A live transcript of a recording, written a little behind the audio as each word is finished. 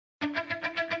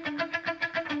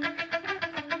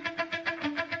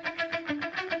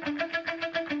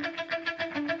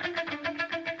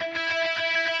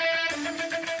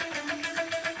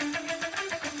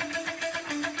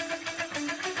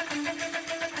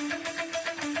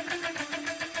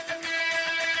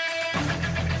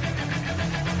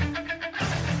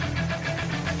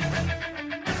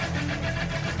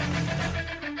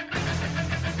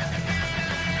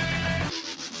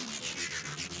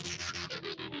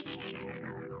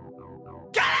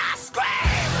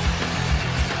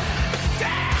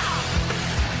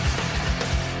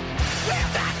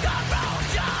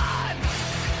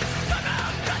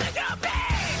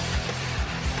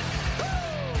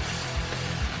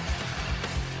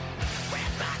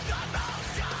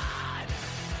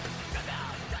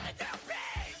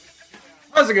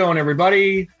How's it going,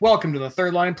 everybody? Welcome to the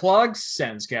Third Line Plug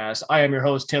Senscast. I am your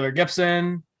host, Taylor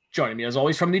Gibson. Joining me, as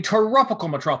always, from the tropical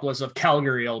metropolis of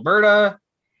Calgary, Alberta,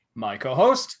 my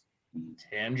co-host,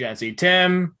 Tim Jency.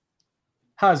 Tim,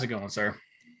 how's it going, sir?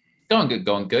 Going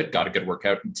good. Got a good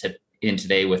workout in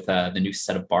today with the new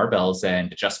set of barbells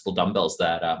and adjustable dumbbells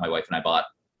that my wife and I bought.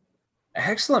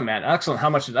 Excellent, man. Excellent. How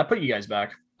much did that put you guys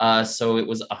back? So it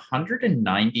was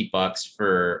 $190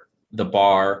 for the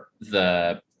bar,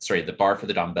 the bar for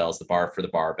the dumbbells, the bar for the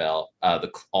barbell,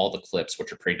 all the clips,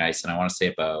 which are pretty nice. And I want to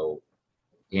say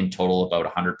in total about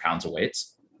 100 pounds of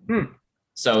weights.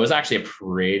 So it was actually a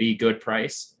pretty good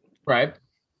price. Right.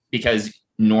 Because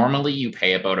normally you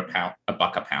pay about $1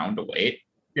 a pound a weight.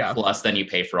 Yeah. Plus then you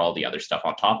pay for all the other stuff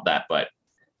on top of that.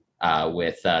 But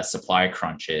with supply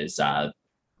crunches,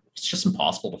 it's just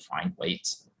impossible to find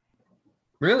weights.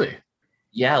 Really?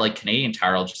 Yeah, like Canadian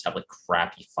Tire will just have like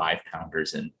crappy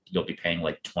 5-pounders and you'll be paying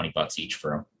like $20 each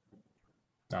for them.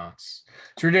 No, it's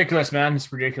ridiculous, man.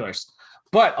 It's ridiculous.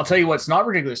 But I'll tell you what's not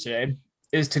ridiculous today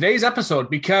is today's episode,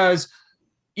 because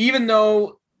even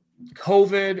though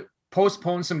COVID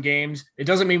postponed some games, it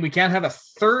doesn't mean we can't have a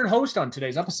third host on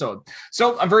today's episode.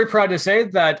 So I'm very proud to say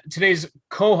that today's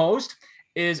co-host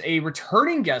is a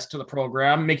returning guest to the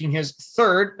program, making his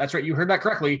third, that's right, you heard that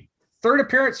correctly, third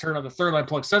appearance here on the Third Line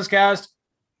Plug Senscast.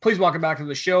 Please welcome back to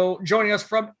the show, joining us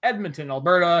from Edmonton,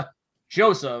 Alberta,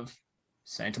 Joseph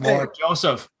Santamor. Hey.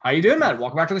 Joseph, how you doing, man?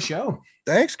 Welcome back to the show.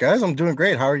 Thanks, guys. I'm doing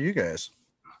great. How are you guys?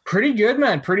 Pretty good,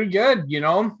 man. Pretty good. You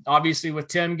know, obviously with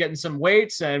Tim getting some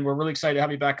weights, and we're really excited to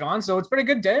have you back on. So it's been a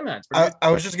good day, man.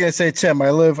 I was just gonna say, Tim, I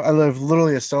live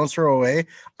literally a stone's throw away.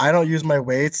 I don't use my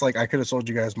weights. Like I could have sold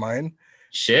you guys mine.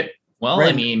 Shit. Well,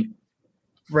 right, I mean,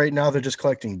 right now they're just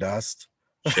collecting dust.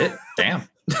 Shit. Damn.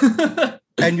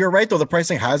 And you're right, though. The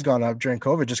pricing has gone up during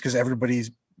COVID just because everybody's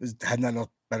had nothing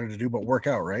better to do but work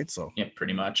out, right? So yeah,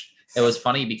 pretty much. It was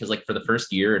funny because like for the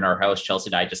first year in our house, Chelsea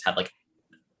and I just had like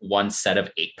one set of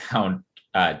 8-pound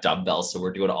dumbbells. So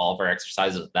we're doing all of our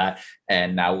exercises with that.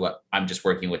 And now I'm just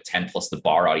working with 10 plus the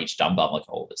bar on each dumbbell. I'm like,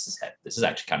 oh, this is heavy. This is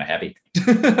actually kind of heavy,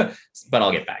 but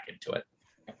I'll get back into it.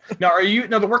 Now,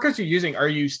 the workouts you're using, are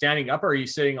you standing up or are you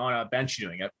sitting on a bench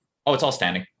doing it? Oh, it's all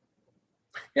standing.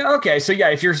 Yeah. Okay. So yeah,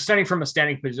 if you're standing from a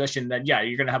standing position, then yeah,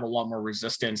 you're going to have a lot more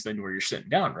resistance than where you're sitting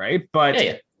down. Right. But,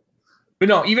 yeah. But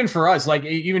no, even for us, like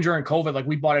even during COVID, like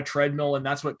we bought a treadmill and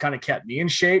that's what kind of kept me in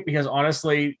shape, because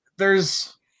honestly,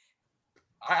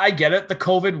 I get it. The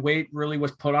COVID weight really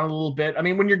was put on a little bit. I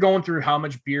mean, when you're going through how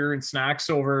much beer and snacks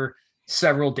over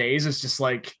several days, it's just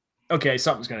like, okay,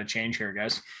 something's going to change here,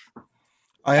 guys.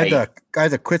 I had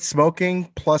to quit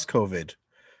smoking plus COVID.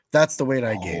 That's the weight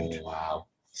I gained. Wow.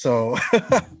 So,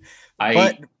 but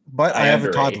I have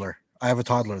a toddler. I have a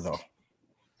toddler though.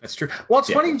 That's true. Well, it's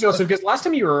funny, Joseph, because last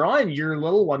time you were on, your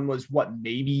little one was what,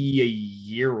 maybe a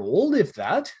year old, if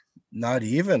that? Not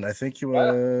even. I think he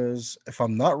was, if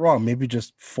I'm not wrong, maybe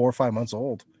just 4 or 5 months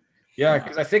old. Yeah,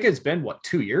 because I think it's been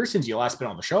 2 years since you last been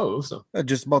on the show. So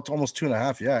just about almost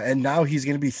 2.5. Yeah, and now he's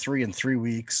going to be 3 in 3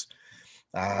 weeks.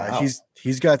 Wow.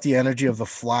 He's got the energy of the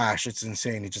Flash. It's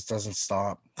insane. He just doesn't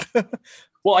stop.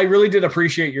 Well, I really did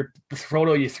appreciate your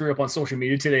photo you threw up on social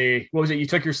media today. What was it? You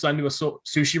took your son to a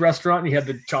sushi restaurant and he had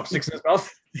the chopsticks in his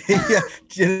mouth. Yeah,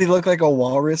 did he look like a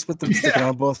walrus with them sticking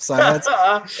on both sides?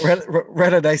 We're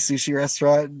at a nice sushi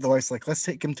restaurant. The wife's like, let's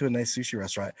take him to a nice sushi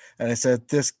restaurant. And I said,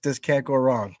 this can't go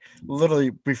wrong.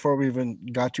 Literally, before we even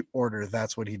got to order,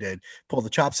 that's what he did. Pulled the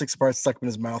chopsticks apart, stuck them in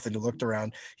his mouth, and he looked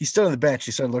around. He stood on the bench.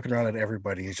 He started looking around at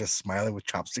everybody. He's just smiling with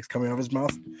chopsticks coming out of his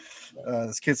mouth.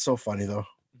 This kid's so funny, though.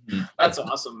 That's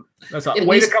awesome. That's awesome.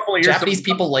 Wait a couple of years. Japanese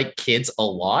people like kids a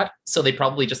lot, so they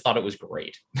probably just thought it was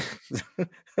great.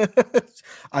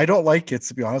 I don't like kids,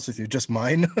 to be honest with you, just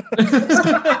mine.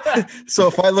 So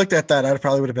if I looked at that, I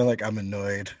probably would have been like, I'm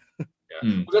annoyed. Yeah.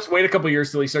 We'll just wait a couple of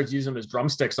years till he starts using his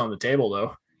drumsticks on the table,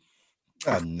 though.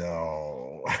 Oh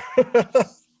no.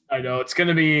 I know it's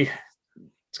gonna be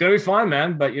fun,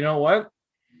 man. But you know what?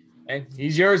 Hey,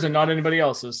 he's yours and not anybody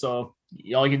else's. So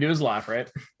all you can do is laugh, right?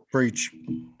 Preach.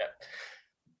 Yeah.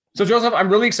 So, Joseph, I'm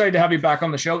really excited to have you back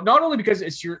on the show, not only because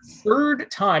it's your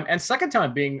third time and second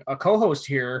time being a co-host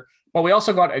here, but we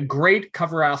also got a great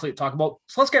cover athlete to talk about.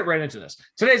 So let's get right into this.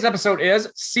 Today's episode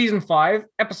is Season 5,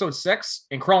 Episode 6,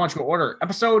 in chronological order.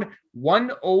 Episode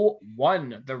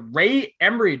 101, the Ray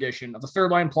Emery edition of the Third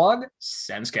Line Plug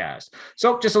Senscast.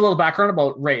 So just a little background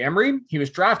about Ray Emery. He was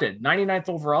drafted 99th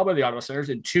overall by the Ottawa Senators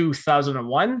in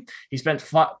 2001. He spent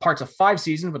parts of 5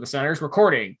 seasons with the Senators,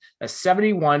 recording a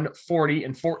 71, 40,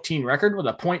 and 14 record with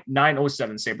a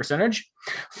 .907 save percentage.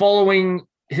 Following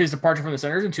his departure from the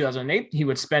Senators in 2008, he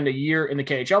would spend a year in the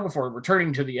KHL before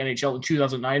returning to the NHL in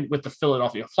 2009 with the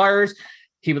Philadelphia Flyers.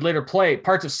 He would later play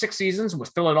parts of 6 seasons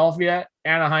with Philadelphia,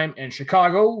 Anaheim, and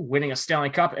Chicago, winning a Stanley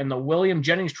Cup and the William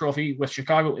Jennings Trophy with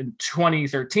Chicago in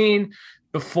 2013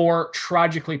 before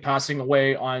tragically passing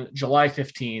away on July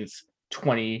 15th,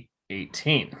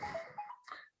 2018.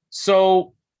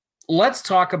 So let's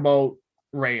talk about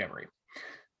Ray Emery.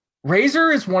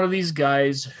 Razor is one of these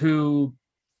guys who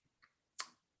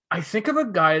I think of a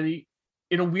guy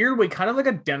in a weird way, kind of like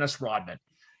a Dennis Rodman,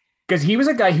 because he was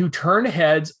a guy who turned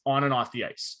heads on and off the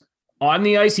ice. On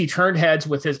the ice, he turned heads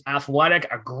with his athletic,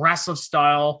 aggressive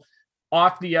style.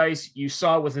 Off the ice, you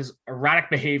saw it with his erratic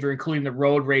behavior, including the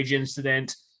road rage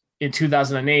incident in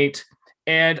 2008.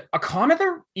 And a comment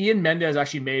that Ian Mendez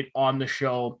actually made on the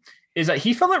show is that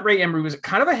he felt that Ray Emery was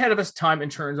kind of ahead of his time in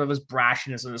terms of his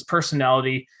brashness and his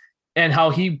personality, and how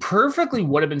he perfectly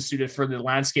would have been suited for the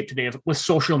landscape today with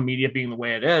social media being the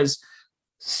way it is.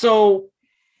 So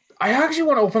I actually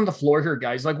want to open the floor here,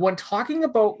 guys. Like, when talking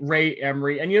about Ray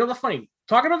Emery, and the funny,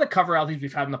 talking about the cover athletes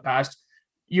we've had in the past,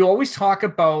 you always talk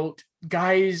about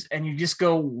guys and you just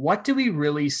go, what do we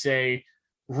really say?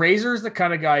 Razor is the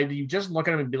kind of guy that you just look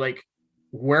at him and be like,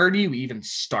 where do you even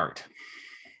start?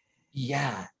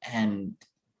 Yeah. And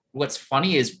what's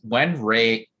funny is when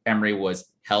Ray Emery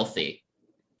was healthy,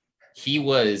 he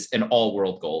was an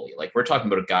all-world goalie. Like, we're talking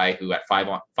about a guy who at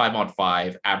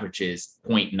 5-on-5 averages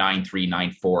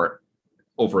 0.9394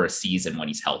 over a season when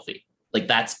he's healthy. Like,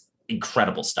 that's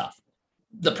incredible stuff.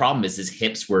 The problem is his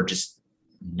hips were just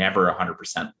never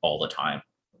 100% all the time.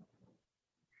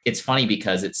 It's funny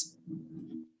because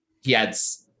he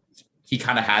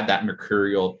kind of had that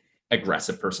mercurial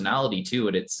aggressive personality too.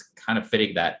 And it's kind of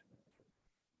fitting that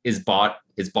his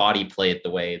body played the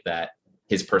way that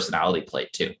his personality played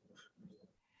too.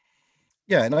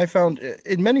 Yeah, and I found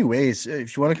in many ways,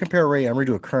 if you want to compare Ray Emery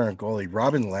to a current goalie,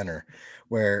 Robin Lehner,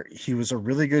 where he was a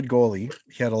really good goalie,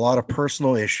 he had a lot of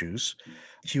personal issues.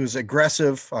 He was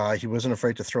aggressive. He wasn't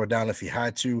afraid to throw down if he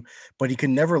had to, but he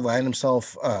could never land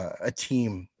himself a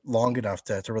team long enough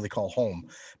to really call home.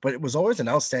 But it was always an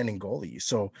outstanding goalie.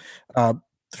 So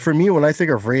for me, when I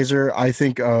think of Razor, I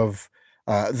think of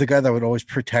the guy that would always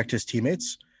protect his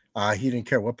teammates. He didn't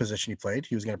care what position he played.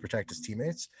 He was going to protect his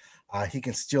teammates. He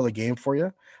can steal a game for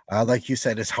you. Like you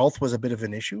said, his health was a bit of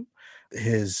an issue.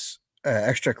 His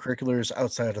extracurriculars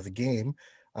outside of the game,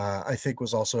 I think,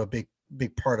 was also a big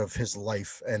part of his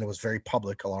life, and it was very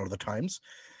public a lot of the times.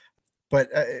 But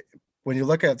when you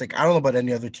look at, like, I don't know about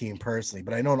any other team personally,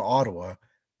 but I know in Ottawa,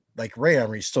 like, Ray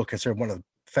Emery is still considered one of the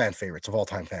fan favorites of all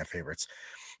time fan favorites.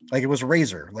 Like, it was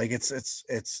Razor. Like, it's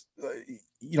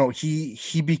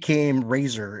he became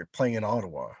Razor playing in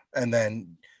Ottawa, and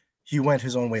then he went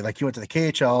his own way. Like, he went to the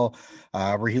KHL,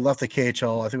 where he left the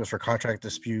KHL, I think it was for contract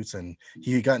disputes, and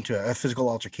he got into a physical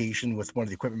altercation with one of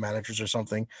the equipment managers or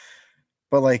something.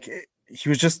 But, like, he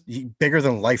was just bigger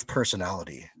than life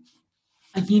personality.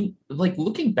 I mean, like,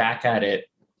 looking back at it,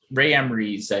 Ray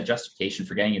Emery's justification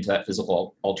for getting into that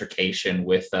physical altercation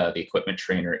with the equipment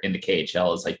trainer in the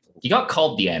KHL is, like, he got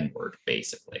called the N-word,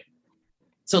 basically.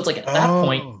 So it's like, at that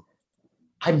point,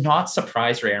 I'm not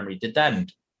surprised Ray Emery did that,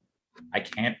 and I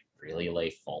can't really lay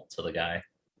fault to the guy.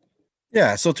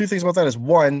 Yeah, so two things about that is,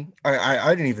 one, I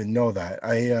didn't even know that.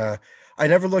 I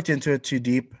never looked into it too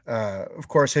deep. Of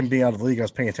course, him being out of the league, I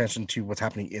was paying attention to what's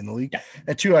happening in the league. Yeah.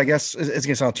 And two, I guess it's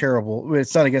going to sound terrible.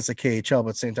 It's not against the KHL, but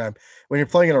at the same time, when you're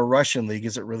playing in a Russian league,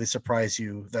 does it really surprise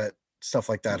you that stuff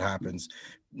like that happens?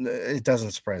 It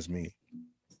doesn't surprise me.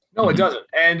 No, it doesn't.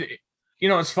 And,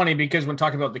 it's funny because when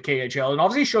talking about the KHL, and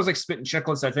obviously shows like Spit and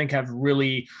Chicklets, I think, have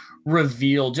really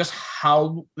revealed just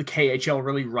how the KHL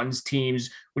really runs teams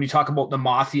when you talk about the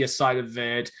mafia side of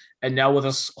it. And now with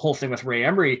this whole thing with Ray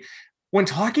Emery, when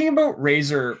talking about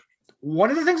Razor,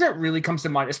 one of the things that really comes to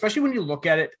mind, especially when you look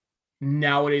at it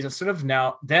nowadays instead of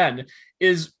then,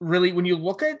 is really when you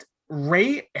look at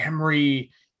Ray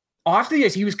Emery off the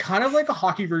ice, he was kind of like a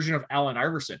hockey version of Allen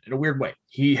Iverson in a weird way.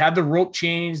 He had the rope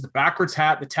chains, the backwards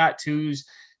hat, the tattoos,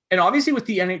 and obviously with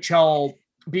the NHL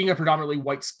being a predominantly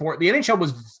white sport, the NHL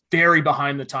was very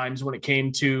behind the times when it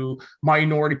came to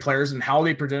minority players and how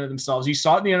they presented themselves. You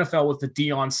saw it in the NFL with the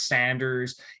Deion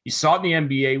Sanders. You saw it in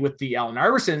the NBA with the Allen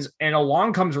Iversons, and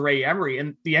along comes Ray Emery.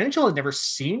 And the NHL had never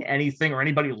seen anything or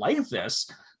anybody like this.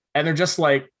 And they're just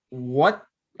like, what?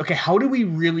 Okay, how do we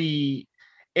really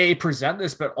present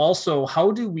this, but also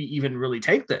how do we even really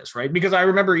take this, right? Because I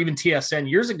remember even TSN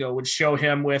years ago would show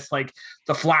him with like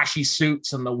the flashy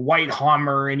suits and the white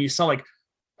Hummer, and you saw like,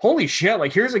 holy shit,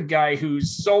 like, here's a guy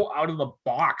who's so out of the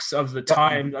box of the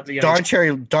time that the Don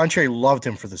Cherry loved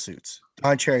him for the suits.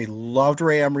 Don Cherry loved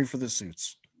Ray Emery for the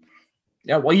suits.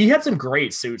 Yeah, well, he had some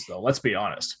great suits though. Let's be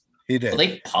honest. He did. Well,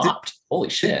 they popped. Holy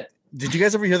shit. Did you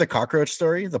guys ever hear the cockroach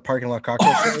story? The parking lot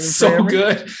cockroach story? It's so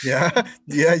good. Yeah.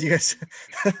 Yeah, you guys.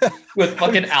 With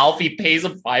fucking Alfie pays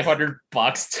him $500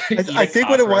 to I think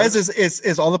what it was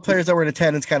is all the players that were in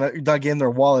attendance kind of dug in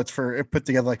their wallets for put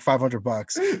together like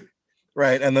 $500.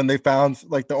 Right. And then they found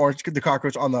like the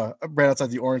cockroach on the right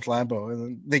outside the orange Lambo, and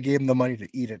then they gave him the money to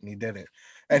eat it, and he did it.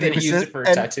 And then he used it for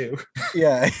a tattoo.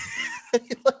 Yeah.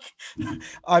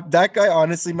 That guy,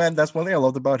 honestly, man, that's one thing I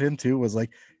loved about him too, was like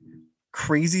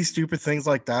crazy stupid things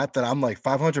like that I'm like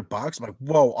 $500. I'm like,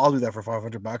 whoa, I'll do that for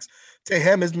 $500. To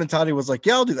him, his mentality was like,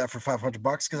 yeah, I'll do that for $500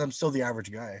 because I'm still the average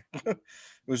guy. It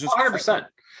was just 100%.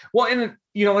 Well, and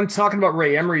when talking about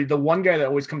Ray Emery, the one guy that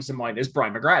always comes to mind is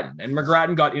Brian McGrattan. And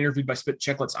McGrattan got interviewed by Spit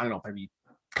Chicklets, I don't know, maybe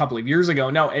a couple of years ago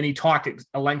now, and he talked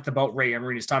at length about Ray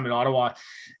Emery and his time in Ottawa.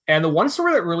 And the one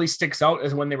story that really sticks out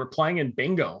is when they were playing in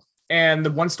bingo. And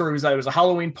the one story was that it was a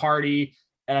Halloween party,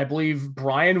 and I believe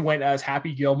Brian went as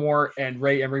Happy Gilmore and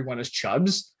Ray Emery went as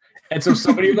Chubbs. And so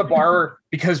somebody in the bar,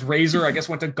 because Razor, I guess,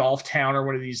 went to Golf Town or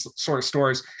one of these sort of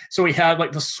stores. So he had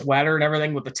like the sweater and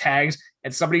everything with the tags,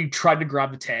 and somebody tried to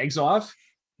grab the tags off.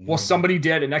 Well, somebody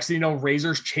did. And next thing you know,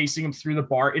 Razor's chasing him through the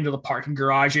bar into the parking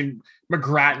garage, and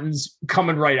McGrattan's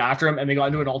coming right after him. And they got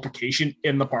into an altercation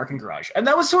in the parking garage. And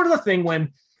that was sort of the thing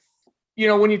when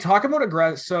you talk about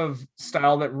aggressive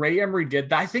style that Ray Emery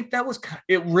did, I think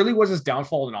it really was his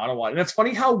downfall in Ottawa. And it's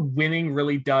funny how winning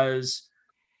really does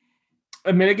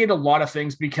mitigate a lot of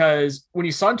things, because when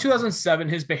you saw in 2007,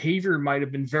 his behavior might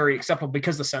have been very acceptable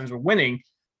because the Sens were winning.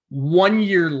 1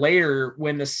 year later,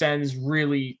 when the Sens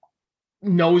really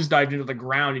nosedived into the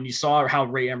ground and you saw how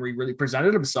Ray Emery really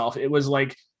presented himself, it was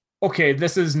like, okay,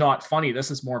 this is not funny. This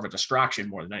is more of a distraction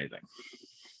more than anything.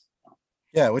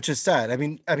 Yeah, which is sad. I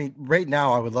mean, right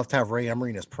now I would love to have Ray Emery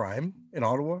in his prime in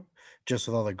Ottawa, just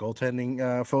with all the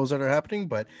goaltending foes that are happening.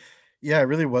 But yeah, it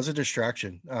really was a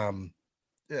distraction.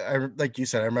 Like you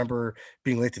said, I remember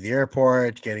being late to the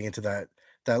airport, getting into that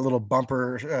little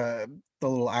bumper, the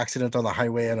little accident on the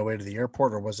highway on the way to the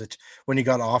airport, or was it when he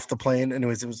got off the plane? And it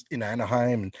was in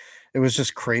Anaheim, and it was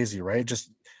just crazy, right?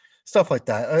 Just stuff like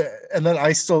that. And then I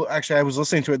was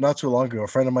listening to it not too long ago. A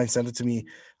friend of mine sent it to me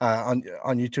on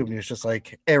YouTube, and he was just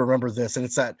like, "Hey, remember this?" And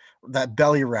it's that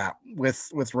belly rap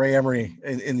with Ray Emery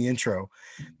in the intro.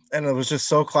 And it was just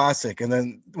so classic. And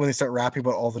then when they start rapping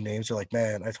about all the names, you're like,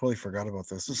 man, I totally forgot about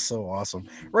this. This is so awesome.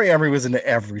 Ray Emery was into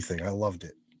everything. I loved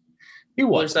it. He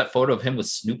was. There's that photo of him with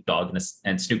Snoop Dogg,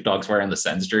 and Snoop Dogg's wearing the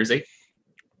Sens jersey.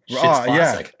 Shit's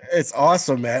classic. Yeah, it's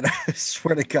awesome, man. I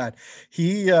swear to God.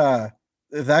 He,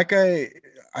 that guy,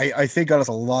 I think got us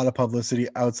a lot of publicity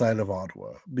outside of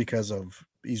Ottawa because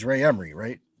he's Ray Emery,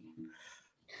 right?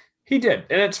 He did.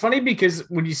 And it's funny because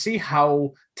when you see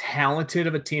how talented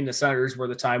of a team the Senators were at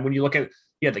the time, when you look at,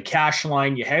 you had the cash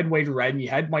line, you had Wade Redden, you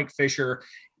had Mike Fisher,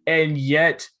 and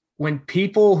yet when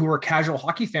people who are casual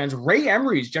hockey fans, Ray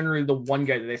Emery is generally the one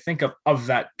guy that they think of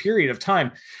that period of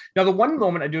time. Now, the one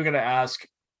moment I do got to ask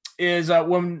is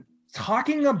when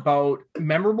talking about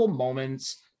memorable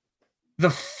moments, the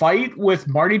fight with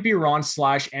Marty Biron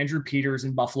 / Andrew Peters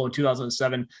in Buffalo in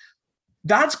 2007,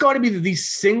 that's got to be the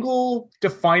single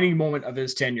defining moment of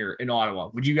his tenure in Ottawa.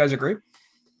 Would you guys agree?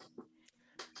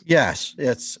 Yes.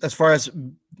 It's as far as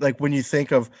like when you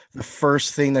think of the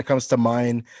first thing that comes to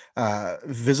mind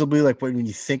visibly, like when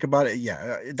you think about it.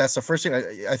 Yeah. That's the first thing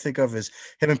I think of is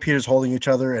him and Peters holding each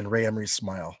other and Ray Emery's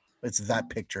smile. It's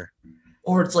that picture.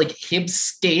 Or it's like him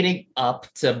skating up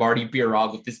to Marty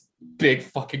Biron with this big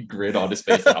fucking grin on his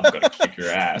face. I'm going to kick your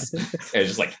ass. And it's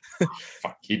just like,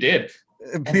 fuck, he did.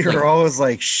 Peter always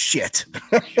like shit.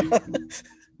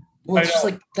 Well, it's just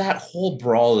like that whole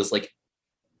brawl is like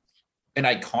an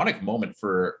iconic moment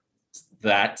for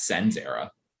that Sens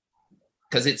era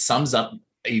because it sums up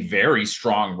a very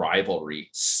strong rivalry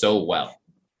so well,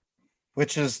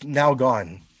 which is now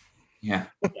gone. Yeah.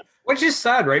 Which is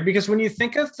sad, right? Because when you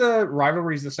think of the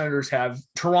rivalries the Senators have,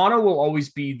 Toronto will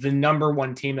always be the number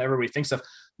one team that everybody thinks of.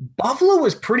 Buffalo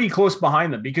was pretty close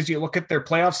behind them because you look at their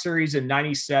playoff series in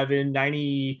 97,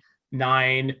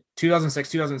 99,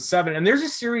 2006, 2007. And there's a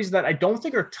series that I don't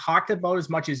think are talked about as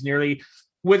much as nearly,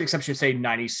 with exception of say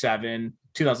 97,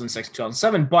 2006,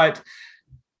 2007. But,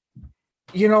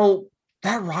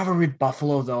 that rivalry with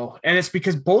Buffalo though, and it's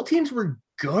because both teams were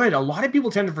good. A lot of people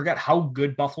tend to forget how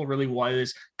good Buffalo really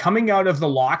was coming out of the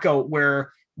lockout,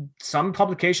 where some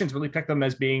publications really picked them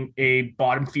as being a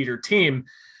bottom feeder team.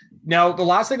 Now, the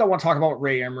last thing I want to talk about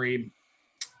Ray Emery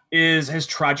is his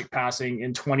tragic passing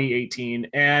in 2018.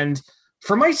 And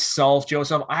for myself,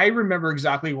 Joseph, I remember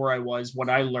exactly where I was when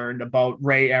I learned about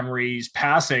Ray Emery's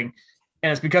passing.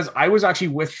 And it's because I was actually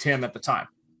with Tim at the time.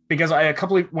 Because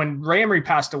when Ray Emery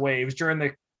passed away, it was during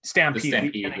the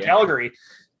Stampede in Calgary.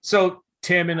 So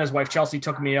Tim and his wife Chelsea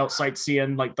took me out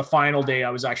sightseeing. Like the final day,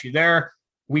 I was actually there.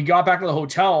 We got back to the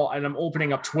hotel, and I'm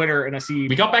opening up Twitter, and I see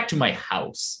we got back to my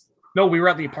house. No, we were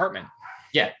at the apartment.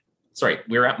 Yeah, sorry,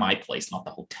 we were at my place, not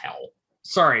the hotel.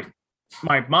 Sorry,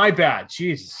 my bad.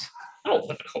 Jesus, I don't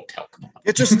live in a hotel. Come on,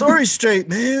 get your story straight,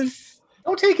 man.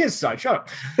 Don't take his side. Shut up.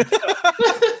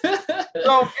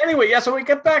 So anyway, yeah. So we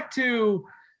get back to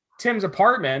Tim's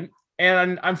apartment,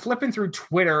 and I'm flipping through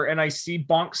Twitter, and I see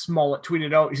Bonk Smollett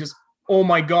tweeted out. He says, "Oh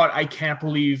my God, I can't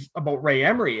believe about Ray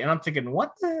Emery." And I'm thinking,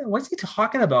 what's he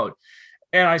talking about?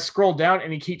 And I scroll down,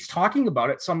 and he keeps talking about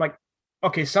it. So I'm like,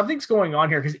 okay, something's going on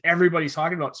here because everybody's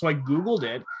talking about it. So I Googled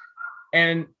it,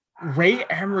 and Ray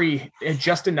Emery had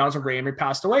just announced that Ray Emery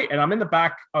passed away. And I'm in the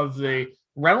back of the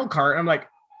rental car, and I'm like,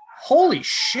 holy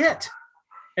shit.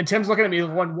 And Tim's looking at me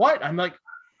going, what? I'm like,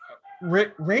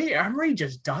 Ray Emery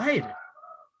just died.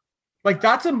 Like,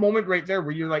 that's a moment right there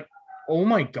where you're like, oh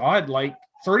my God, like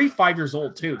 35 years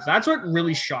old too. That's what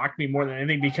really shocked me more than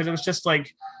anything, because it was just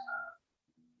like,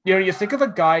 you know, you think of a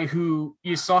guy who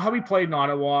you saw how he played in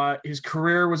Ottawa. His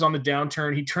career was on the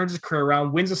downturn. He turns his career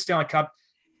around, wins the Stanley Cup.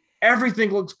 Everything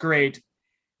looks great.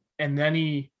 And then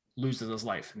he loses his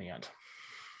life in the end.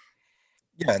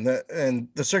 Yeah, and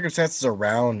the circumstances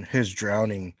around his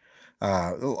drowning,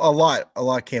 a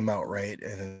lot came out, right?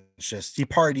 And it's just he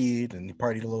partied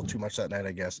a little too much that night,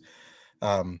 I guess.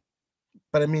 But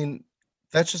I mean,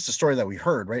 that's just a story that we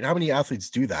heard, right? How many athletes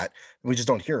do that? We just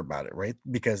don't hear about it, right?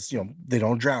 Because, you know, they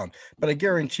don't drown. But I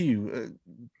guarantee you,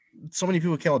 so many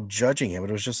people came out judging him. It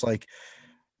was just like,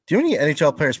 do you know how many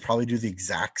NHL players probably do the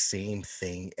exact same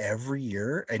thing every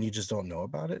year, and you just don't know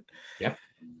about it? Yeah.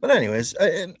 But anyways,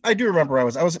 I do remember I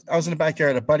was in the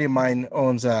backyard. A buddy of mine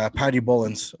owns Paddy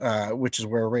Bullens, which is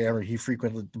where Ray Emery, he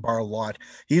frequented the bar a lot.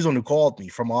 He's the one who called me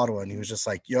from Ottawa, and he was just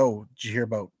like, "Yo, did you hear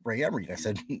about Ray Emery?" And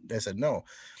I said no.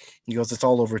 He goes, "It's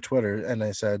all over Twitter." And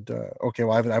I said, "Okay,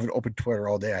 well, I haven't opened Twitter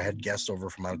all day. I had guests over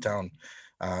from out of town,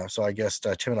 so I guess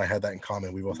Tim and I had that in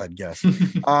common. We both had guests."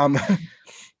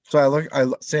 So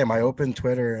I opened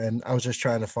Twitter, and I was just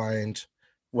trying to find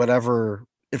whatever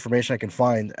information I can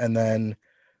find, and then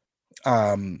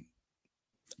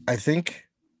I think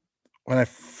when I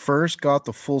first got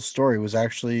the full story was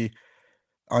actually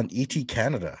on ET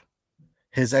Canada.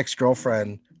 His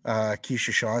ex-girlfriend,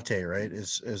 Keisha Shante, right,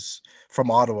 is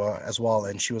from Ottawa as well,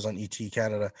 and she was on ET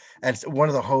Canada. And one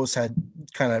of the hosts had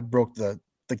kind of broke the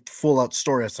full out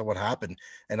story as to what happened,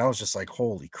 and I was just like,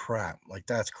 holy crap, like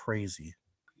that's crazy.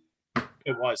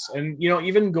 It was. And, you know,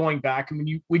 even going back, I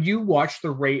mean, when you watch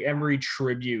the Ray Emery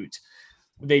tribute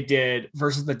they did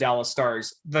versus the Dallas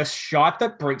Stars, the shot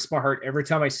that breaks my heart every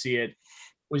time I see it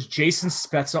was Jason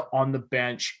Spezza on the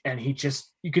bench, and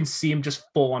you can see him just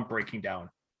full on breaking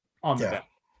down on the bench.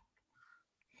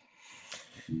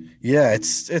 Yeah,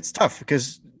 it's tough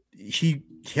because he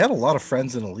had a lot of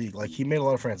friends in the league. Like, he made a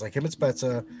lot of friends. Like, him and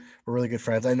Spezza were really good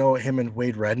friends. I know him and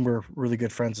Wade Redden were really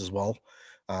good friends as well.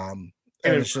 And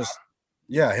it's just,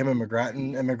 yeah, him and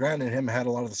McGrattan and him had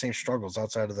a lot of the same struggles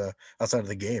outside of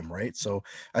the game, right? So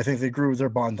I think they grew their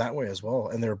bond that way as well.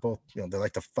 And they're both, you know, they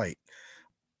like to fight.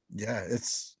 Yeah,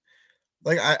 it's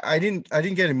like I didn't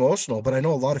get emotional, but I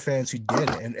know a lot of fans who did,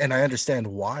 and I understand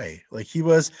why. Like, he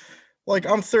was like,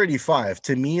 I'm 35.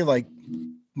 To me, like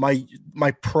my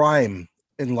prime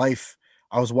in life,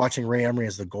 I was watching Ray Emery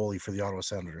as the goalie for the Ottawa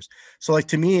Senators. So, like,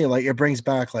 to me, like, it brings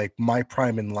back like my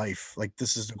prime in life. Like,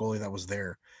 this is the goalie that was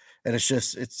there. And it's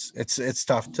just, it's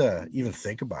tough to even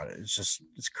think about it.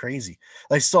 It's crazy.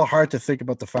 Like, it's still hard to think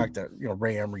about the fact that, you know,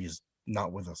 Ray Emery is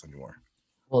not with us anymore.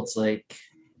 Well, it's like,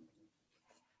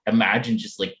 imagine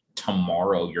just like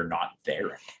tomorrow you're not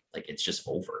there. Like, it's just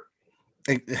over.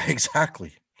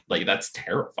 Exactly. Like, that's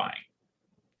terrifying.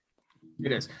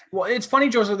 It is. Well, it's funny,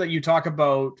 Joseph, that you talk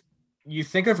about, you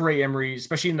think of Ray Emery,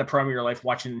 especially in the prime of your life,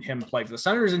 watching him play for the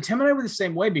Senators. And Tim and I were the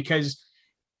same way, because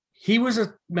he was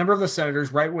a member of the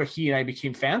Senators right where he and I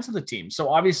became fans of the team. So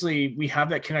obviously we have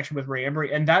that connection with Ray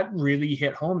Emery, and that really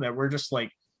hit home, that we're just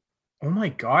like, oh my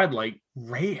God, like,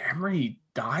 Ray Emery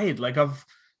died, like, of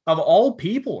all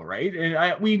people, right?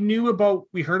 And we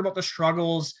heard about the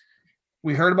struggles,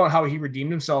 we heard about how he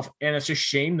redeemed himself, and it's just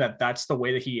shame that that's the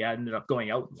way that he ended up going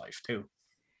out in life too.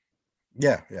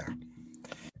 Yeah.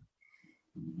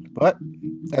 But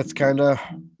that's kind of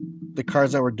the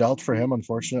cards that were dealt for him,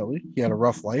 unfortunately. He had a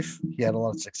rough life. He had a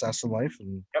lot of success in life,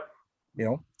 and you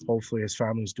know, hopefully his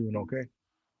family's doing okay.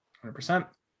 100%.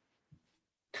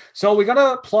 So we got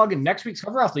to plug in next week's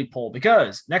Cover Athlete poll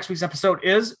because next week's episode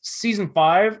is season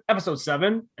 5, episode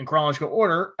 7, in chronological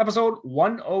order, episode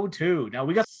 102. Now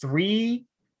we got 3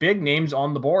 big names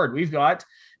on the board. We've got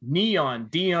Neon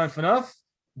Dion Phaneuf,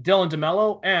 Dylan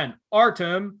DeMello, and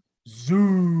Artem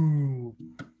Zub.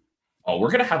 Oh,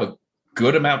 we're gonna have a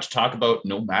good amount to talk about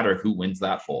no matter who wins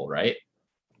that poll, right?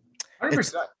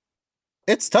 100%.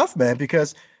 It's tough, man,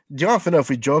 because Dion Phaneuf,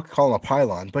 we joke, call him a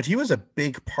pylon, but he was a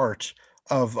big part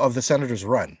of the Senators'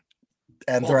 run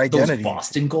and their identity. Those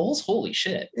Boston goals, holy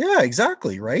shit! Yeah,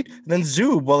 exactly, right. And then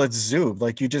Zub, well, it's Zub.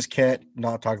 Like, you just can't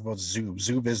not talk about Zub.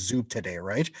 Zub is Zub today,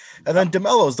 right? And then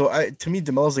DeMello's, though, to me,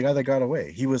 DeMello's the guy that got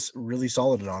away. He was really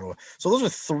solid in Ottawa. So those are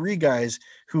 3 guys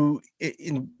who,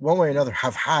 in one way or another,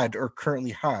 have had or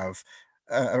currently have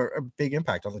a big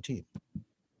impact on the team.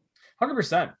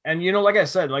 100%. And, like I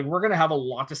said, like, we're going to have a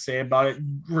lot to say about it,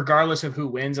 regardless of who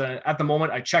wins. And at the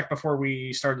moment, I checked before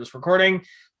we started this recording,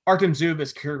 Artem Zub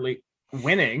is currently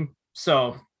winning.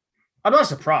 So I'm not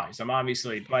surprised. I'm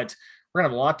obviously, but we're going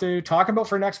to have a lot to talk about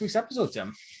for next week's episode,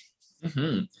 Tim.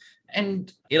 Mm-hmm.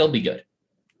 And it'll be good.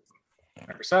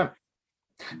 100%.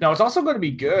 Now, it's also going to be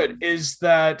good is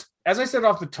that, as I said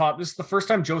off the top, this is the first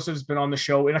time Joseph's been on the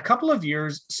show in a couple of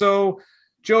years. So,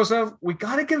 Joseph, we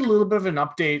got to get a little bit of an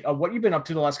update of what you've been up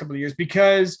to the last couple of years,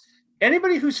 because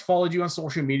anybody who's followed you on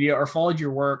social media or followed your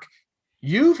work,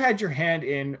 you've had your hand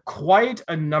in quite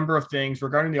a number of things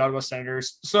regarding the Ottawa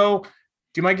Senators. So do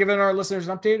you mind giving our listeners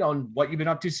an update on what you've been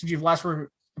up to since you've last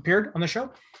appeared on the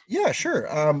show? Yeah, sure.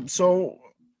 So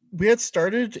we had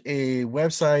started a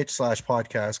website /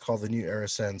 podcast called The New Era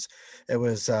Sens. It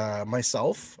was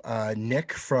myself,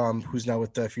 Nick from who's now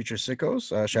with the Future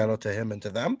Sickos. Shout out to him and to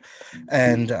them.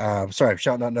 And sorry, I'm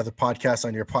shouting out another podcast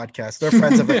on your podcast. They're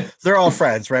friends of it. They're all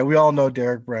friends, right? We all know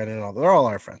Derek, Brandon, and all. They're all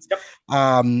our friends. Yep.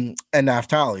 And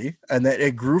Naftali, and then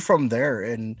it grew from there.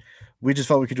 And we just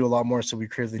felt we could do a lot more, so we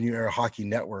created the New Era Hockey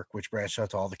Network, which branched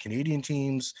out to all the Canadian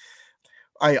teams.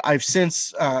 I've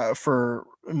since, for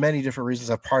many different reasons,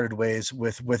 I've parted ways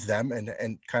with them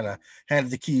and kind of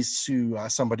handed the keys to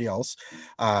somebody else.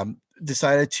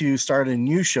 Decided to start a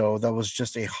new show that was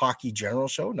just a hockey general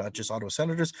show, not just Ottawa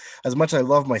Senators. As much as I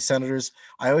love my Senators,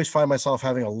 I always find myself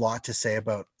having a lot to say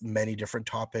about many different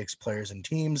topics, players, and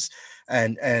teams,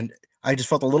 and I just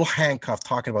felt a little handcuffed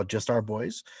talking about just our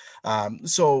boys.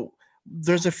 So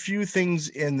there's a few things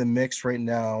in the mix right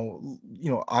now,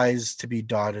 I's to be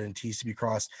dotted and T's to be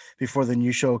crossed before the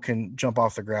new show can jump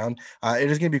off the ground.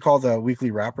 It is going to be called the Weekly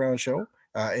Wraparound Show.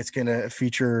 It's going to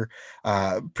feature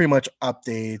pretty much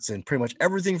updates and pretty much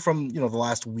everything from, the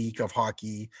last week of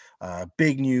hockey,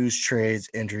 big news, trades,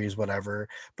 injuries, whatever.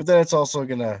 But then it's also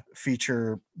going to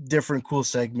feature different cool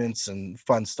segments and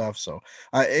fun stuff. So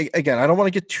again, I don't want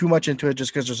to get too much into it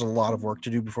just because there's a lot of work to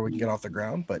do before we can get off the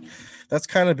ground. But that's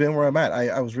kind of been where I'm at.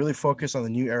 I was really focused on the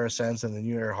New Era Sens and the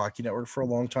New Era Hockey Network for a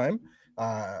long time.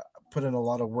 Put in a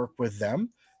lot of work with them.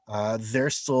 They're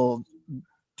still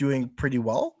doing pretty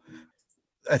well.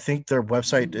 I think their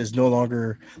website is no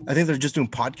longer, I think they're just doing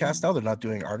podcasts now. They're not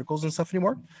doing articles and stuff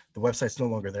anymore. The website's no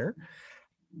longer there.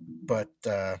 But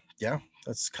yeah,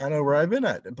 that's kind of where I've been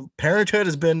at. Parenthood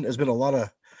has been a lot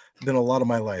of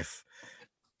my life.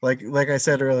 Like I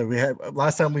said earlier, we had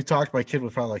last time we talked, my kid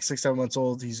was probably like 6-7 months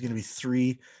old. He's going to be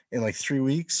 3 in like 3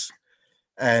 weeks.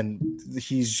 And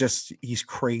he's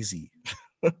crazy.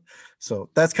 So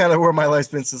that's kind of where my life's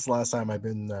been since the last time I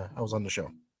was on the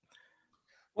show.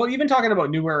 Well, you've been talking about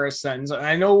New Era Sens.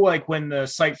 I know, like, when the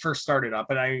site first started up,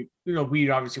 and we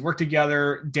obviously worked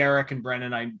together. Derek and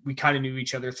Brendan, we kind of knew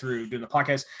each other through doing the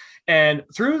podcast, and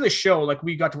through the show, like,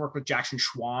 we got to work with Jackson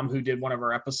Schwam, who did one of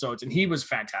our episodes, and he was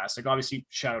fantastic. Obviously,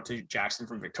 shout out to Jackson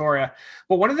from Victoria.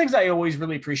 But one of the things I always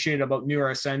really appreciated about New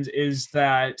Era Sens is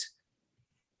that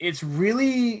it's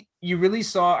really, you really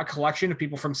saw a collection of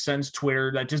people from Sens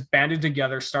Twitter that just banded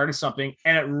together, started something,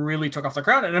 and it really took off the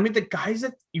ground. And I mean, the guys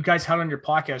that you guys had on your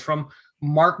podcast, from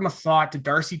Mark Mathot to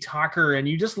Darcy Tucker, and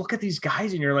you just look at these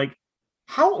guys and you're like,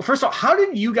 first of all, how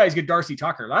did you guys get Darcy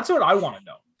Tucker? That's what I want to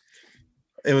know.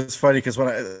 It was funny because when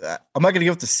I'm not going to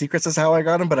give up the secrets as how I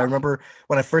got him, but I remember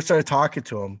when I first started talking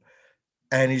to him,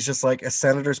 and he's just like, a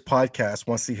Senators podcast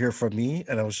wants to hear from me.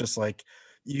 And I was just like,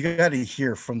 you got to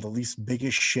hear from the least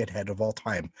biggest shithead of all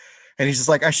time. And he's just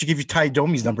like, I should give you Ty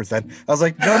Domi's number then. I was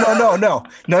like,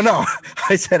 no.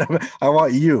 I said, I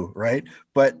want you. Right.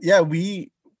 But yeah,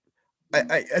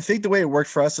 I think the way it worked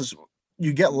for us is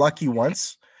you get lucky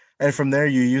once. And from there,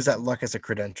 you use that luck as a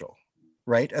credential.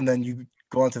 Right. And then you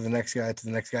go on to the next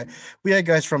guy, We had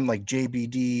guys from like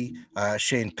JBD,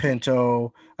 Shane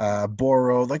Pinto,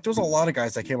 Boro. Like there's a lot of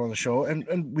guys that came on the show, and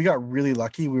we got really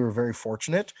lucky. We were very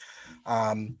fortunate.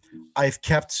 I've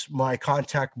kept my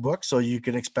contact book, so you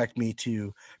can expect me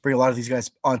to bring a lot of these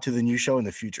guys onto the new show in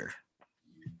the future.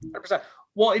 100%.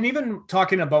 Well, and even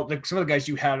talking about like some of the guys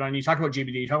you had on, you talked about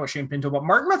JBD, you talked about Shane Pinto, but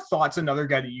Martin Mathott's another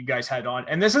guy that you guys had on.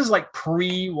 And this is like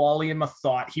pre-Wally and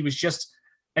Mathott. He was just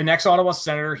an ex-Ottawa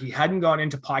Senator. He hadn't gone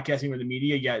into podcasting with the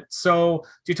media yet. So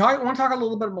do you want to talk a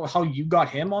little bit about how you got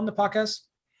him on the podcast?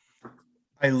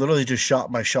 I literally just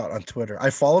shot my shot on Twitter.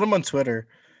 I followed him on Twitter,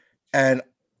 and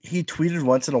he tweeted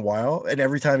once in a while. And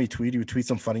every time he would tweet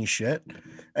some funny shit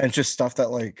and just stuff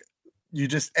that like,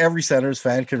 every Senators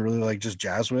fan can really like just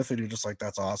jazz with, and you're just like,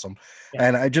 that's awesome. Yeah.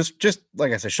 And I just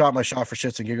like I said, shot my shot for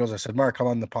shits and giggles. I said, Mark, come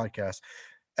on the podcast.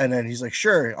 And then he's like,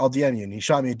 sure, I'll DM you. And he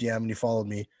shot me a DM and he followed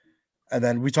me. And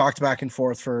then we talked back and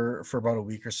forth for about a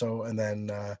week or so. And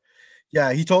then,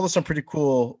 he told us some pretty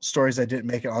cool stories that didn't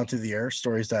make it onto the air,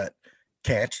 stories that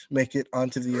can't make it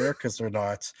onto the air because they're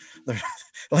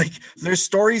like, there's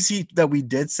stories that we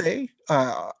did say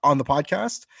on the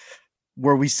podcast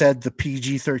where we said the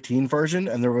PG-13 version,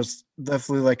 and there was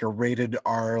definitely like a rated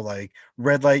R, like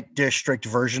red light district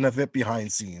version of it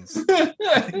behind scenes.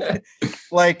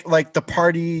 like the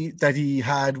party that he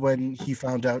had when he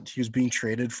found out he was being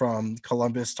traded from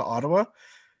Columbus to Ottawa.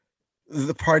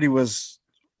 The party was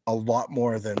a lot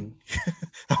more than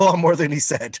he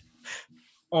said.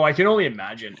 Oh, I can only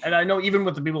imagine. And I know even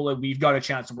with the people that we've got a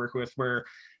chance to work with, where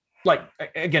like,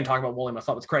 again, talking about William, I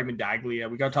thought with Craig Medaglia,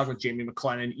 we got to talk with Jamie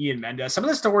McLennan, Ian Mendez. Some of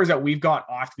the stories that we've got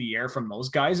off the air from those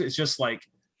guys, it's just like,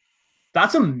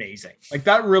 that's amazing. Like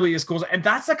that really is cool. And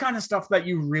that's the kind of stuff that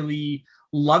you really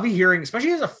love hearing,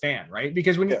 especially as a fan, right?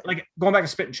 Because when you like going back to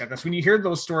Spit and Check, that's when you hear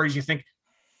those stories, you think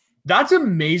that's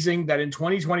amazing that in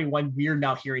 2021, we're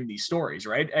now hearing these stories,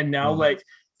 right? And now like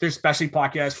there's specialty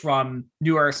podcasts from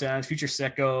New RSNs, Future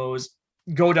Sickos,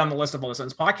 go down the list of all the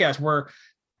Sens podcasts where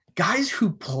guys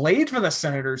who played for the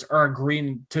Senators are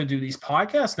agreeing to do these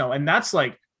podcasts now. And that's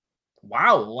like,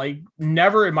 wow, like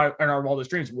never in our wildest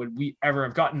dreams would we ever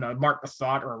have gotten a Mark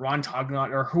Mathott or a Ron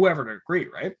Tognott or whoever to agree,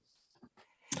 right?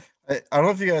 I don't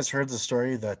know if you guys heard the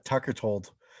story that Tucker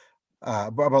told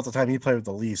about the time he played with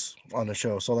the Leafs on the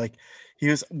show. So like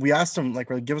we asked him, like,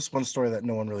 give us one story that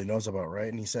no one really knows about, right?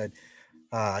 And he said,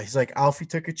 he's like, Alfie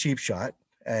took a cheap shot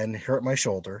and hurt my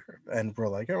shoulder, and we're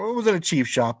like, oh, it wasn't a cheap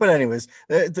shot, but anyways,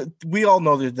 we all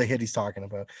know the hit he's talking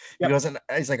about. Yep. He goes, and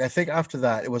he's like, I think after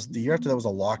that, it was the year after that was a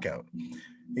lockout.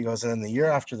 He goes, and then the year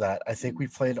after that, I think we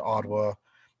played Ottawa.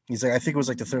 He's like, I think it was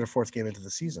like the third or fourth game into the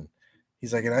season.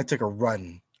 He's like, and I took a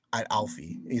run at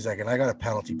Alfie. He's like, and I got a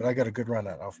penalty, but I got a good run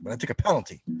at Alfie, but I took a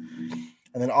penalty.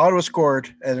 And then Ottawa scored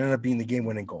and it ended up being the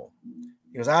game-winning goal.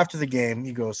 He goes, after the game,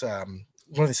 he goes, one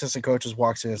of the assistant coaches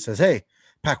walks in and says, hey,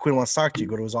 Pat Quinn wants to talk to you.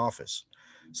 Go to his office.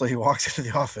 So he walks into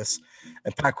the office,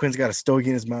 and Pat Quinn's got a stogie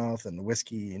in his mouth and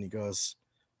whiskey, and he goes,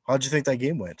 how'd you think that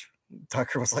game went?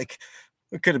 Tucker was like,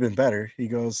 it could have been better. He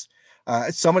goes,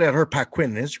 somebody had hurt Pat Quinn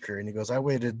in his career, and he goes, I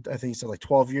waited, I think he said like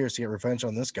 12 years to get revenge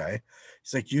on this guy.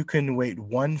 He's like, you can wait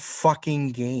one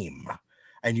fucking game,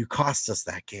 and you cost us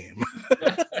that game.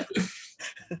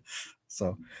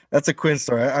 So that's a Quinn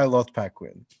story. I loved Pat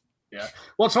Quinn. Yeah.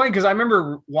 Well, it's funny because I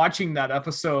remember watching that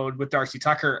episode with Darcy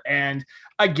Tucker. And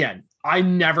again, I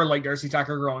never liked Darcy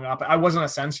Tucker growing up. I wasn't a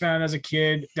Sens fan as a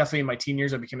kid. Definitely in my teen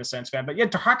years, I became a Sens fan. But yeah,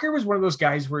 Tucker was one of those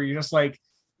guys where you're just like,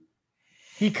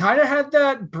 he kind of had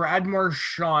that Brad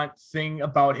Marchand thing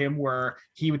about him where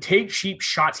he would take cheap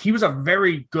shots. He was a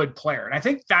very good player. And I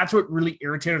think that's what really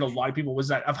irritated a lot of people was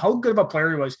that of how good of a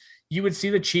player he was. You would see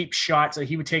the cheap shots that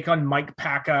he would take on Mike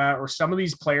Packa or some of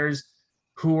these players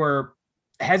who were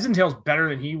heads and tails better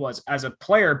than he was as a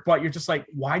player, but you're just like,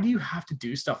 why do you have to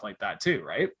do stuff like that too,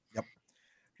 right? Yep.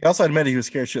 He also admitted he was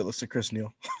scared shitless of Chris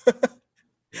Neil.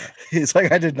 He's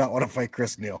like, I did not want to fight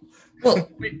Chris Neil. Well,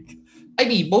 I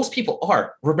mean, most people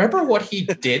are. Remember what he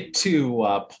did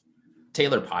to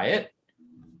Taylor Pyatt?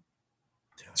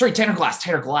 Sorry, Tanner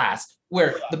Glass,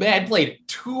 where the man played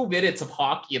 2 minutes of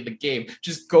hockey in the game,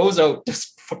 just goes out,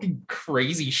 just fucking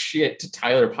crazy shit to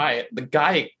Tyler Pyatt. The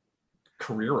guy,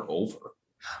 career over.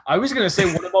 I was going to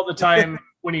say, what about the time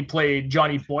when he played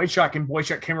Johnny Boychuk and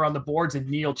Boychuk came around the boards and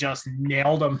Neil just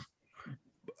nailed him?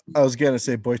 I was going to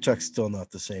say Boychuk's still not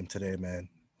the same today, man.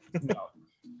 No,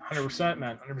 100%,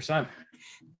 man, 100%.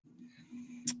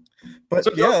 But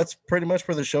so, yeah, that's pretty much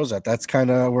where the show's at. That's kind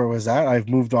of where it was at. I've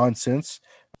moved on since.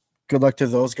 Good luck to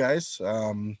those guys.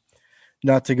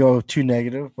 Not to go too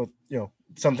negative, but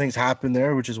some things happen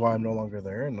there, which is why I'm no longer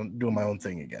there and I'm doing my own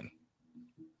thing again.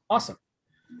 Awesome.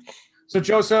 So,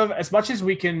 Joseph, as much as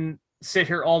we can sit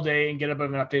here all day and get a bit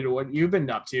of an update of what you've been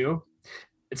up to,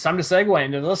 it's time to segue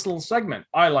into this little segment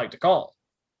I like to call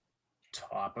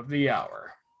Top of the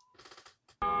Hour.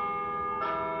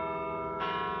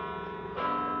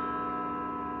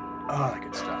 Oh,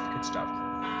 good stuff. Good stuff.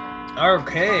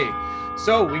 Okay.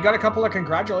 So we got a couple of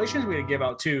congratulations we got to give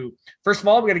out to. First of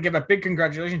all, we got to give a big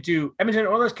congratulations to Edmonton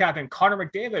Oilers captain Connor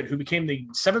McDavid, who became the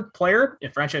 7th player in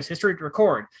franchise history to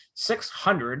record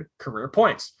 600 career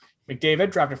points. McDavid,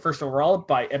 drafted first overall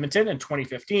by Edmonton in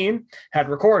 2015, had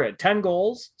recorded 10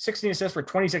 goals, 16 assists for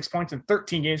 26 points in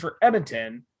 13 games for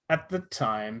Edmonton at the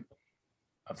time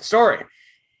of the story.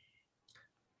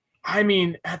 I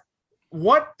mean, at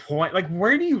what point, like,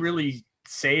 where do you really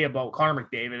say about Connor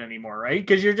McDavid anymore, right?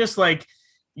 Because you're just like,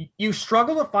 you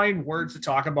struggle to find words to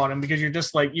talk about him because you're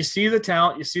just like, you see the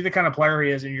talent, you see the kind of player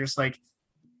he is, and you're just like,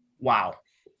 wow.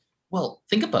 Well,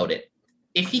 think about it.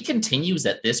 If he continues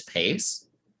at this pace,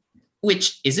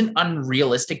 which isn't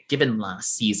unrealistic given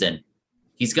last season,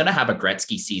 he's going to have a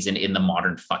Gretzky season in the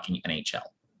modern fucking NHL.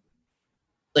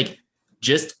 Like,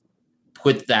 just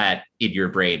put that in your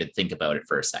brain and think about it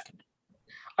for a second.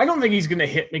 I don't think he's going to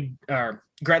hit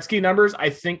Gretzky numbers. I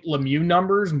think Lemieux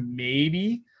numbers,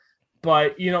 maybe.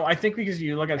 But, you know, I think because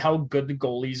you look at how good the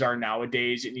goalies are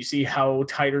nowadays and you see how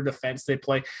tighter defense they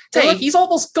play. Hey, he's on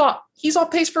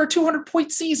pace for a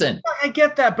 200-point season. I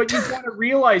get that, but you got to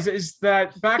realize is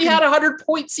that he had a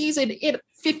 100-point season in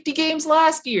 50 games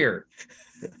last year.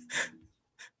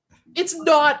 It's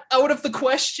not out of the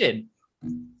question.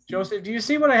 Joseph, do you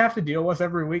see what I have to deal with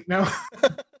every week now?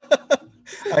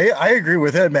 I agree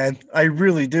with it, man. I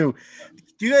really do.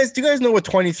 Do you guys know what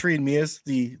 23andMe is?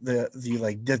 The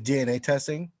DNA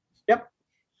testing? Yep.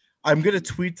 I'm gonna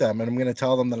tweet them and I'm gonna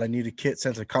tell them that I need a kit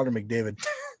sent to Connor McDavid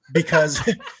because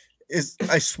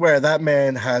I swear that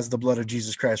man has the blood of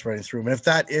Jesus Christ running through him. And if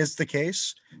that is the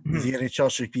case, the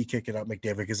NHL should be kicking out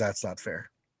McDavid because that's not fair.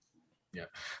 Yeah.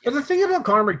 But the thing about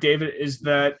Connor McDavid is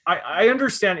that I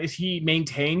understand if he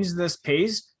maintains this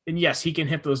pace, then yes, he can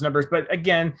hit those numbers. But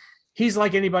again, he's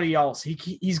like anybody else.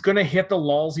 He's going to hit the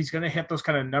lulls. He's going to hit those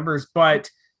kind of numbers. But,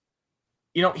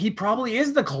 you know, he probably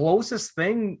is the closest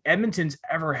thing Edmonton's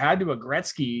ever had to a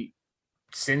Gretzky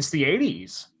since the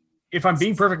 80s. If I'm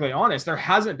being perfectly honest, there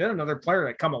hasn't been another player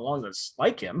that come along that's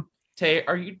like him. Tay,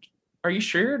 are you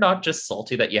sure you're not just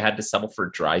salty that you had to settle for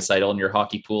Draisaitl in your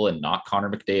hockey pool and not Connor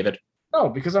McDavid? No,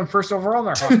 because I'm first overall in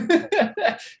our hockey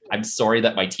pool. I'm sorry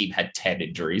that my team had 10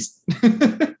 injuries.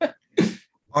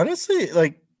 Honestly,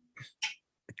 like,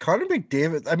 Connor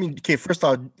McDavid, I mean, okay, first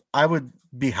off, I would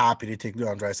be happy to take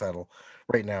Leon Draisaitl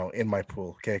right now in my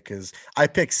pool, okay, because I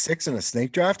picked 6 in a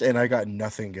snake draft and I got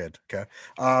nothing good, okay?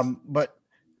 But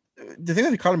the thing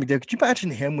with Connor McDavid, could you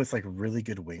imagine him with, like, really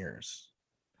good wingers?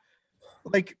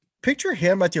 Like, picture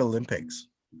him at the Olympics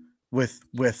with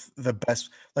the best,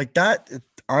 like that.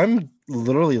 I'm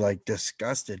literally, like,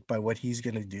 disgusted by what he's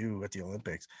going to do at the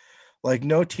Olympics. Like,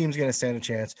 no team's going to stand a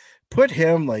chance. Put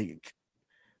him, like,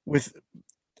 with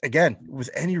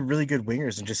any really good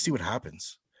wingers and just see what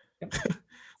happens.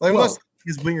 Like, unless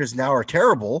his wingers now are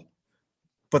terrible,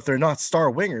 but they're not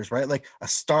star wingers, right? Like a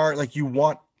star, like you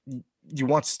want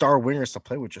star wingers to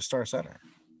play with your star center.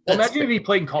 Well, imagine if he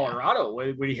played in Colorado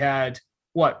when he had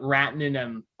Rantanen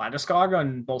and Landeskog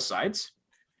on both sides.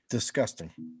 Disgusting.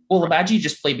 Well, imagine you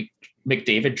just play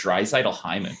McDavid, Draisaitl,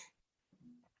 Hyman.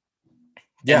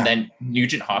 Yeah. And then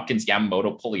Nugent Hopkins,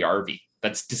 Yamamoto, Puljujarvi.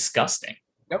 That's disgusting.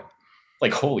 Yep.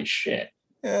 Like, holy shit.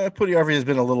 Yeah, Puljujarvi has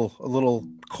been a little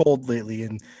cold lately,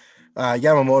 and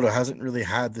Yamamoto hasn't really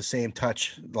had the same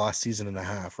touch last season and a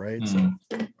half, right? So,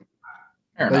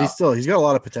 but he's got a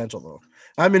lot of potential though.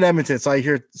 I'm in Edmonton, so I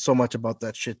hear so much about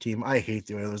that shit team. I hate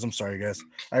the Oilers. I'm sorry, guys.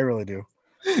 I really do.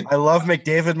 I love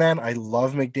McDavid, man. I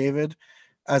love McDavid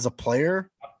as a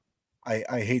player.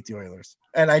 I hate the Oilers,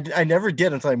 and I never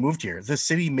did until I moved here. This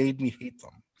city made me hate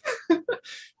them.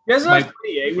 That's not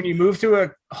funny, eh? When you move to a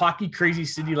hockey crazy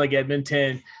city like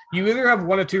Edmonton, you either have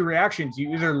one of two reactions.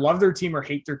 You either love their team or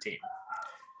hate their team.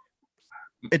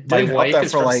 My wife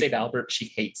is from St. Albert.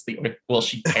 She hates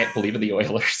she can't believe in the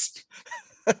Oilers.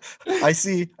 I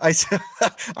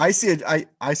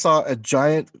saw a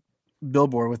giant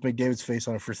billboard with McDavid's face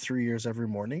on it for 3 years every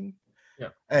morning. Yeah.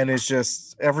 And it's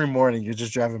just every morning you're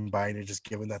just driving by and you're just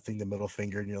giving that thing the middle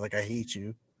finger and you're like, I hate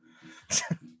you.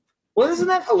 Well, isn't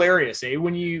that hilarious, eh?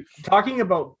 When you talking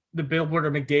about the billboard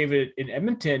of McDavid in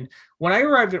Edmonton, when I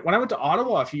went to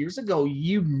Ottawa a few years ago,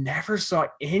 you never saw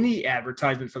any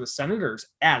advertisement for the Senators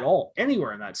at all,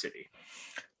 anywhere in that city.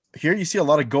 Here you see a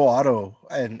lot of Go Auto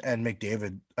and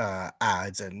McDavid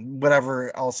ads and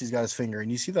whatever else he's got his finger,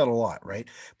 and you see that a lot, right?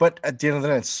 But at the end of the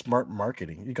day, it's smart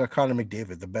marketing. You got Connor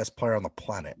McDavid, the best player on the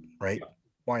planet, right? Yeah.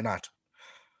 Why not?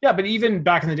 Yeah, but even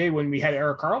back in the day when we had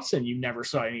Erik Karlsson, you never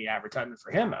saw any advertisement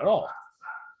for him at all.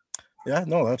 Yeah,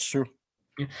 no, that's true.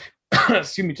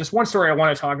 Excuse me. Just one story I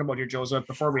want to talk about here, Joseph,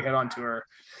 before we head on to our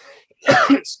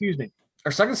excuse me.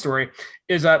 Our second story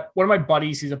is that one of my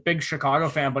buddies, he's a big Chicago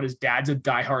fan, but his dad's a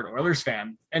diehard Oilers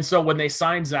fan. And so when they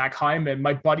signed Zach Hyman,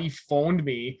 my buddy phoned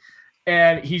me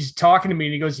and he's talking to me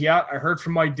and he goes, yeah, I heard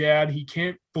from my dad. He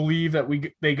can't believe that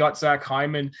they got Zach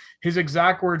Hyman. His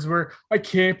exact words were, I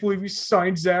can't believe we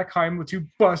signed Zach Hyman with 2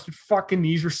 busted fucking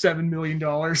knees for $7 million.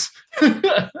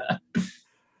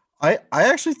 I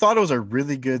actually thought it was a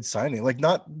really good signing. Like,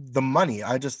 not the money.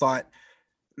 I just thought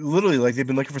literally like they've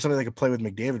been looking for somebody that could play with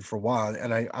McDavid for a while.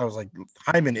 And I was like,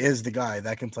 Hyman is the guy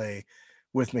that can play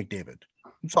with McDavid.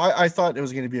 So I thought it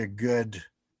was going to be a good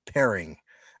pairing.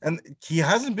 And he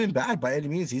hasn't been bad by any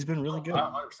means. He's been really good.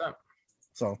 100%.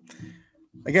 So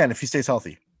again, if he stays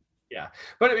healthy. Yeah.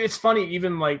 But it's funny,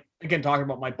 even like, again, talking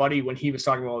about my buddy when he was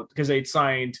talking about, because they'd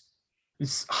signed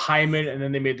Hyman and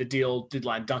then they made the deal, did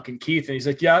land Duncan Keith. And he's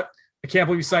like, yeah, I can't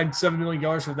believe you signed $7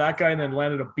 million for that guy and then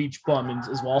landed a beach bum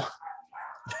as well.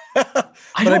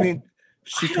 I mean,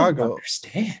 Chicago. I don't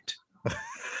understand.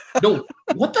 No,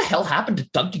 what the hell happened to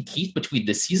Duncan Keith between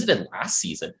this season and last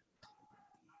season?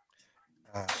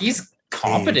 He's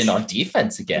competent on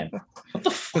defense again. What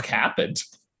the fuck happened?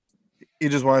 He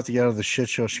just wanted to get out of the shit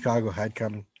show Chicago had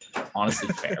coming. Honestly,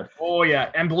 fair. Oh, yeah.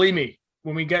 And believe me,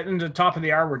 when we get into the top of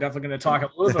the hour, we're definitely going to talk a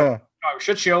little bit about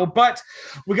shit show. But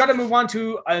we got to move on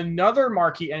to another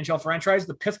marquee NHL franchise,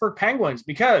 the Pittsburgh Penguins,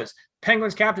 because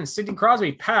Penguins captain Sidney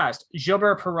Crosby passed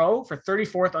Gilbert Perreault for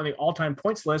 34th on the all-time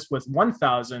points list with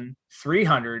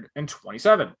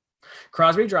 1,327.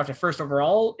 Crosby, drafted first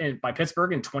overall by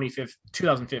Pittsburgh in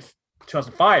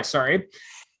 2005,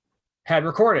 had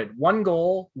recorded 1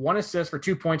 goal, 1 assist for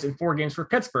 2 points in 4 games for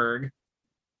Pittsburgh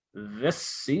this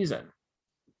season.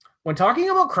 When talking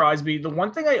about Crosby, the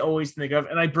one thing I always think of,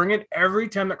 and I bring it every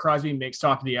time that Crosby makes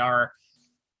Top of the Hour,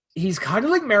 he's kind of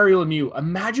like Mario Lemieux.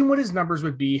 Imagine what his numbers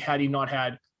would be had he not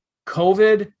had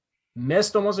COVID,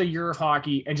 missed almost a year of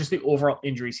hockey, and just the overall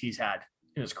injuries he's had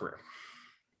in his career.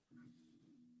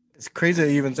 It's crazy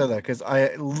that you even said that, because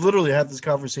I literally had this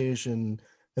conversation,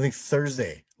 I think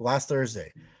last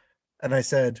Thursday. And I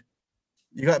said,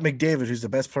 you got McDavid, who's the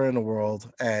best player in the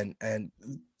world, and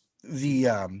the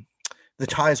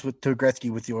ties to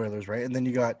Gretzky with the Oilers, right? And then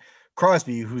you got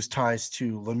Crosby, whose ties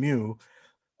to Lemieux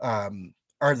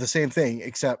are the same thing,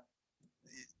 except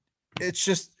it's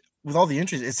just with all the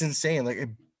injuries, it's insane. Like,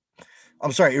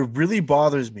 I'm sorry, it really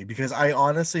bothers me because I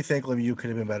honestly think Lemieux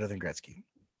could have been better than Gretzky.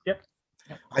 Yep.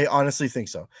 I honestly think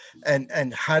so.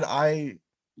 And had I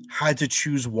had to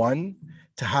choose one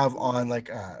to have on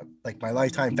like my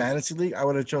lifetime fantasy league, I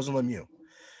would have chosen Lemieux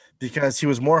because he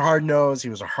was more hard-nosed. He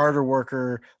was a harder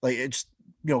worker. Like, it's,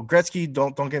 Gretzky,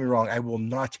 don't get me wrong. I will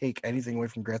not take anything away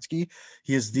from Gretzky.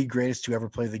 He is the greatest to ever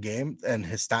play the game, and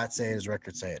his stats say it, his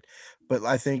records say it. But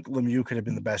I think Lemieux could have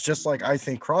been the best, just like I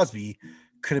think Crosby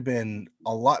could have been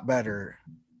a lot better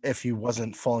if he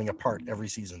wasn't falling apart every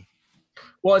season.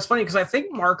 Well, it's funny because I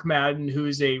think Mark Madden, who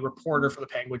is a reporter for the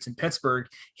Penguins in Pittsburgh,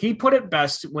 he put it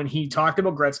best when he talked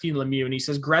about Gretzky and Lemieux, and he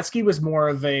says Gretzky was more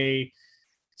of a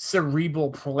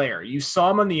cerebral player. You saw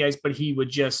him on the ice, but he would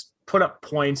just put up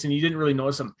points, and you didn't really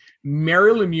notice him.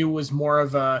 Mario Lemieux was more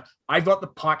of a, I've got the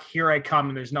puck, here I come,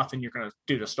 and there's nothing you're going to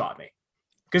do to stop me.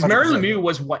 Because Mario Lemieux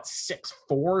was, 6'4",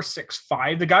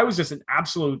 6'5"? The guy was just an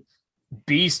absolute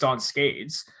beast on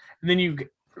skates. And then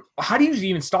how do you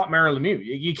even stop Mario Lemieux?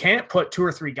 You can't put 2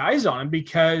 or 3 guys on him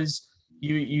because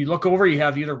you look over, you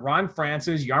have either Ron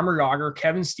Francis, Jaromir Jagr,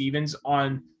 Kevin Stevens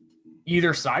on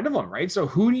either side of him, right? So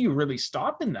who do you really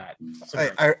stop in that?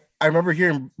 I remember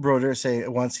hearing Broder say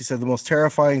it once. He said the most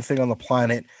terrifying thing on the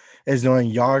planet is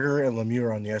knowing Jagr and Lemieux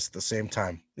are on the ice at the same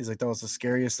time. He's like, that was the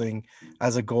scariest thing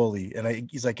as a goalie. And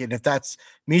he's like, and if that's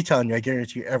me telling you, I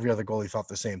guarantee you every other goalie thought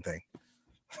the same thing.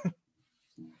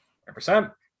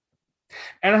 100%.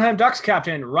 Anaheim Ducks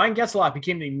captain Ryan Getzlaf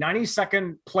became the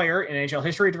 92nd player in NHL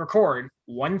history to record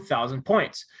 1,000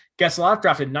 points. Getzlaf,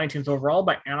 drafted 19th overall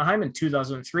by Anaheim in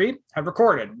 2003, had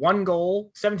recorded 1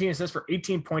 goal, 17 assists for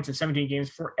 18 points in 17 games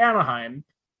for Anaheim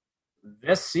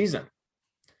this season.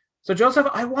 So, Joseph,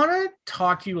 I want to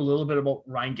talk to you a little bit about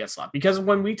Ryan Getzlaf, because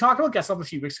when we talked about Getzlaf a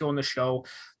few weeks ago on the show,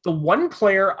 the one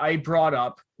player I brought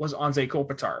up was Anze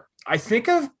Kopitar. I think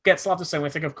of Getzlaf the same way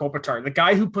I think of Kopitar, the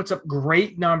guy who puts up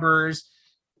great numbers,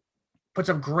 puts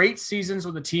up great seasons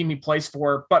with the team he plays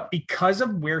for, but because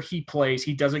of where he plays,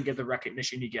 he doesn't get the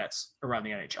recognition he gets around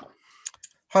the NHL.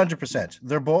 100%.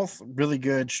 They're both really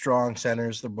good, strong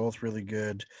centers. They're both really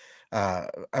good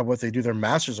at what they do. They're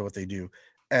masters of what they do.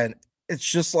 And it's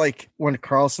just like when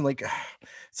Carlson,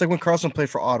 it's like when Carlson played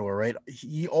for Ottawa, right?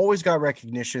 He always got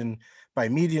recognition by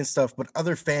media and stuff, but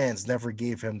other fans never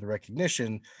gave him the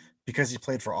recognition because he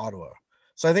played for Ottawa.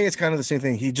 So I think it's kind of the same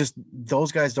thing.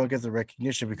 Those guys don't get the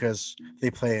recognition because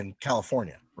they play in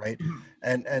California, right?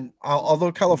 And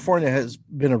although California has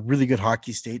been a really good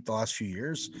hockey state the last few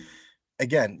years,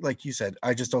 again, like you said,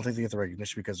 I just don't think they get the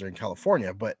recognition because they're in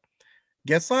California. But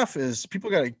Getzlaf is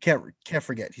people can't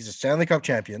forget he's a Stanley Cup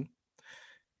champion.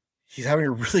 He's having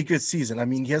a really good season. I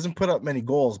mean, he hasn't put up many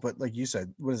goals, but like you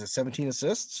said, what is it, 17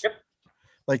 assists? Yep.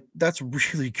 Like that's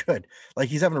really good. Like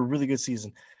he's having a really good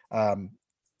season. An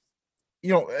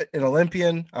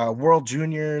Olympian, World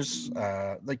Juniors,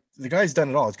 like the guy's done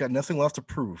it all. He's got nothing left to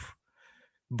prove,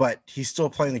 but he's still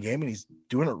playing the game and he's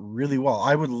doing it really well.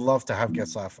 I would love to have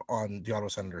Getzlaf on the Ottawa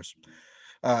Senators.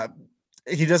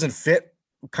 He doesn't fit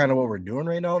kind of what we're doing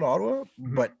right now in Ottawa,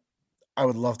 but I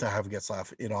would love to have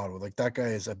Getzlaf in Ottawa. Like that guy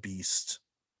is a beast.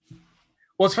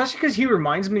 Well, especially because he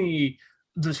reminds me,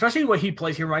 especially what he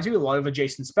plays, he reminds me a lot of a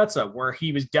Jason Spezza, where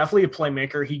he was definitely a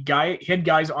playmaker. He had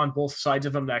guys on both sides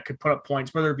of him that could put up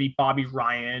points, whether it be Bobby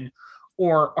Ryan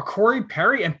or a Corey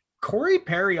Perry. And Corey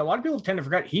Perry, a lot of people tend to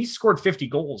forget, he scored 50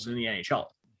 goals in the NHL.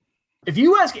 If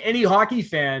you ask any hockey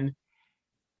fan,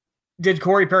 did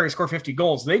Corey Perry score 50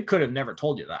 goals? They could have never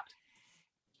told you that.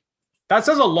 That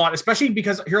says a lot, especially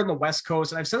because here on the West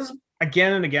Coast, and I've said this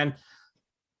again and again,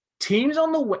 teams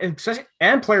on the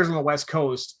and players on the West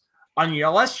Coast,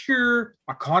 unless you're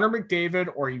a Connor McDavid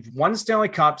or you've won Stanley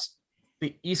Cups,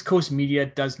 the East Coast media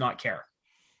does not care.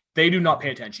 They do not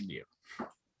pay attention to you.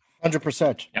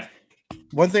 100%. Yeah.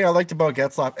 One thing I liked about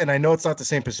Getzlaf, and I know it's not the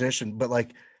same position, but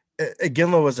like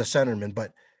Ginla was a centerman,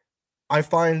 but I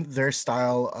find their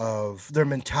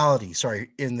mentality,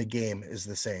 in the game is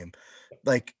the same.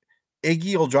 Like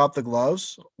Iggy will drop the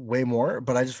gloves way more,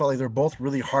 but I just felt like they're both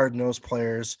really hard-nosed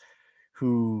players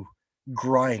who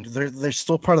grind. They're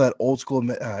still part of that old school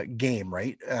game,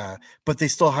 right? But they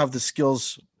still have the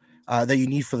skills that you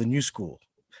need for the new school.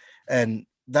 And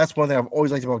that's one thing I've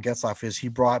always liked about Getzlaf is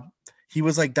he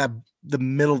was like the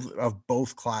middle of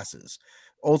both classes,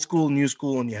 old school, new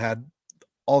school, and you had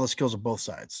all the skills of both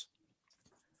sides.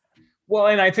 Well,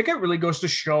 and I think it really goes to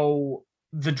show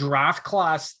the draft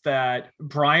class that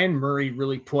Brian Murray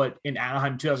really put in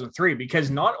Anaheim 2003, because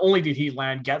not only did he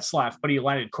land Getzlaf, but he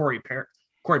landed Corey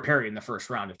Perry in the first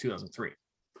round of 2003.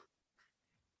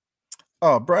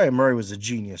 Oh, Brian Murray was a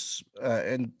genius.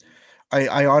 And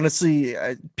I honestly,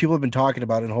 people have been talking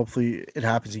about it, and hopefully it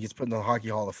happens. He gets put in the Hockey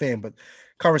Hall of Fame, but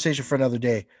conversation for another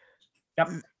day. Yep.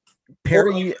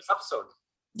 Perry, this episode.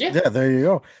 Yeah, there you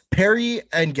go. Perry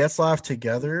and Getzlaf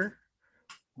together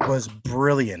was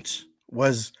brilliant.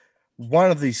 Was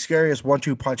one of the scariest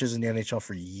 1-2 punches in the NHL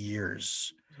for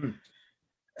years.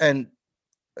 And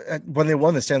when they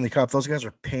won the Stanley Cup, those guys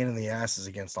were pain in the asses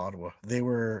against Ottawa. They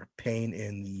were pain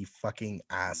in the fucking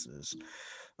asses.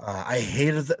 I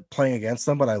hated playing against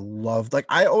them, but I loved,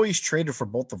 I always traded for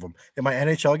both of them. In my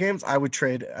NHL games, I would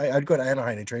trade. I'd go to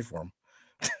Anaheim and trade for them.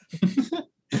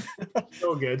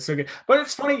 So good. But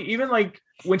it's funny, even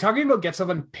when talking about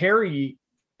Getzlaf and Perry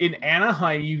in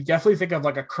Anaheim, you definitely think of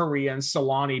a Curry and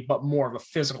Solani, but more of a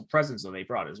physical presence that they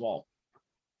brought as well.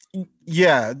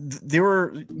 Yeah,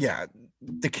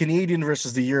 the Canadian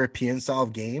versus the European style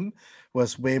of game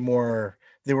was way more.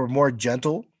 They were more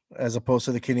gentle as opposed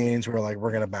to the Canadians who were like,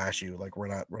 we're gonna bash you, we're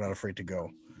not afraid to go.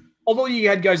 Although you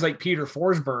had guys like Peter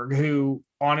Forsberg, who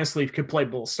honestly could play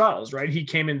both styles, right? He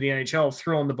came into the NHL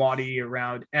throwing the body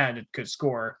around and could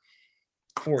score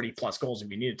 40 plus goals if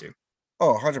he needed to.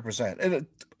 Oh, 100%. And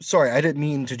sorry, I didn't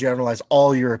mean to generalize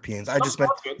all Europeans. I just meant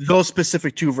those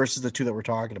specific two versus the two that we're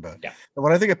talking about. Yeah. And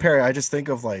when I think of Perry, I just think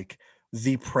of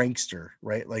the prankster,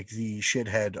 right? Like the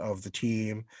shithead of the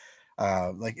team.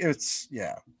 I don't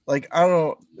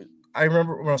know. I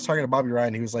remember when I was talking to Bobby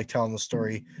Ryan, he was telling the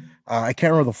story. I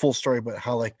can't remember the full story, but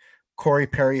how Corey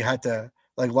Perry had to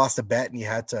lost a bet and he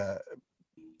had to,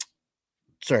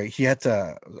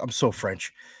 I'm so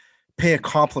French, pay a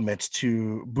compliment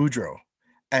to Boudreaux.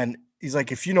 And he's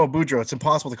like, if you know Boudreaux, it's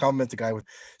impossible to compliment the guy with.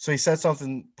 So he said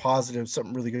something positive,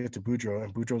 something really good to Boudreaux,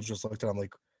 and Boudreaux just looked at him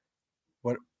like,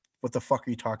 what the fuck are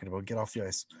you talking about? Get off the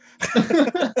ice.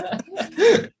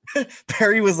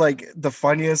 Perry was the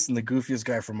funniest and the goofiest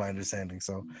guy from my understanding.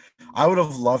 So I would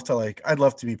have loved to I'd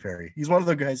love to be Perry. He's one of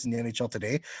the guys in the NHL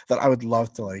today that I would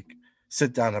love to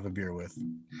sit down, have a beer with.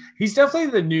 He's definitely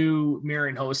the new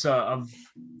Marian Hossa of,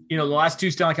 the last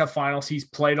 2 Stanley Cup finals he's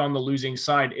played on the losing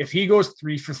side. If he goes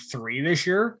 3 for 3 this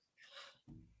year,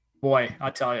 boy,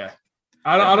 I'll tell you.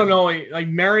 I don't know. Like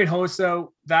Marian Hossa,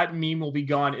 that meme will be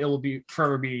gone. It will be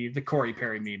forever be the Corey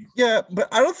Perry meme. Yeah, but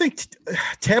I don't think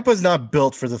Tampa's not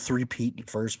built for the 3-peat in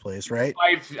first place, right?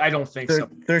 I don't think so.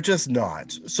 They're just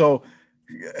not. So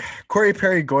Corey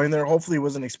Perry going there hopefully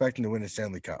wasn't expecting to win a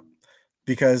Stanley Cup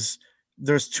because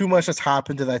there's too much that's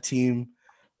happened to that team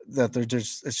that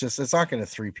it's not going to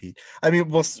 3-peat. I mean,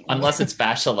 unless it's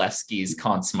Vasilevsky's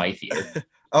Conn Smythe year.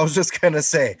 I was just gonna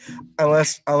say,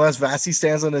 unless Vasi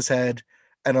stands on his head,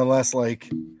 and unless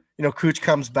Cooch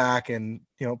comes back and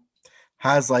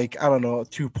has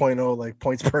 2.0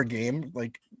 points per game,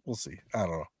 we'll see. I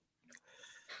don't know.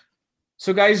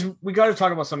 So guys, we got to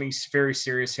talk about something very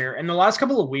serious here. In the last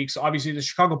couple of weeks, obviously the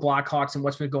Chicago Blackhawks and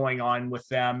what's been going on with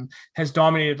them has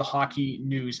dominated the hockey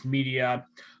news media.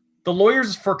 The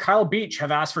lawyers for Kyle Beach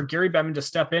have asked for Gary Bettman to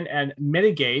step in and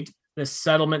mitigate the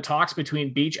settlement talks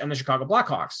between Beach and the Chicago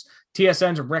Blackhawks.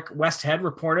 TSN's Rick Westhead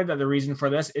reported that the reason for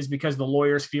this is because the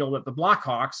lawyers feel that the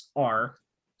Blackhawks are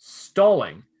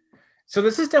stalling. So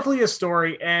this is definitely a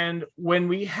story. And when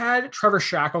we had Trevor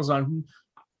Shackles on,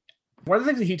 one of the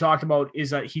things that he talked about is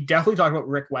that he definitely talked about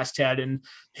Rick Westhead and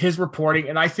his reporting.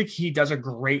 And I think he does a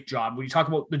great job. When you talk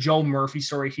about the Joe Murphy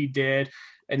story he did,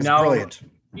 and it's now brilliant.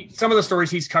 Some of the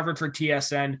stories he's covered for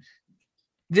TSN,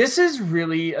 this is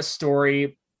really a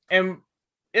story. And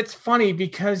it's funny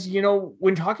because,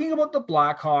 when talking about the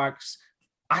Blackhawks,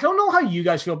 I don't know how you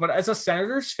guys feel, but as a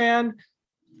Senators fan,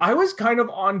 I was kind of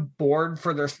on board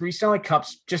for their 3 Stanley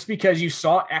Cups just because you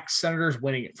saw ex-Senators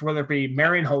winning it, whether it be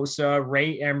Marian Hossa,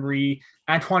 Ray Emery,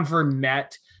 Antoine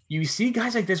Vermette. You see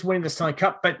guys like this winning the Stanley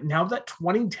Cup, but now that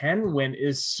 2010 win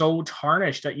is so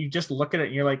tarnished that you just look at it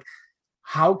and you're like,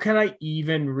 how can I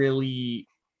even really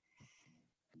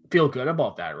feel good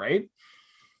about that, right?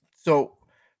 So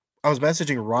I was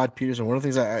messaging Rod Peterson. One of the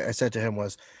things I said to him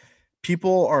was,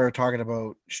 people are talking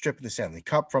about stripping the Stanley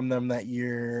Cup from them that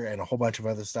year and a whole bunch of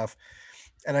other stuff.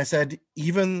 And I said,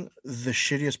 even the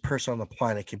shittiest person on the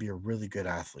planet can be a really good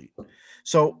athlete.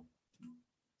 So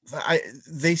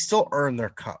they still earned their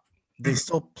cup. They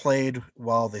still played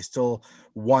well. They still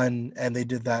won. And they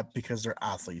did that because they're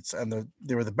athletes. And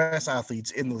they were the best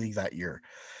athletes in the league that year.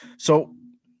 So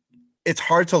it's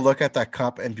hard to look at that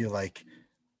cup and be like,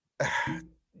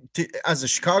 as a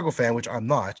Chicago fan, which I'm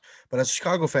not, but as a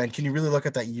Chicago fan, can you really look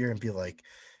at that year and be like,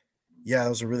 yeah, it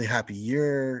was a really happy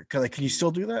year? Can you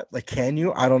still do that? Can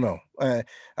you? I don't know.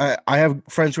 I have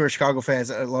friends who are Chicago fans.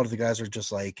 And a lot of the guys are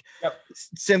just like, yep.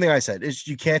 Same thing I said is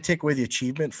you can't take away the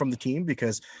achievement from the team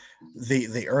because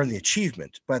they earn the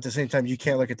achievement. But at the same time, you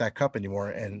can't look at that cup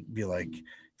anymore and be like,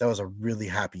 that was a really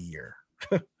happy year.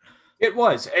 It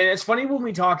was. And it's funny when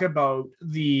we talk about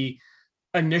the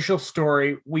initial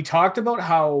story, we talked about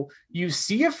how you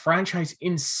see a franchise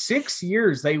in 6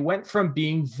 years, they went from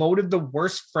being voted the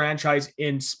worst franchise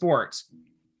in sports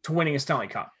to winning a Stanley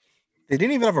Cup. They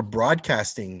didn't even have a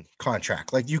broadcasting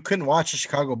contract. You couldn't watch a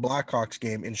Chicago Blackhawks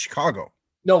game in Chicago.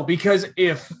 No, because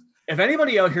if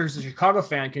anybody out here is a Chicago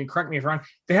fan, can correct me if I'm wrong,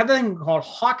 they had that thing called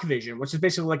HawkVision, which is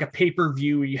basically like a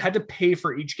pay-per-view. You had to pay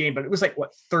for each game, but it was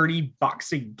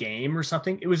 $30 a game or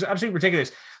something. It was absolutely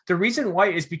ridiculous. The reason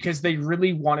why is because they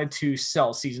really wanted to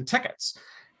sell season tickets.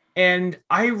 And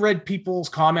I read people's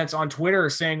comments on Twitter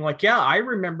saying yeah, I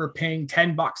remember paying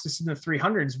 $10 to see the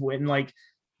 300s when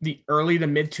the early to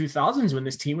mid 2000s when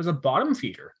this team was a bottom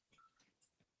feeder.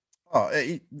 Oh,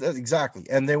 exactly.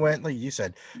 And they went, like you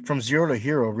said, from zero to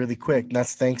hero really quick. And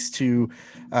that's thanks to,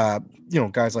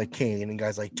 guys like Kane and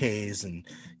guys like Taze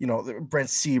and, Brent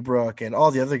Seabrook and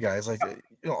all the other guys,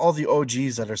 all the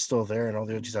OGs that are still there and all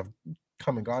the OGs have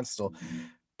come and gone still.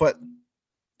 But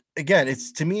again,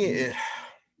 it's to me,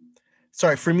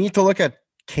 for me to look at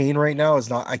Kane right now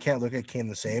I can't look at Kane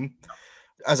the same.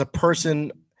 As a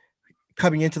person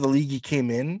coming into the league, he came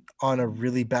in on a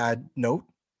really bad note.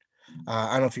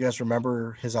 I don't know if you guys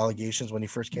remember his allegations when he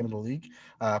first came in the league,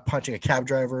 punching a cab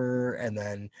driver, and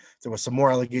then there was some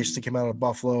more allegations that came out of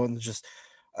Buffalo, and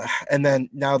and then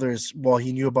now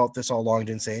he knew about this all along,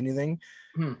 didn't say anything.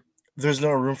 There's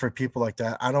no room for people like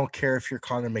that. I don't care if you're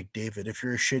Connor McDavid. If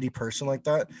you're a shitty person like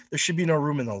that, there should be no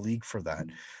room in the league for that.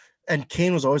 And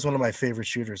Kane was always one of my favorite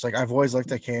shooters. I've always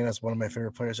looked at Kane as one of my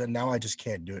favorite players, and now I just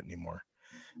can't do it anymore.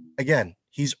 Again,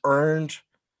 he's earned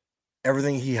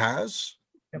everything he has.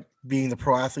 Being the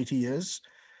pro athlete he is,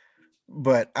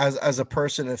 but as a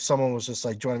person, if someone was just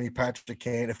joining me, Patrick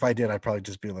Kane, if I did, I'd probably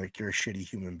just be like, you're a shitty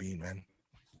human being, man.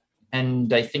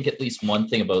 And I think at least one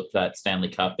thing about that Stanley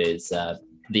Cup is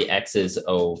the X's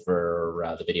over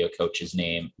remember the video coach's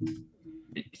name.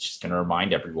 It's just going to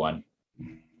remind everyone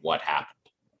what happened.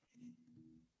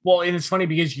 Well, and it's funny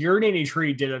because your Nene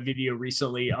Tree did a video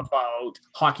recently about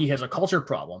hockey has a culture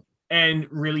problem. And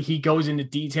really, he goes into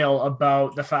detail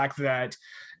about the fact that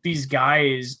these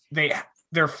guys,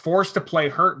 they're forced to play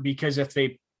hurt because if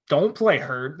they don't play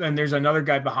hurt, then there's another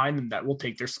guy behind them that will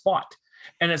take their spot.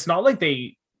 And it's not like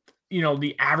they,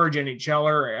 the average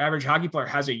NHLer or average hockey player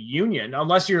has a union.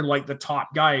 Unless you're like the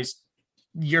top guys,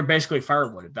 you're basically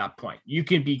firewood at that point. You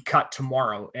can be cut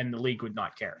tomorrow and the league would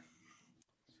not care.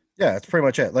 Yeah, that's pretty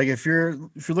much it. Like if you're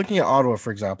looking at Ottawa,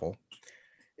 for example,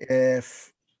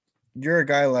 if you're a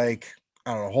guy like,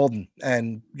 I don't know, Holden,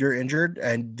 and you're injured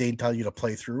and they tell you to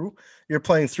play through, you're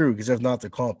playing through, because if not, they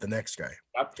call up the next guy.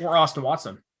 Or Austin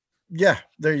Watson. Yeah,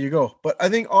 there you go. But I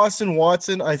think Austin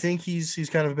Watson, I think he's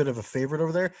kind of a bit of a favorite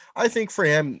over there. I think for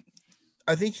him,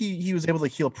 I think he was able to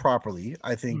heal properly.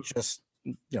 I think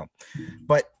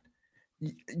but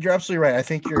you're absolutely right. I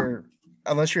think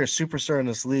unless you're a superstar in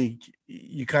this league,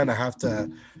 you kind of have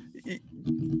to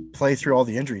play through all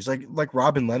the injuries. Like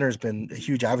Robin Lehner has been a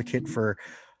huge advocate for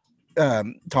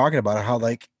talking about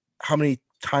it, how many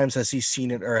times has he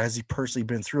seen it, or has he personally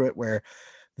been through it where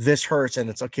this hurts and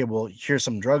it's okay, well, here's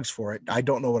some drugs for it. I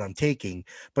don't know what I'm taking,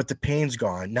 but the pain's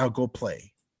gone. Now go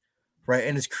play. Right.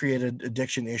 And it's created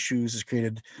addiction issues. It's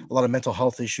created a lot of mental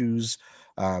health issues.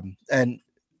 And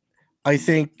I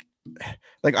think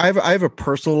I have a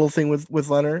personal little thing with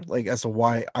Lehner, as to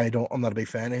why I'm not a big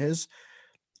fan of his,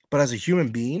 but as a human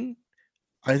being,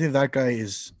 I think that guy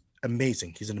is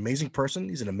amazing. He's an amazing person.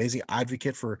 He's an amazing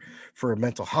advocate for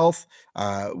mental health.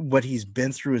 What he's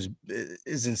been through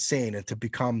is insane. And to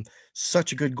become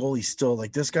such a good goalie still,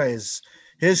 this guy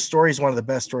his story is one of the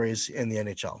best stories in the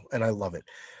NHL. And I love it.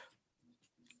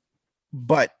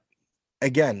 But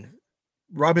again,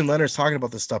 Robin Lehner's talking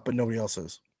about this stuff, but nobody else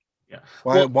is. Yeah.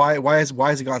 Why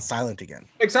has it gone silent again?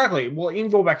 Exactly. Well, even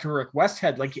go back to Rick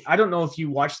Westhead. I don't know if you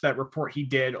watched that report he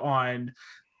did on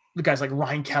the guys like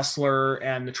Ryan Kessler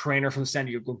and the trainer from the San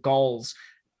Diego Gulls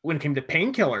when it came to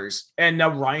painkillers. And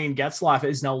now Ryan Getzlaf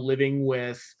is now living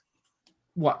with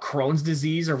Crohn's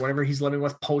disease or whatever he's living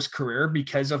with post-career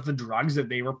because of the drugs that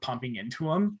they were pumping into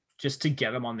him just to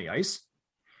get him on the ice.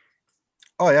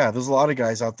 Oh yeah, there's a lot of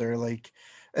guys out there.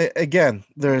 Again,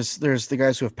 there's the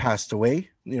guys who have passed away,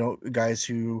 guys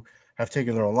who have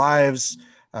taken their own lives.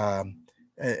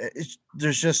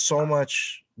 There's just so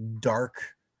much dark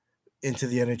into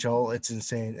the NHL. It's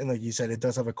insane. And like you said, it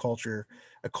does have a culture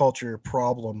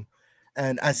problem.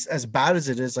 And as bad as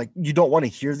it is, you don't want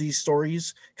to hear these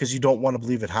stories because you don't want to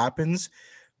believe it happens.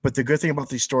 But the good thing about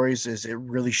these stories is it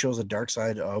really shows the dark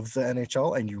side of the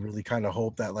NHL. And you really kind of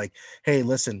hope that hey,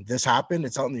 listen, this happened.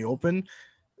 It's out in the open.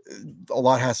 A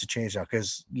lot has to change now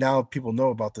because now people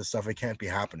know about this stuff. It can't be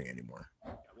happening anymore.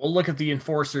 Well, look at the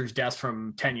enforcers' death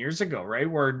from 10 years ago, right?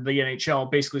 Where the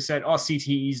NHL basically said,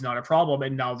 CTE is not a problem.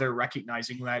 And now they're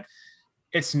recognizing that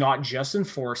it's not just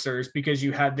enforcers, because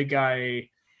you had the guy,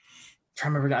 I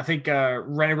remember that, I think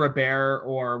René Robert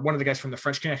or one of the guys from the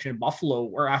French Connection in Buffalo,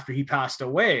 where after he passed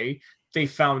away, they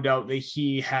found out that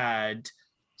he had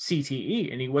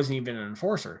CTE and he wasn't even an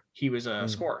enforcer. He was a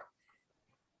scorer.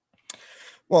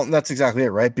 Well, that's exactly it,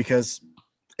 right? Because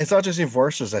it's not just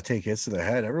enforcers that take hits to the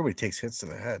head. Everybody takes hits to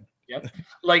the head. Yep.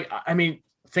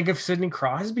 Think of Sidney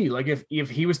Crosby. If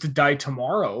he was to die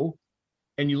tomorrow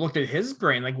and you looked at his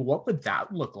brain, what would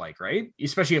that look like, right?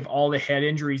 Especially if all the head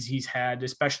injuries he's had,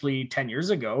 especially 10 years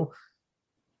ago,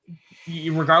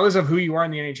 regardless of who you are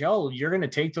in the NHL, you're going to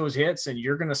take those hits and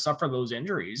you're going to suffer those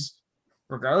injuries,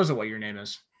 regardless of what your name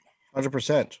is.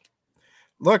 100%.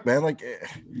 Look, man,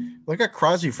 look at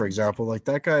Crosby, for example.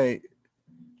 That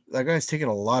guy's taken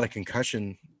a lot of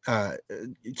concussion.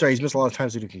 He's missed a lot of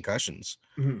times due to concussions,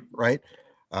 right?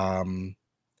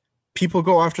 People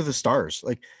go after the stars.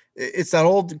 It's that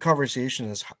old conversation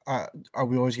is, are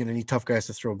we always going to need tough guys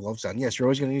to throw gloves on? Yes, you're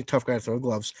always going to need a tough guy to throw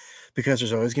gloves because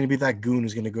there's always going to be that goon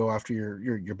who's going to go after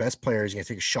your best player. He's going to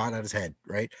take a shot at his head,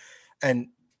 right? And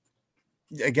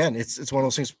again, it's one of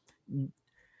those things.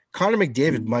 Connor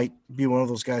McDavid might be one of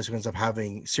those guys who ends up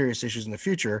having serious issues in the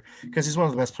future because he's one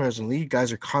of the best players in the league.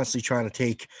 Guys are constantly trying to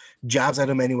take jabs at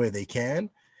him any way they can.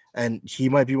 And he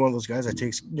might be one of those guys that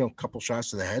takes, a couple shots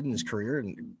to the head in his career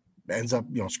and ends up,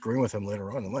 screwing with him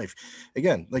later on in life.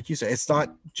 Again, like you said, it's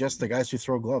not just the guys who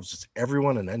throw gloves. It's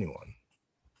everyone and anyone.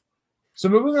 So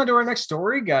moving on to our next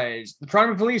story, guys, the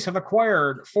Toronto Police have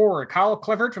acquired forward Kyle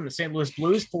Clifford from the St. Louis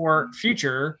Blues for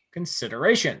future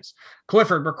considerations.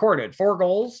 Clifford recorded 4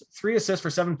 goals, 3 assists for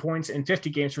 7 points in 50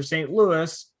 games for St.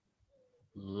 Louis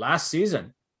last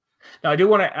season. Now, I do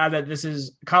want to add that this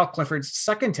is Kyle Clifford's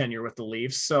second tenure with the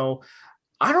Leafs. So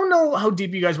I don't know how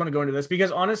deep you guys want to go into this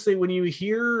because honestly, when you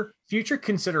hear future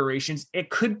considerations, it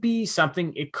could be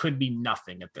something, it could be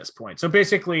nothing at this point. So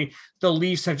basically, the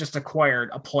Leafs have just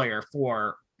acquired a player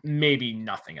for maybe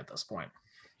nothing at this point.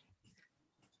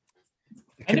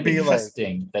 It Kind could of be like,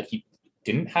 interesting that he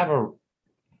didn't have a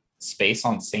space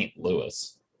on St.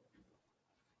 Louis.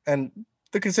 and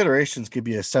the considerations could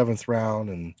be a 7th round,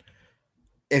 and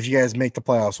if you guys make the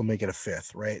playoffs, we'll make it a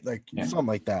 5th, right? Like something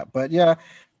like that. But yeah,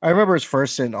 I remember his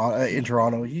first in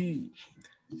Toronto.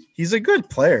 He's a good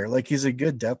player. Like he's a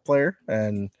good depth player,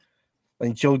 and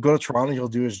like he'll go to Toronto, he'll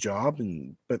do his job.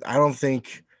 But I don't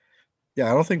think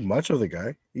much of the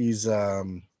guy. He's how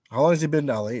long has he been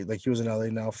in LA? Like he was in LA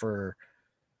now for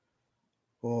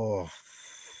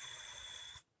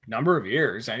number of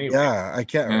years anyway. Yeah, I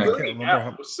can't remember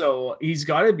how. So he's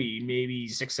got to be maybe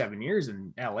 6-7 years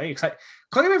in LA. Correct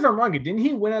me if I'm wrong. Didn't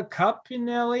he win a cup in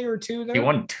LA or 2? There? He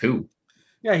won 2.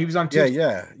 Yeah, he was on 2.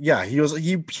 Yeah. He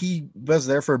was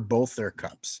there for both their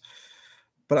cups.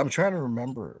 But I'm trying to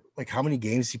remember like how many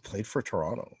games he played for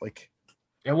Toronto. Like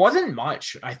it wasn't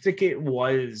much. I think it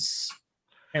was,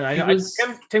 and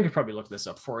Tim could probably look this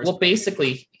up for us. Well,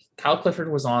 basically, Kyle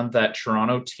Clifford was on that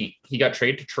Toronto team. He got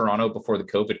traded to Toronto before the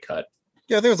COVID cut.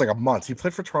 Yeah, there was like a month. He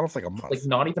played for Toronto for like a month. Like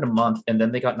not even a month, and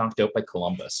then they got knocked out by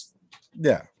Columbus.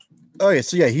 Yeah. Oh yeah.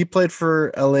 So yeah, he played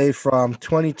for LA from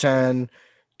 2010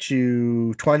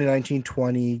 to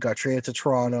 2019-20. Got traded to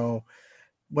Toronto,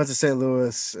 went to St.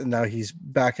 Louis, and now he's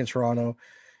back in Toronto.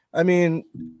 I mean,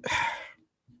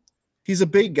 he's a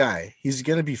big guy. He's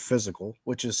going to be physical,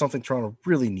 which is something Toronto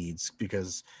really needs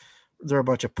because they're a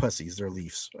bunch of pussies. They're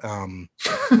Leafs. I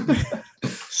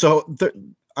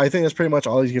think that's pretty much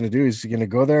all he's going to do. He's going to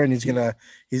go there and he's going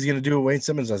to do what Wayne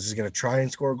Simmons does. He's going to try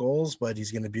and score goals, but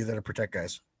he's going to be there to protect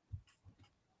guys.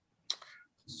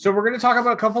 So we're going to talk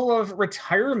about a couple of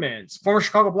retirements. Former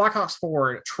Chicago Blackhawks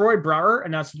forward Troy Brouwer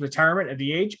announced his retirement at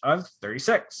the age of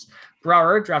 36.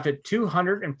 Brouwer, drafted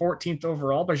 214th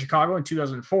overall by Chicago in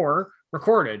 2004,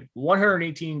 recorded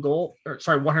 182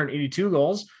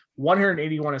 goals,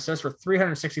 181 assists for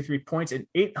 363 points in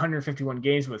 851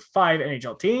 games with 5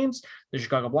 NHL teams: the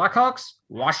Chicago Blackhawks,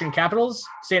 Washington Capitals,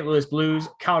 St. Louis Blues,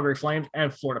 Calgary Flames,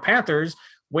 and Florida Panthers,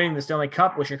 winning the Stanley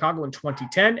Cup with Chicago in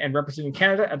 2010 and representing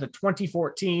Canada at the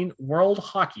 2014 World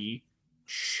Hockey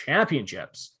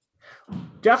Championships.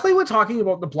 Definitely when talking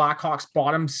about the Blackhawks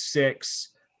bottom 6,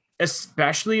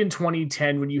 especially in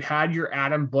 2010 when you had your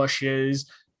Adam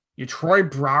Bushes, your Troy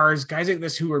Browers, guys like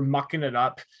this who were mucking it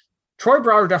up. Troy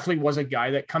Brouwer definitely was a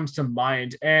guy that comes to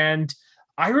mind. And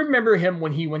I remember him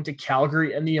when he went to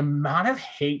Calgary and the amount of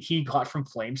hate he got from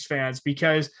Flames fans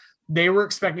because they were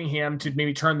expecting him to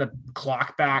maybe turn the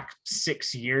clock back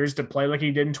 6 years to play like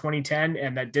he did in 2010,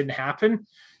 and that didn't happen.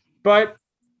 But,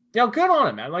 good on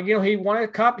him, man. He won a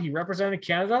cup. He represented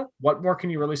Canada. What more can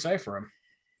you really say for him?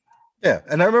 Yeah,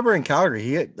 and I remember in Calgary,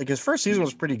 he had, his first season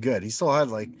was pretty good. He still had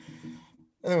I think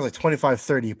it was 25,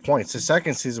 30 points. His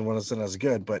second season wasn't as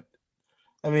good, but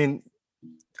I mean,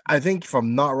 I think if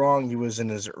I'm not wrong, he was in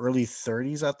his early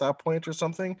 30s at that point or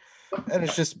something. And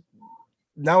it's just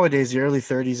nowadays the early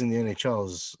 30s in the NHL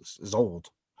is old.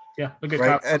 Yeah,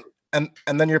 right. And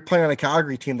then you're playing on a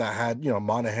Calgary team that had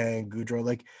Monahan,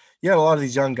 Goudreau. You had a lot of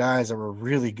these young guys that were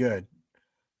really good.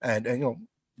 And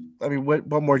I mean, what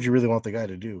more do you really want the guy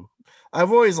to do?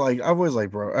 I've always liked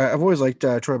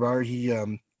Troy Bauer. He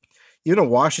even in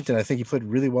Washington, I think he played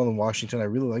really well in Washington. I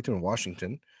really liked him in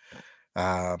Washington.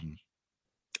 I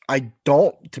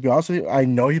don't, to be honest with you, I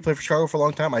know he played for Chicago for a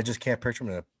long time. I just can't picture him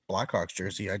in a Blackhawks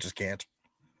jersey. I just can't.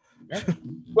 Yeah.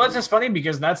 Well, it's just funny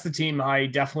because that's the team I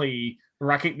definitely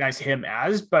recognize him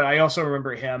as, but I also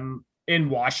remember him in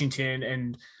Washington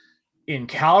and in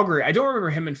Calgary. I don't remember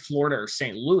him in Florida or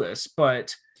St. Louis,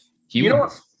 but he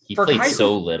played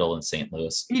so little in St.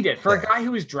 Louis. He did. For a guy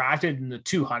who was drafted in the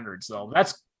 200s, though,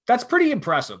 that's pretty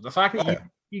impressive. The fact that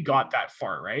he got that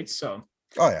far, right? So.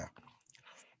 Oh, yeah.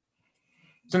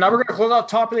 So now we're going to close out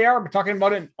top of the hour. We're talking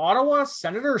about an Ottawa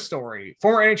Senator story.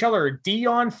 Former NHLer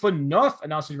Dion Phaneuf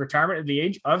announced his retirement at the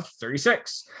age of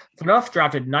 36. Phaneuf,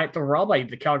 drafted 9th overall by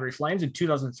the Calgary Flames in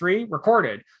 2003,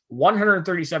 recorded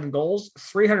 137 goals,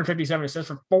 357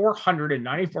 assists for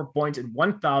 494 points in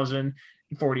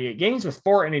 1,048 games with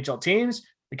 4 NHL teams: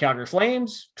 the Calgary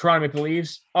Flames, Toronto Maple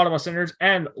Leafs, Ottawa Senators,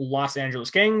 and Los Angeles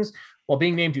Kings, while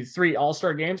being named to 3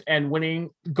 All-Star games and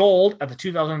winning gold at the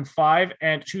 2005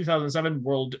 and 2007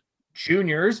 World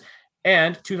Juniors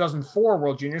and 2004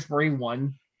 World Juniors, where he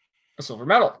won a silver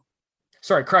medal.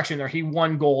 Sorry, correction there. He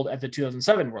won gold at the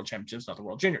 2007 World Championships, not the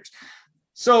World Juniors.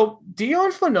 So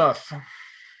Dion Phaneuf,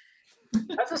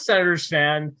 as a Senators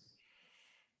fan,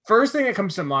 first thing that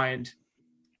comes to mind,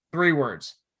 3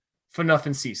 words: Phaneuf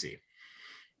and Ceci.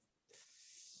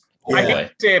 Oh, I boy. hate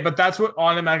to say it, but that's what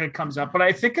automatically comes up. But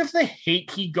I think of the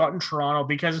hate he got in Toronto,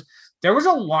 because there was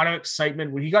a lot of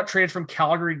excitement when he got traded from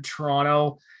Calgary to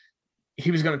Toronto.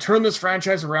 He was going to turn this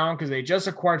franchise around because they just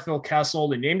acquired Phil Kessel.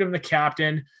 They named him the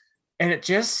captain. And it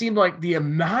just seemed like the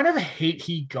amount of hate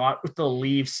he got with the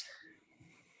Leafs,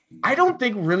 I don't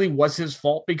think really was his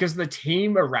fault, because the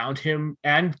team around him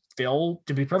and Phil,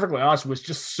 to be perfectly honest, was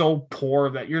just so poor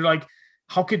that you're like,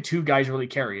 how could 2 guys really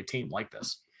carry a team like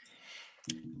this?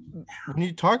 When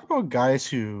you talk about guys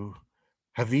who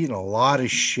have eaten a lot of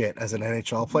shit as an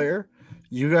NHL player,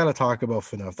 you got to talk about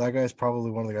Phaneuf. That guy's probably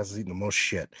one of the guys that's eaten the most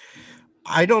shit.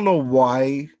 I don't know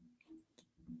why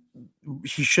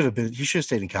he should have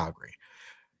stayed in Calgary.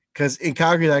 Because in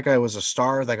Calgary, that guy was a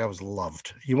star. That guy was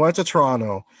loved. He went to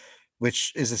Toronto,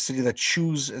 which is a city that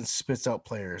chews and spits out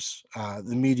players.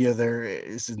 The media there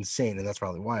is insane, and that's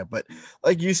probably why. But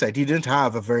like you said, he didn't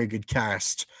have a very good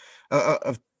cast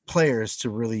of players to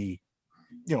really,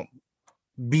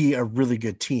 be a really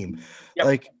good team. Yep.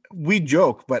 Like, we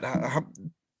joke, but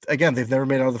again, they've never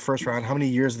made it out of the first round. How many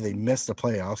years have they missed the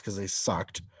playoffs because they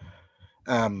sucked?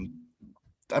 I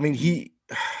mean,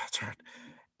 it's hard.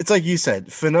 It's like you said,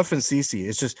 Phaneuf and Ceci.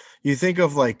 It's just, you think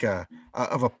of like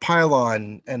of a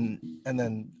pylon and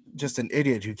then just an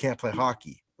idiot who can't play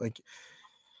hockey. Like,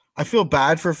 I feel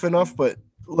bad for Phaneuf, but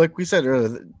like we said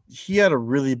earlier, he had a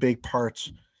really big part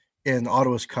in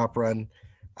Ottawa's cup run.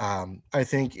 I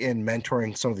think in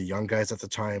mentoring some of the young guys at the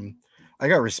time. I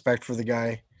got respect for the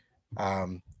guy.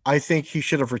 I think he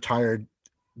should have retired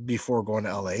before going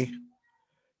to LA.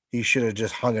 He should have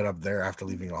just hung it up there after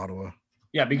leaving Ottawa.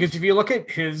 Yeah, because if you look at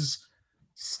his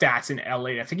stats in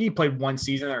LA, I think he played 1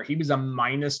 season there. He was a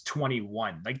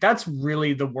 -21. Like, that's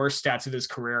really the worst stats of his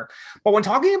career. But when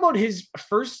talking about his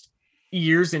first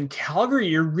years in Calgary,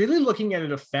 you're really looking at a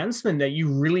defenseman that you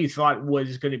really thought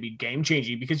was going to be game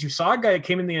changing, because you saw a guy that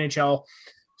came in the NHL,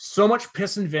 so much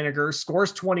piss and vinegar,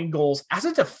 scores 20 goals as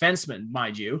a defenseman,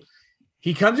 mind you.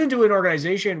 He comes into an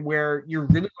organization where you're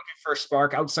really looking for a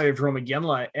spark outside of Jarome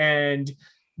Iginla, and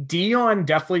Dion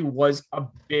definitely was a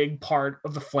big part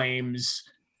of the Flames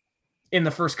in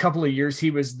the first couple of years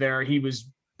he was there. He was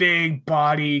big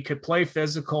body, could play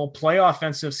physical, play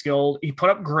offensive skill. He put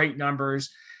up great numbers.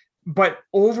 But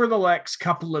over the next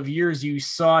couple of years, you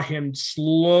saw him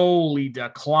slowly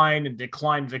decline. And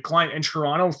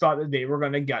Toronto thought that they were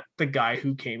going to get the guy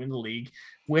who came in the league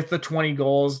with the 20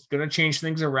 goals, going to change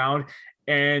things around.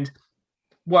 And,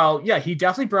 well, yeah, he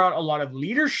definitely brought a lot of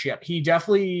leadership. He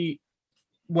definitely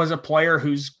was a player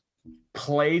whose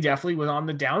play definitely was on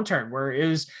the downturn, where it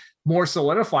is more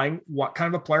solidifying what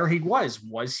kind of a player he was.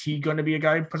 Was he going to be a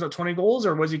guy who puts up 20 goals,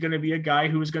 or was he going to be a guy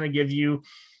who was going to give you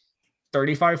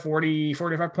 35, 40,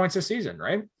 45 points a season,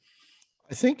 right?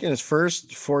 I think in his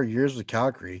first 4 years with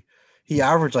Calgary, he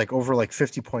averaged over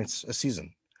 50 points a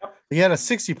season. Yep. He had a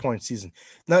 60-point season.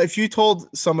 Now, if you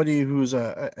told somebody who's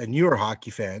a newer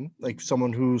hockey fan, like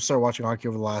someone who started watching hockey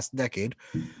over the last decade,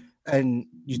 and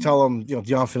you tell them,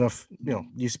 Dion Phaneuf,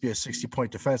 used to be a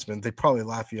 60-point defenseman, they'd probably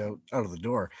laugh you out of the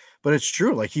door. But it's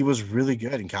true. Like, he was really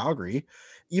good in Calgary.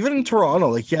 Even in Toronto,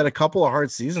 like, he had a couple of hard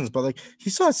seasons, but like, he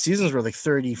still had seasons where like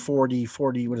 30, 40,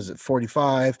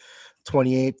 45,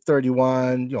 28,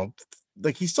 31,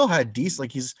 like, he still had decent,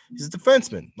 like, he's a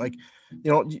defenseman. Like,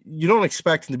 you don't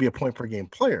expect him to be a point per game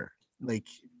player. Like,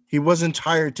 he wasn't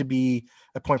hired to be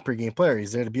a point per game player.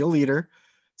 He's there to be a leader,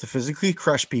 to physically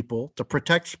crush people, to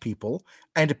protect people,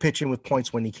 and to pitch in with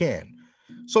points when he can.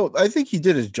 So I think he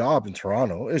did his job in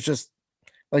Toronto. It's just,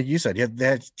 like you said,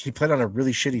 he played on a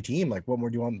really shitty team. Like, what more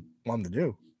do you want him to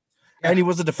do? Yeah. And he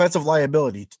was a defensive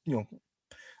liability.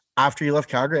 After he left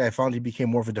Calgary, I found he became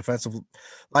more of a defensive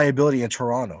liability in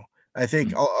Toronto. I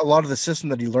think a lot of the system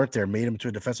that he learned there made him to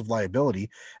a defensive liability,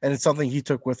 and it's something he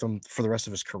took with him for the rest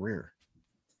of his career.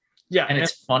 Yeah, and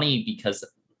it's funny because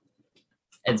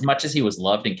as much as he was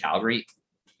loved in Calgary,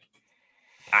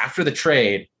 after the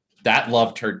trade, that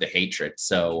love turned to hatred.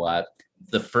 So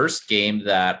the first game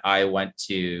that I went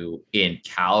to in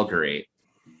Calgary,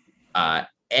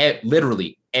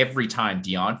 literally every time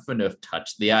Dion Phaneuf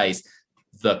touched the ice,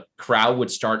 the crowd would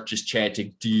start just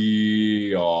chanting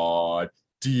Dion,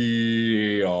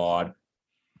 Dion,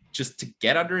 just to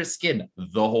get under his skin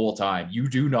the whole time. You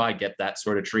do not get that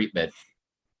sort of treatment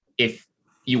if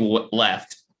you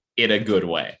left in a good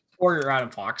way. Or you're Adam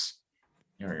Fox.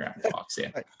 You're Adam Fox, yeah.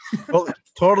 Well,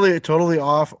 totally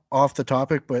off the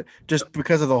topic, but just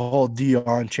because of the whole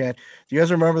Dion chant. Do you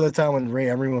guys remember the time when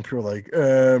Ray Emery, when people were like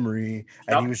Emery,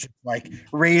 and he was just like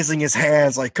raising his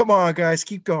hands, like, "Come on, guys,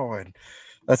 keep going."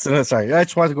 Sorry. I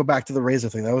just wanted to go back to the Razor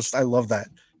thing. I love that.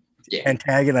 Yeah.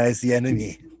 antagonize the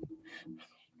enemy.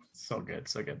 So good,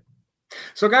 so good.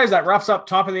 So, guys, that wraps up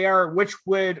top of the hour, which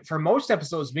would, for most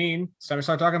episodes, mean it's time to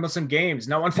start talking about some games.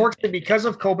 Now, unfortunately, because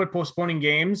of COVID postponing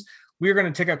games, we're going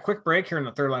to take a quick break here in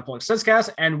the Third Line Pulling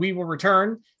Senscast, and we will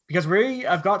return because we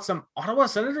have got some Ottawa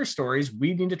Senators stories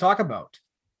we need to talk about.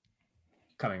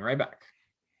 Coming right back.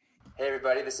 Hey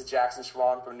everybody, this is Jackson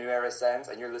Schwan from New Era Sens,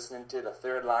 and you're listening to the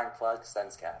Third Line Plug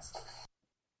Senscast.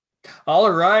 All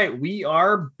right, we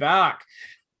are back.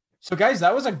 So, guys,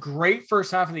 that was a great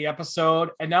first half of the episode,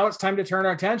 and now it's time to turn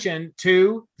our attention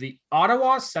to the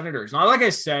Ottawa Senators. Now, like I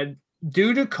said,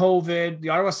 due to COVID, the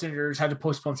Ottawa Senators had to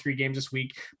postpone 3 games this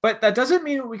week, but that doesn't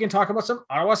mean we can talk about some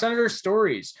Ottawa Senators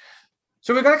stories.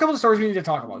 So we've got a couple of stories we need to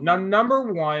talk about. Now,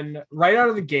 number one, right out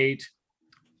of the gate,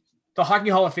 the Hockey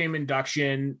Hall of Fame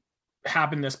induction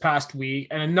happened this past week,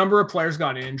 and a number of players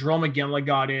got in. Jerome McGinley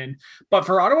got in. But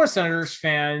for Ottawa Senators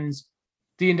fans,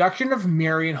 the induction of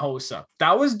Marian Hossa,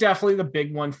 that was definitely the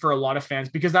big one for a lot of fans,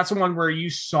 because that's the one where you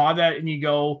saw that and you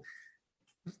go,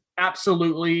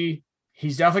 absolutely,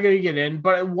 he's definitely going to get in.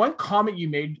 But one comment you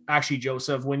made, actually,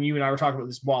 Joseph, when you and I were talking about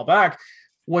this a while back,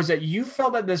 was that you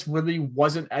felt that this really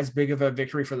wasn't as big of a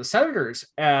victory for the Senators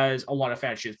as a lot of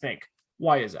fans should think.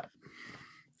 Why is that?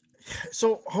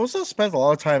 So Hossa spent a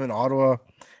lot of time in Ottawa,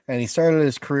 and he started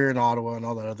his career in Ottawa and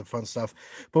all that other fun stuff.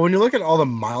 But when you look at all the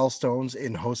milestones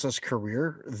in Hossa's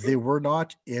career, they were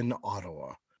not in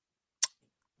Ottawa.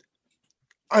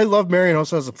 I love Marian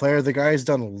Hossa as a player. The guy has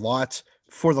done a lot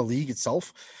for the league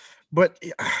itself. But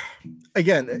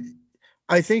again,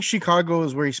 I think Chicago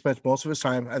is where he spent most of his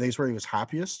time. I think it's where he was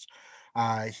happiest.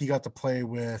 He got to play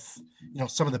with,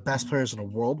 some of the best players in the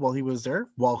world while he was there,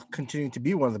 while continuing to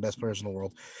be one of the best players in the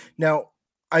world. Now,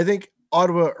 I think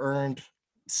Ottawa earned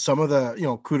some of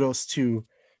the, kudos to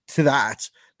that,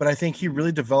 but I think he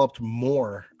really developed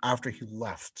more after he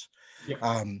left.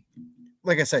 Yeah.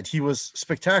 Like I said, he was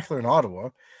spectacular in Ottawa,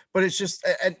 but it's just,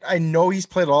 and I know he's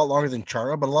played a lot longer than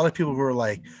Chara, but a lot of people who are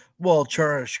like, well,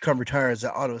 Chara should come retire as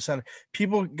the Ottawa Center.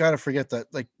 People got to forget that,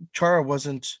 like, Chara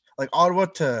wasn't, like, Ottawa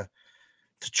to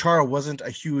Chara wasn't a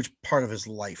huge part of his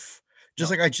life.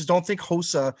 Like, I just don't think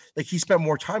Hossa, like, he spent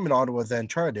more time in Ottawa than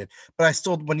Chara did. But I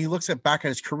still, when he looks back at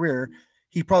his career,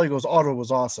 he probably goes, Ottawa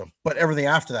was awesome. But everything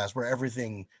after that is where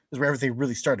everything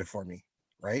really started for me,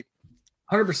 right?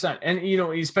 100%. And,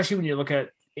 especially when you look at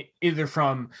either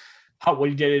from what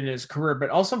he did in his career,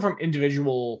 but also from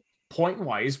individual point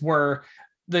wise, where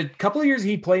the couple of years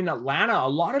he played in Atlanta, a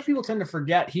lot of people tend to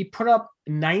forget he put up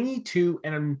 92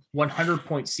 and 100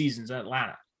 point seasons in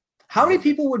Atlanta. How many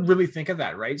people would really think of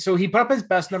that, right? So he put up his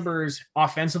best numbers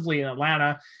offensively in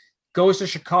Atlanta, goes to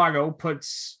Chicago,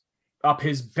 puts up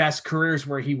his best careers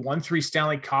where he won 3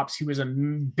 Stanley Cups. He was a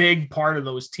big part of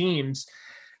those teams.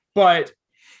 But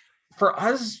for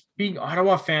us being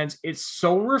Ottawa fans, it's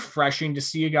so refreshing to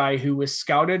see a guy who was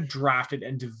scouted, drafted,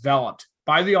 and developed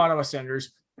by the Ottawa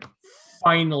Senators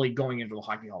finally going into the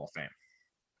Hockey Hall of Fame.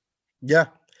 Yeah,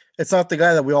 it's not the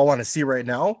guy that we all want to see right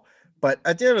now, but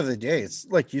at the end of the day, it's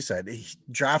like you said, he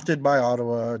drafted by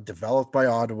Ottawa, developed by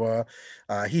Ottawa.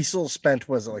 He still spent,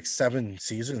 7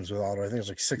 seasons with Ottawa? I think it was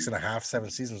 6.5, 7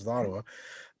 seasons with Ottawa.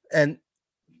 And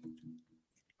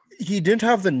he didn't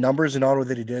have the numbers in Ottawa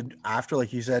that he did after,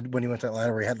 like you said, when he went to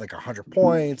Atlanta, where he had 100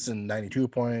 points and 92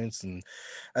 points. And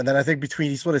then I think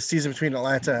he split his season between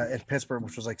Atlanta and Pittsburgh,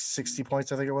 which was 60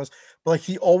 points, I think it was. But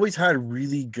he always had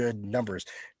really good numbers.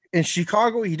 In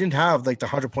Chicago, he didn't have the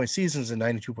 100-point seasons and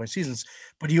 92-point seasons,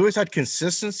 but he always had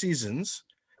consistent seasons.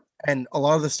 And a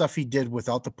lot of the stuff he did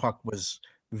without the puck was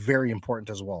very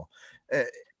important as well.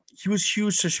 He was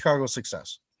huge to Chicago's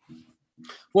success.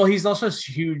 Well, he's also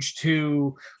huge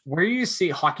to where you see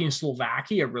hockey in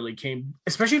Slovakia really came,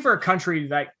 especially for a country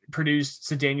that produced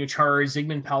Zdeno Chara,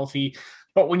 Zygmunt Palffy.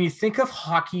 But when you think of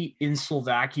hockey in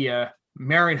Slovakia,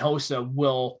 Marian Hossa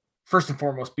will first and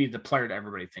foremost be the player that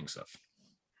everybody thinks of.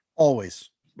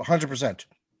 Always, 100%.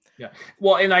 Yeah.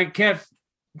 Well, and I can't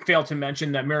fail to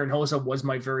mention that Marian Hossa was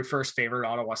my very first favorite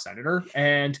Ottawa Senator.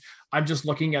 And I'm just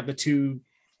looking at the 2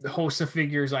 Hossa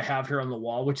figures I have here on the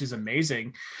wall, which is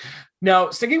amazing. Now,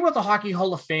 sticking with the Hockey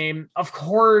Hall of Fame, of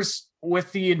course,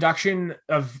 with the induction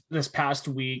of this past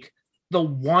week, the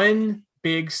one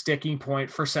big sticking point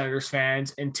for Senators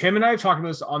fans, and Tim and I have talked about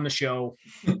this on the show,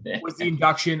 was the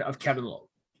induction of Kevin Lowe.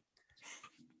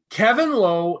 Kevin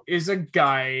Lowe is a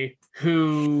guy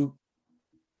who,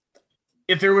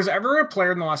 if there was ever a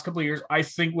player in the last couple of years I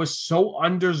think was so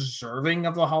undeserving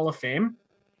of the Hall of Fame,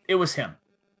 it was him.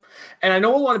 And I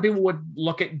know a lot of people would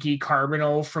look at Guy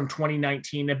Carbonneau from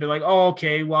 2019 and be like, oh,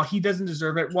 okay, well, he doesn't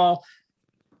deserve it. Well,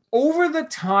 over the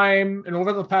time and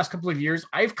over the past couple of years,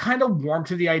 I've kind of warmed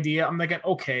to the idea. I'm like,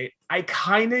 okay, I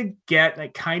kind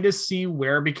of see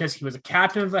where, because he was a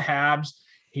captain of the Habs.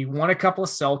 He won a couple of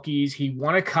Selkies. He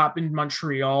won a cup in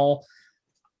Montreal.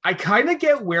 I kind of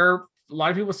get where a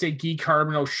lot of people say Guy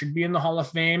Carbonneau should be in the Hall of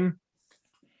Fame.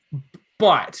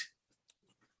 But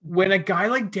when a guy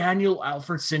like Daniel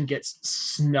Alfredsson gets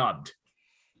snubbed,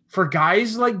 for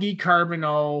guys like Guy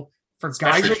Carbonneau, for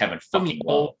Especially guys like Kevin fucking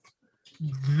Lowe.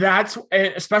 That's,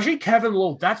 especially Kevin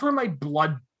Lowe, that's when my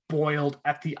blood boiled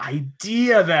at the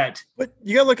idea that. But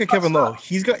you gotta look at Kevin Lowe.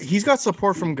 He's got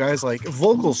support from guys like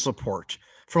vocal support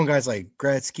from guys like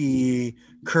Gretzky,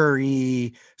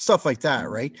 Curry, stuff like that,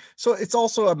 right? So it's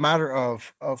also a matter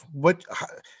of what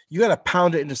you got to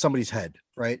pound it into somebody's head,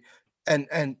 right?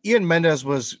 And Ian Mendes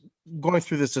was going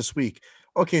through this week.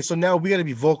 Okay, so now we got to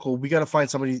be vocal. We got to find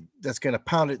somebody that's going to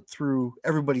pound it through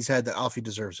everybody's head that Alfie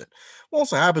deserves it. What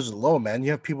also happens with Lowe, man,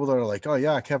 you have people that are like, oh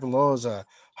yeah, Kevin Lowe is a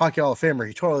Hockey Hall of Famer.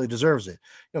 He totally deserves it.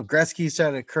 You know, Gretzky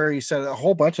said it, Curry said it, a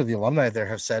whole bunch of the alumni there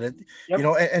have said it. Yep. You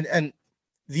know, and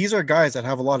these are guys that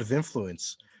have a lot of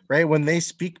influence, right? When they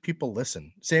speak, people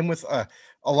listen. Same with a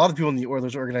lot of people in the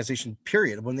Oilers organization,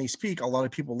 period. When they speak, a lot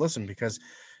of people listen because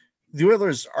the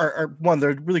Oilers are one,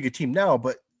 they're a really good team now,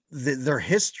 but their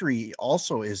history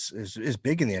also is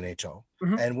big in the NHL.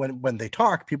 Mm-hmm. And when they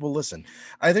talk, people listen.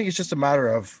 I think it's just a matter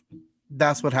of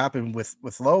that's what happened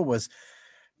with Lowe was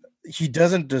he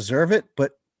doesn't deserve it,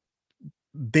 but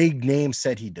big names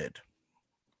said he did.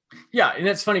 Yeah, and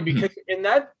it's funny because in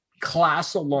that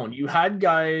class alone, you had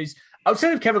guys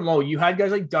outside of Kevin Lowe, you had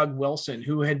guys like Doug Wilson,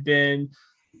 who had been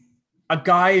a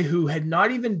guy who had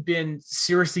not even been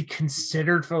seriously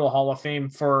considered for the Hall of Fame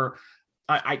for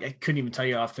I couldn't even tell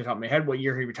you off the top of my head what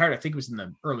year he retired. I think it was in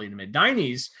the early to mid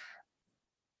 90s.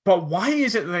 But why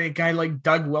is it that a guy like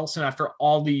Doug Wilson, after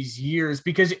all these years,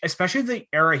 because especially the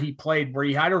era he played where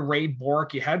you had a Ray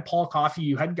Bourque, you had Paul Coffey,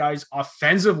 you had guys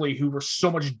offensively who were so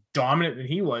much dominant than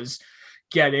he was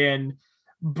get in.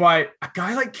 But a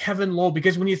guy like Kevin Lowe,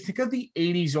 because when you think of the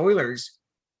 80s Oilers,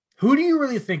 who do you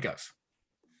really think of?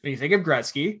 When you think of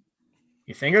Gretzky,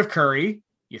 you think of Curry,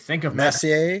 you think of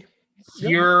Messier,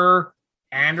 Fuhrer,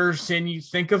 Anderson, you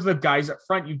think of the guys up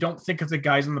front, you don't think of the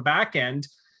guys on the back end.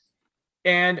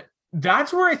 And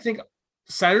that's where I think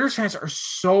Senators fans are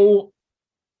so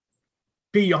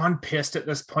beyond pissed at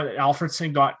this point that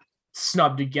Alfredsson got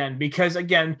snubbed again, because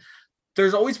again,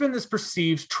 there's always been this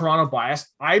perceived Toronto bias.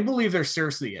 I believe there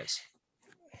seriously is.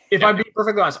 If I'm being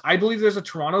perfectly honest, I believe there's a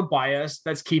Toronto bias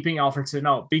that's keeping Alfredsson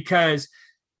out, because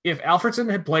if Alfredsson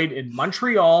had played in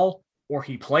Montreal or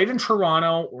he played in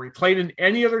Toronto or he played in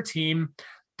any other team,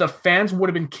 the fans would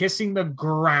have been kissing the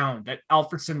ground that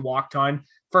Alfredsson walked on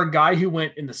for a guy who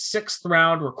went in the 6th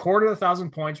round, recorded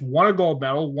 1,000 points, won a gold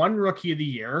medal, won Rookie of the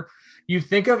Year. You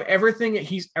think of everything that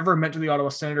he's ever meant to the Ottawa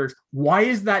Senators. Why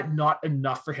is that not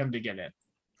enough for him to get in?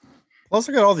 Plus,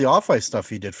 look at all the off-ice stuff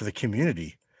he did for the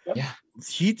community. Yep. Yeah.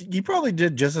 He probably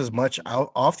did just as much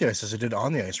off the ice as he did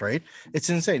on the ice, right? It's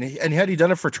insane. And had he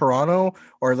done it for Toronto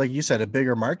or, like you said, a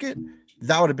bigger market,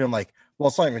 that would have been like, well,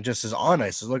 it's not even just as on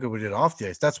ice. Look at what he did off the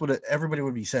ice. That's what everybody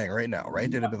would be saying right now, right?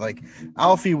 It'd have been like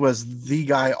Alfie was the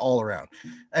guy all around.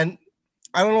 And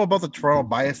I don't know about the Toronto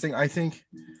bias thing. I think,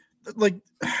 like,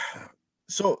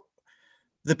 so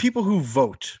the people who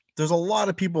vote, there's a lot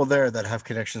of people there that have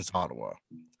connections to Ottawa.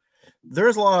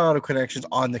 There's a lot of connections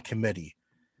on the committee.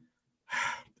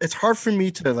 It's hard for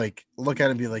me to like look at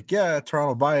it and be like, yeah,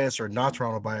 Toronto bias or not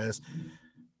Toronto bias.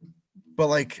 But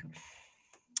like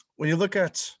when you look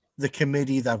at the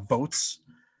committee that votes,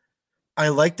 I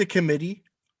like the committee,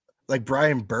 like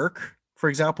Brian Burke, for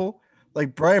example.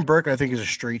 Like Brian Burke, I think is a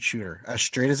straight shooter, as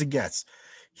straight as it gets.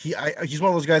 He's one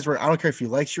of those guys where I don't care if he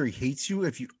likes you or he hates you.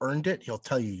 If you earned it, he'll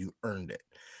tell you you earned it.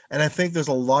 And I think there's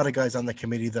a lot of guys on the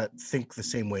committee that think the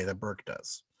same way that Burke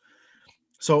does.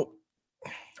 So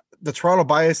the Toronto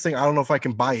bias thing, I don't know if I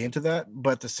can buy into that,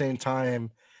 but at the same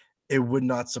time, it would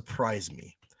not surprise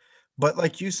me. But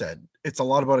like you said, it's a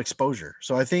lot about exposure.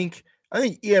 So I think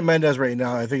Ian Mendes right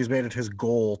now, I think has made it his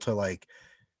goal to like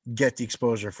get the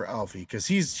exposure for Alfie, because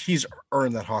he's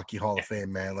earned that Hockey Hall of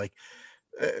Fame, man. Like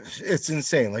it's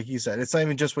insane. Like you said, it's not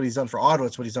even just what he's done for Ottawa,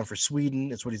 it's what he's done for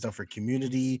Sweden, it's what he's done for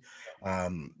community,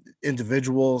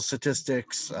 individual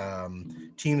statistics,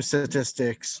 team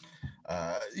statistics,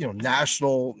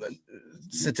 national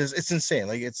statistics. It's insane.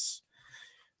 Like it's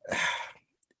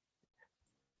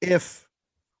if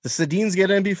the Sedins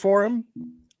get in before him,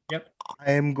 yep,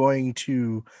 I'm going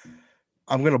to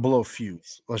blow a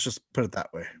fuse. Let's just put it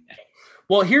that way.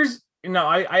 Well,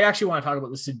 I actually want to talk about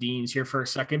the Sedins here for a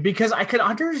second, because I could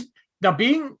Now,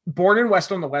 being born in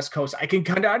West on the West Coast, I can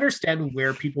kind of understand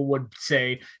where people would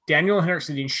say Daniel and Henrik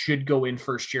Sedin should go in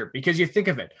first year, because you think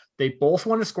of it, they both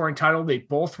won a scoring title, they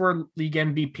both were league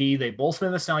MVP, they both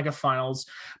won the Stanley Cup Finals.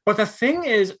 But the thing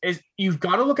is you've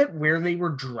got to look at where they were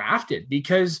drafted,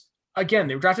 because again,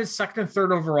 they were drafted second and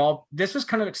third overall. This was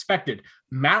kind of expected.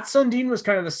 Matt Sundin was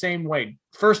kind of the same way.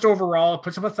 First overall,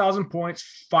 puts up 1,000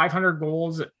 points, 500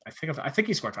 goals. I think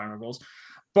he scored 500 goals.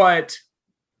 But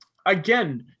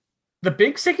again, the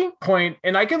big sticking point,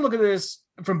 and I can look at this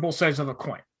from both sides of the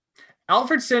coin.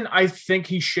 Alfredsson, I think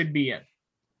he should be in.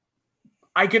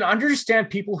 I can understand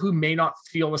people who may not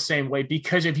feel the same way,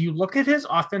 because if you look at his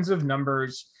offensive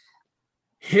numbers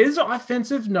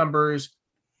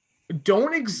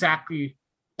don't exactly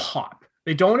pop.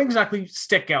 They don't exactly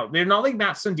stick out. They're not like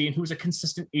Matt Sundin, who's a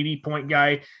consistent 80-point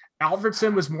guy.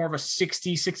 Alfredsson was more of a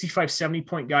 60, 65,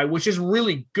 70-point guy, which is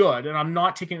really good. And I'm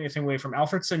not taking anything away from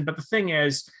Alfredsson. But the thing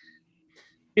is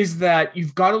that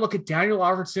you've got to look at Daniel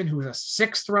Alfredsson, who was a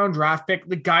 6th-round draft pick.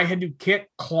 The guy had to kick,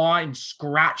 claw, and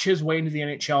scratch his way into the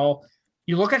NHL.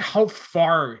 You look at how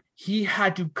far he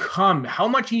had to come, how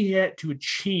much he had to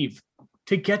achieve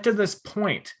to get to this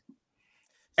point.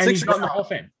 And he's got in the Hall of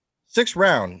Fame. 6th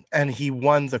round, and he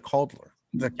won the Calder.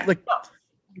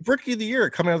 Rookie of the year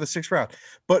coming out of the 6th round.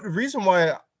 But the reason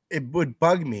why it would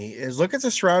bug me is look at the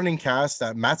surrounding cast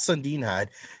that Matt Sundin had,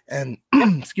 and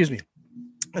excuse me,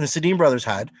 and the Sedin brothers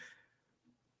had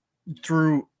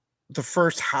through the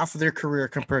first half of their career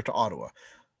compared to Ottawa.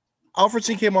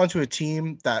 Alfredsson came onto a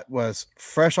team that was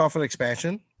fresh off an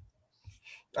expansion,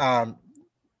 not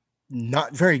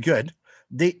very good.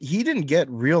 He didn't get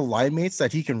real line mates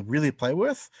that he can really play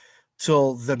with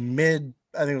till the mid,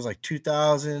 I think it was like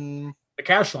 2000. The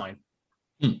cash line.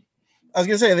 I was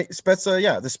gonna say, I think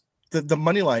Spezza, the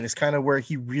money line is kind of where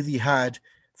he really had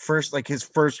his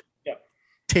first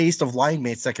taste of line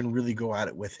mates that can really go at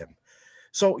it with him.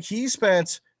 So he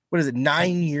spent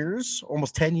 9 years,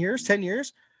 almost 10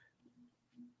 years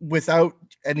without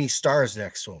any stars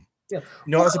next to him. Yeah.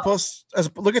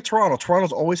 Look at Toronto.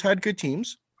 Toronto's always had good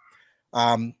teams.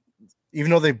 Even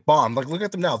though they bombed, look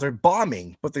at them now, they're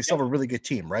bombing, but they still have a really good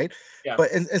team, right? Yeah.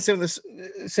 But and same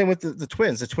with the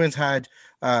Twins. The Twins had,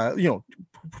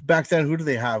 back then, who do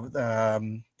they have?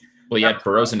 You had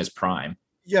Burroughs in his prime.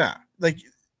 Yeah,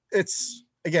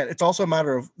 it's also a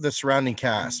matter of the surrounding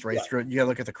cast, right? Yeah. You got to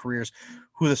look at the careers,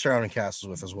 who the surrounding cast is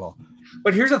with as well.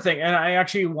 But here's the thing, and I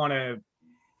actually want to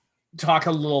talk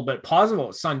a little bit positive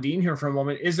about Sundin here for a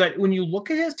moment, is that when you look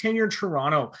at his tenure in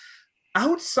Toronto,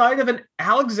 outside of an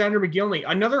Alexander McGillney,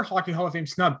 another Hockey Hall of Fame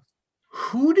snub,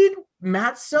 who did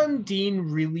Matt Sundin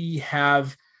really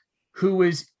have who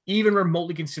was even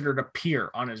remotely considered a peer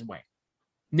on his wing?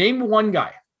 Name one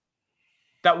guy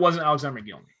that wasn't Alexander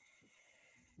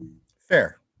McGillney.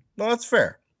 Fair. No, that's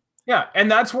fair. Yeah, and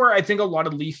that's where I think a lot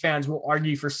of Leaf fans will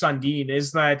argue for Sundin,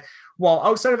 is that, well,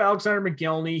 outside of Alexander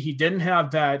McGillney, he didn't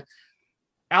have that.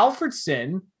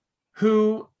 Alfredsson,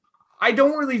 who I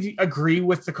don't really agree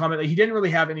with the comment that he didn't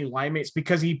really have any line mates,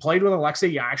 because he played with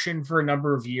Alexei Yashin for a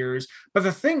number of years. But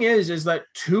the thing is that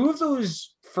 2 of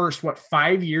those first,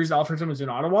 5 years Alfredsson was in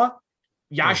Ottawa,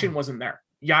 Yashin wasn't there.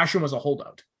 Yashin was a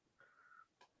holdout.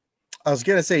 I was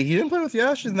going to say, he didn't play with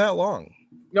Yashin that long.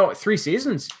 No, 3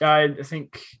 seasons. I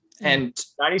think. And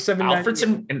 97,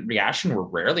 Alfredsson and Yashin were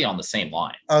rarely on the same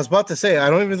line. I was about to say, I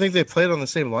don't even think they played on the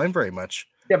same line very much.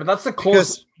 Yeah, but that's the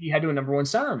closest he had to a number 1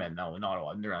 centerman now in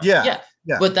Ottawa. Yeah.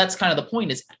 But that's kind of the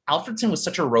point, is Alfredsson was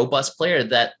such a robust player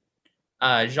that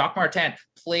Jacques Martin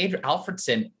played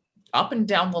Alfredsson up and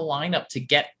down the lineup to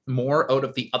get more out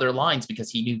of the other lines because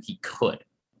he knew he could.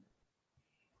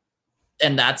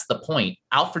 And that's the point.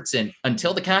 Alfredsson,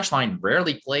 until the cash line,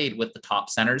 rarely played with the top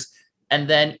centers. And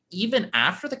then even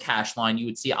after the cash line, you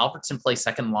would see Alfredsson play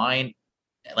second line.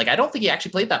 I don't think he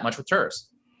actually played that much with Turris.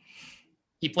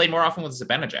 He played more often with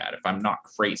Zibanejad, if I'm not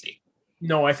crazy.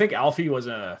 No, I think Alfie was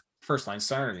a first-line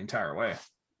center the entire way, if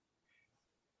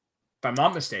I'm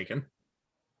not mistaken.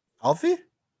 Alfie?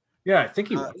 Yeah, I think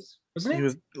he was. Wasn't he? He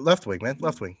was left wing, man.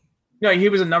 Left wing. No, he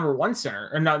was a number 1 center.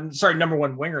 Or number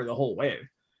 1 winger the whole way.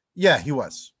 Yeah, he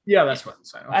was. Yeah, that's what I'm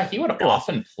saying. He would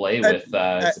often play with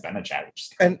Zibanejad, which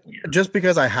is and weird. Just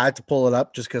because I had to pull it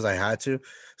up, just because I had to.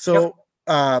 So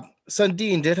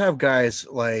Sundin did have guys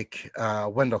like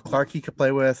Wendell Clark he could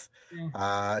play with.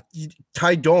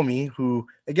 Ty Domi, who,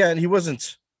 again,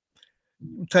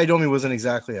 Ty Domi wasn't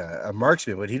exactly a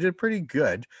marksman, but he did pretty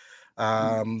good.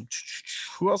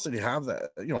 Who else did he have that?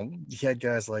 He had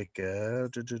guys like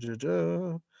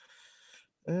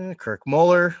Kirk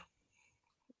Muller,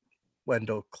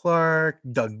 Wendell Clark,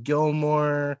 Doug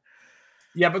Gilmore.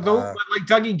 Yeah, but like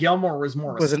Dougie Gilmore was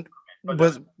more.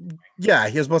 was yeah,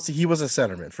 he was a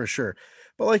centerman for sure.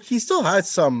 But like he still had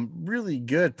some really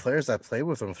good players that played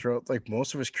with him throughout like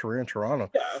most of his career in Toronto.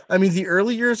 Yeah. I mean, the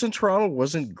early years in Toronto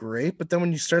wasn't great, but then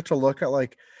when you start to look at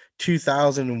like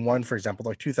 2001, for example,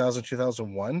 like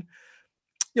 2001,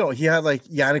 he had like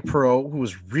Yannick Perreault, who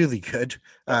was really good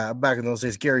back in those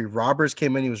days. Gary Roberts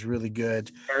came in, he was really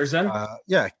good.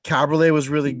 Caberlet was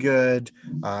really good.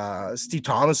 Steve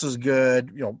Thomas was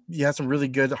good. You had some really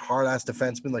good hard ass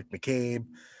defensemen like McCabe.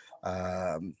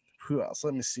 Who else?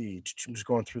 Let me see. I'm just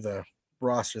going through the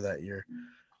roster that year.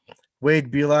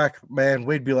 Wade Belak, man,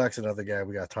 Wade Belak's another guy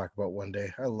we got to talk about one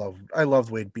day. I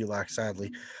loved Wade Belak,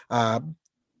 sadly. But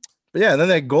yeah, and then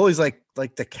that goalie's like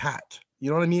the cat.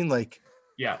 You know what I mean? Like,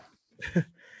 yeah,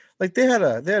 like they had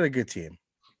a good team.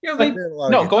 Yeah,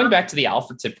 going back to the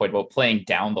Alfredson point about playing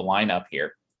down the lineup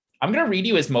here. I'm going to read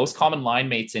you his most common line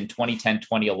mates in 2010,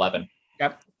 2011.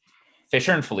 Yep.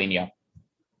 Fisher and Foligno.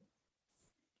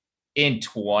 In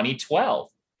 2012,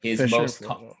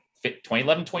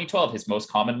 2011, 2012, his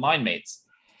most common line mates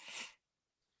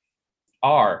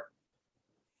are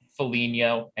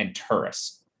Foligno and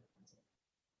Turris.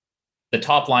 The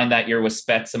top line that year was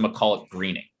Spezza, McCulloch,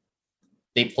 Greening.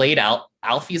 They played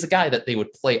Alfie is a guy that they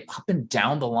would play up and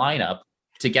down the lineup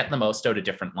to get the most out of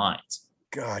different lines.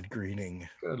 God, Greening.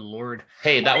 Good Lord.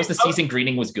 Hey, that was the season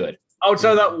Greening was good.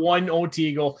 Outside of that one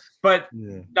OT goal. But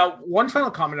now, one final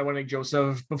comment I want to make,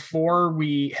 Joseph, before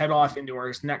we head off into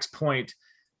our next point.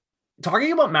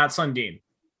 Talking about Matt Sundin,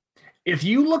 if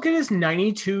you look at his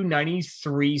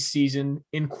 92-93 season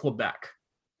in Quebec,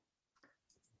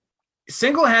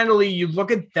 single-handedly, you look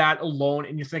at that alone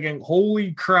and you're thinking,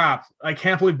 holy crap, I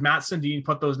can't believe Matt Sundin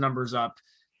put those numbers up,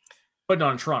 but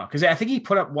not in Toronto. Because I think he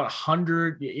put up,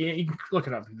 100, you can look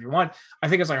it up if you want. I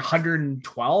think it's like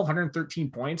 112, 113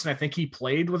 points. And I think he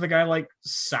played with a guy like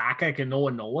Sakic and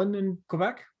Nolan in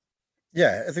Quebec.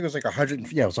 Yeah, I think it was like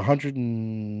 100. Yeah, it was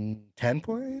 110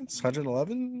 points,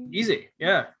 111. Easy.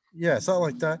 Yeah. Yeah, something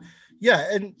like that. Yeah.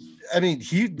 And I mean,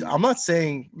 I'm not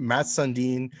saying Matt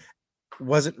Sundin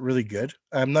wasn't really good.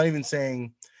 I'm not even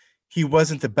saying he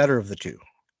wasn't the better of the two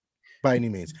by any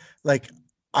means. Like,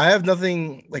 I have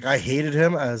nothing, like, I hated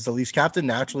him as the Leafs captain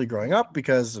naturally growing up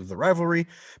because of the rivalry.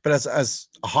 But as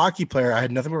a hockey player, I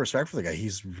had nothing but respect for the guy.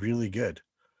 He's really good.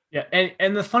 Yeah,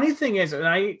 and the funny thing is, and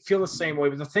I feel the same way,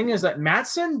 but the thing is that Matt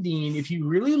Sundin, if you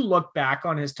really look back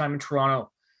on his time in Toronto,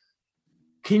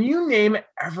 can you name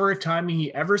ever a time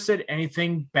he ever said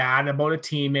anything bad about a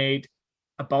teammate,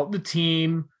 about the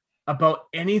team, about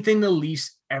anything the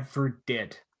Leafs ever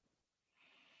did?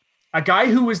 A guy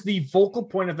who was the focal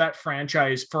point of that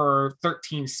franchise for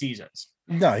 13 seasons.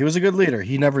 No, he was a good leader.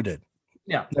 He never did.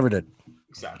 Yeah. Never did.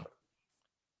 Exactly.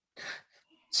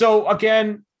 So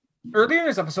again, earlier in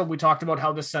this episode, we talked about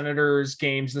how the Senators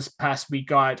games this past week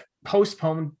got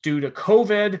postponed due to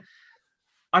COVID.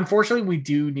 Unfortunately, we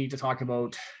do need to talk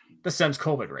about the Sens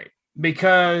COVID rate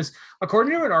because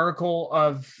according to an article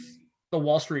of the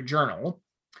Wall Street Journal,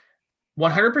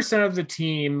 100% of the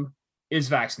team is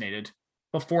vaccinated,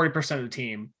 but 40% of the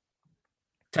team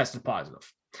tested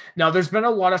positive. Now, there's been a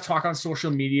lot of talk on social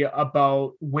media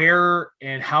about where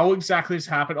and how exactly this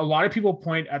happened. A lot of people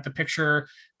point at the picture.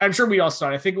 I'm sure we all saw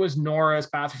it. I think it was Norris,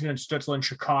 Batherson, and Stützle in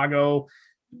Chicago,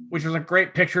 which was a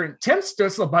great picture. And Tim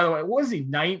Stützle, by the way, what was he,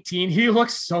 19? He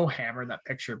looks so hammered in that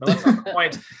picture, but that's not the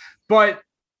point. But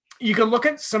you can look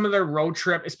at some of their road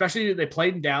trip, especially they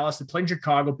played in Dallas, they played in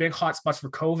Chicago, big hot spots for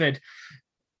COVID.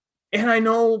 And I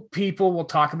know people will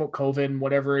talk about COVID and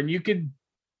whatever, and you could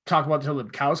talk about until the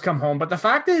cows come home. But the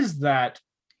fact is that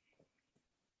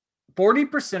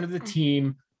 40% of the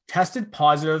team tested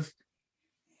positive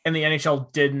and the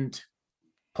NHL didn't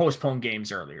postpone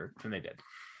games earlier than they did.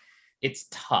 It's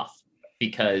tough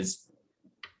because,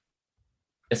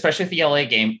 especially with the LA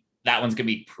game, that one's going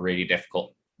to be pretty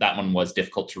difficult. That one was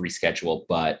difficult to reschedule.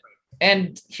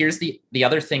 And here's the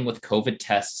other thing with COVID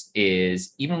tests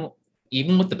is even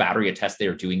with the battery of tests they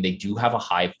are doing, they do have a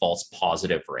high false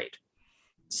positive rate.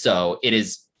 So it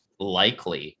is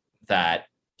likely that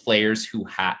players who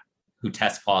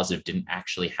test positive didn't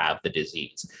actually have the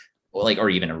disease, or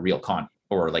even a real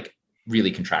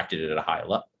really contracted it at a high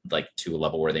level, like to a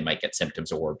level where they might get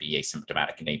symptoms or be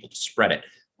asymptomatic and able to spread it.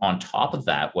 On top of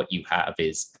that, what you have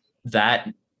is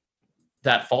that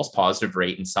false positive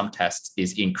rate in some tests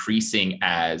is increasing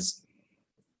as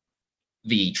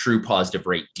the true positive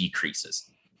rate decreases.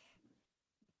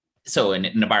 So in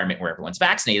an environment where everyone's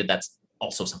vaccinated, that's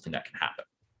also something that can happen.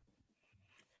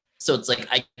 So it's like,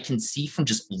 I can see from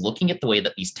just looking at the way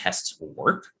that these tests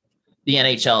work, the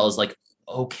NHL is like,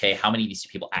 okay, how many of these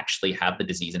people actually have the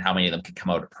disease and how many of them can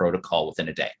come out of protocol within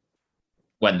a day?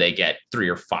 when they get 3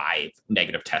 or 5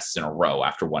 negative tests in a row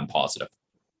after one positive.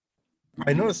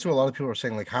 I noticed too, a lot of people are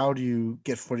saying, like, how do you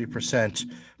get 40%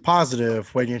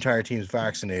 positive when your entire team is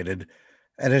vaccinated?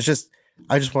 And it's just,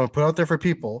 I just want to put out there for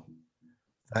people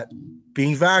that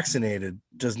being vaccinated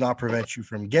does not prevent you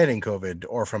from getting COVID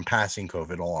or from passing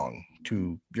COVID along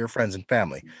to your friends and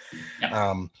family.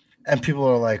 Yeah. And people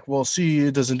are like, well, see,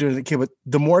 it doesn't do anything. Okay, but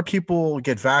the more people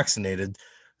get vaccinated,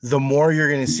 the more you're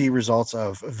going to see results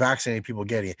of vaccinated people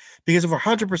getting it. Because if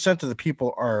 100% of the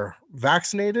people are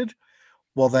vaccinated,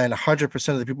 well, then 100%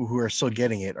 of the people who are still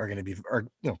getting it are going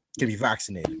to be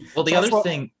vaccinated. Well, the other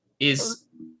thing is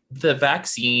the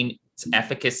vaccine's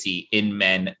efficacy in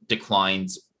men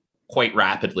declines quite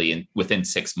rapidly within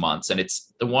 6 months. And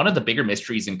it's one of the bigger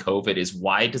mysteries in COVID is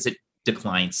why does it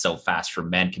decline so fast for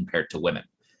men compared to women?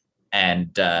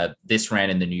 And this ran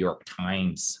in the New York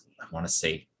Times, I want to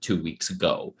say 2 weeks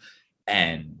ago.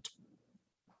 And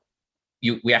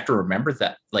we have to remember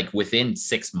that like within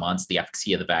 6 months, the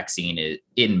efficacy of the vaccine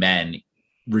in men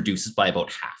reduces by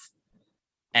about half.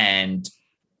 And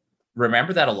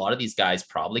remember that a lot of these guys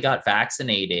probably got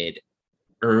vaccinated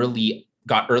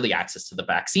got early access to the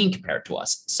vaccine compared to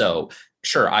us. So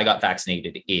sure, I got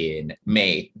vaccinated in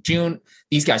May, June.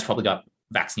 These guys probably got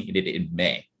vaccinated in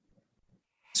May.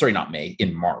 Sorry, not May,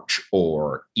 in March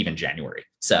or even January.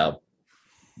 So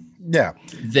yeah,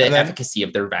 the efficacy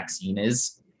of their vaccine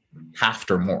is half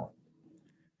or more.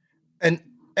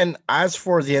 And as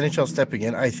for the NHL stepping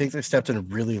in, I think they stepped in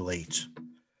really late.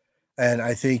 And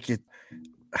I think the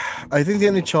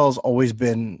NHL has always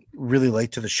been really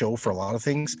late to the show for a lot of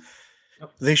things.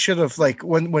 They should have, like,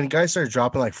 when guys started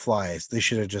dropping like flies, they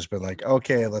should have just been like,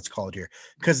 okay, let's call it here.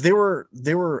 Because they were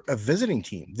a visiting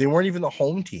team. They weren't even the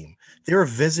home team. They were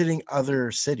visiting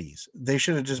other cities. They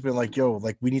should have just been like, yo,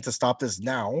 like, we need to stop this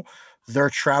now. They're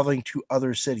traveling to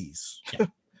other cities. Yeah.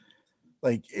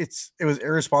 Like, it was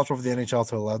irresponsible for the NHL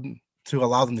to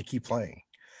allow them to keep playing.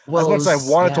 Well, as much as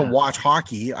I wanted to watch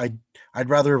hockey, I'd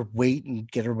rather wait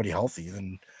and get everybody healthy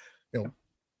than,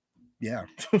 yeah.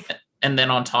 And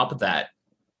then on top of that,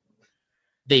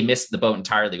 they missed the boat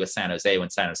entirely with San Jose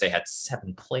when San Jose had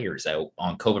 7 players out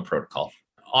on COVID protocol.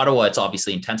 Ottawa, it's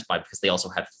obviously intensified because they also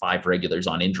had 5 regulars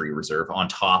on injury reserve on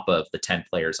top of the 10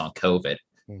 players on COVID.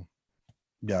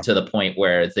 Yeah. To the point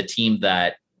where the team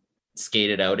that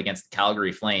skated out against the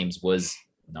Calgary Flames was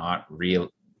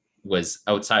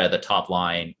outside of the top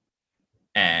line,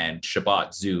 and Shabbat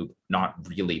Zub, not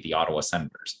really the Ottawa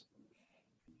Senators.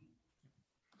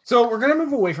 So we're going to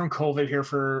move away from COVID here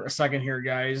for a second here,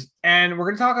 guys. And we're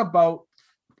going to talk about,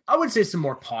 I would say, some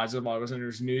more positive Ottawa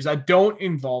Senators news that don't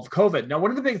involve COVID. Now,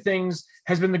 one of the big things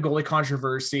has been the goalie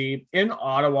controversy in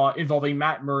Ottawa involving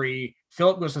Matt Murray,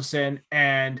 Philip Gustafsson,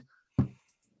 and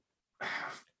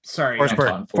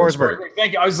Forsberg.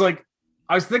 Thank you. I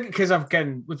was thinking, because I'm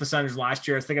getting with the Senators last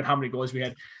year, I was thinking how many goalies we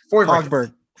had.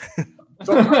 Forsberg.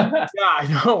 So, yeah, I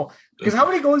know. Because how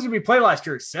many goalies did we play last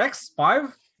year? 6?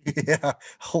 5? Yeah,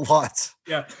 a lot.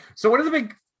 Yeah. So one of the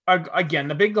big, again,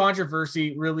 the big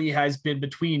controversy really has been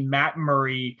between Matt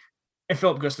Murray and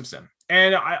Philip Gustafsson.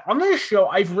 And on this show,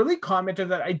 I've really commented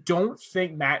that I don't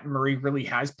think Matt Murray really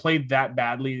has played that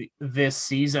badly this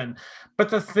season. But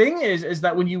the thing is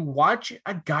that when you watch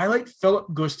a guy like Philip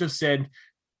Gustafsson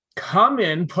come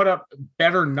in, put up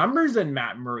better numbers than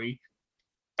Matt Murray,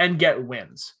 and get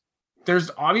wins, there's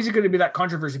obviously going to be that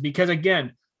controversy because,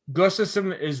 again,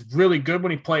 Gustafsson is really good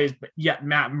when he plays, but yet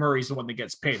Matt Murray's the one that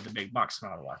gets paid the big bucks in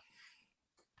Ottawa.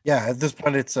 Yeah, at this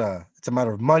point, it's a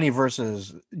matter of money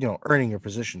versus earning your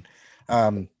position.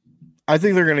 I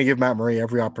think they're going to give Matt Murray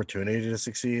every opportunity to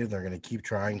succeed. They're going to keep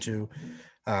trying to.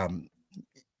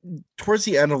 Towards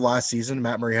the end of last season,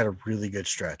 Matt Murray had a really good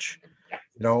stretch,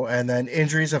 and then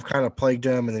injuries have kind of plagued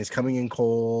him, and then he's coming in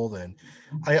cold. And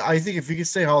I think if he can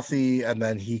stay healthy and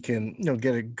then he can,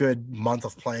 get a good month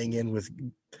of playing in with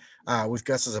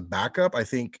Gus as a backup, I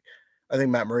think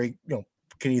Matt Murray,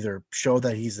 can either show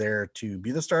that he's there to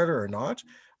be the starter or not.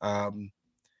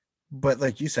 But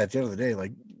like you said, at the end of the day,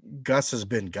 like Gus has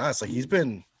been Gus. Like he's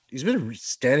been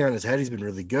standing on his head. He's been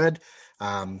really good.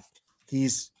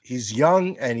 He's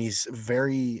young and he's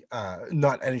very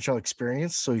not NHL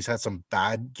experienced, so he's had some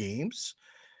bad games,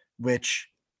 which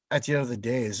at the end of the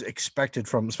day is expected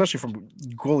especially from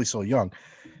goalie so young.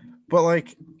 But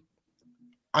like,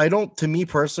 to me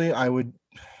personally, I'm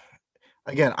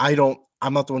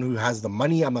not the one who has the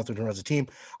money. I'm not the one who has a team.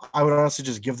 I would honestly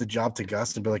just give the job to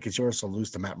Gus and be like, it's yours to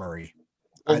lose to Matt Murray.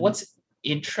 Well, what's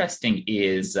interesting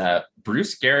is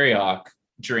Bruce Garriock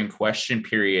during question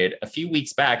period a few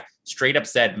weeks back straight up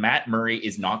said Matt Murray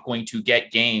is not going to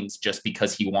get games just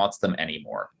because he wants them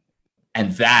anymore.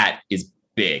 And that is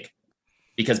big.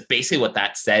 because basically what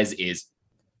that says is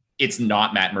it's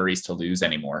not Matt Murray's to lose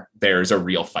anymore. There's a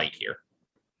real fight here.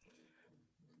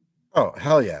 Oh,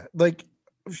 hell yeah. Like,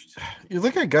 you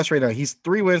look at Gus right now, he's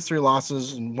 3 wins, 3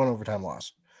 losses, and 1 overtime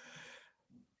loss.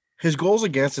 His goals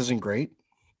against isn't great,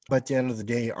 but at the end of the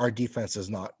day, our defense is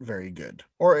not very good.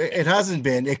 Or it hasn't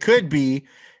been. It could be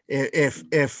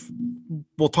if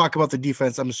we'll talk about the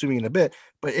defense, I'm assuming in a bit,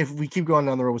 but if we keep going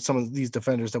down the road with some of these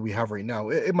defenders that we have right now,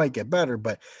 it might get better,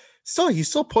 but still, he's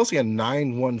still posting a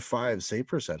 915 save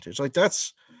percentage. Like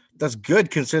that's good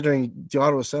considering the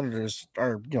Ottawa Senators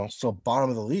are, still bottom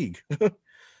of the league.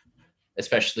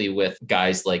 Especially with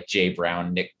guys like Jay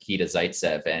Brown, Nikita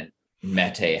Zaitsev, and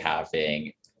Mete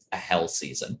having a hell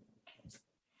season.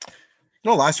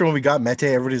 Last year when we got Mete,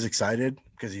 everybody's excited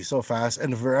because he's so fast.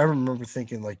 And I remember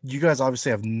thinking, like, you guys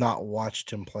obviously have not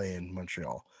watched him play in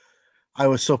Montreal. I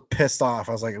was so pissed off.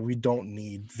 I was like, we don't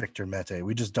need Victor Mete.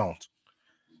 We just don't.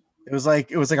 It was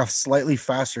like a slightly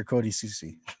faster Cody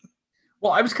Ceci.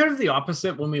 Well, I was kind of the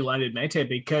opposite when we landed Mete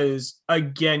because,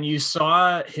 again, you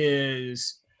saw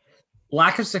his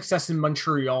lack of success in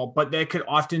Montreal, but that could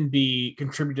often be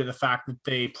contributed to the fact that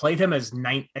they played him as a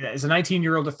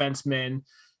 19-year-old defenseman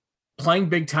playing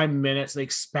big time minutes. They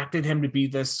expected him to be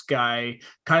this guy,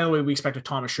 kind of the way we expected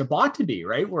Thomas Chabot to be,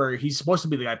 right? Where he's supposed to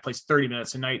be the guy who plays 30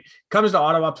 minutes a night, comes to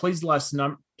Ottawa, plays less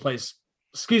minutes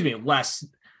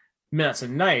a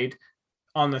night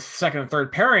on the second and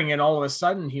third pairing, and all of a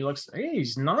sudden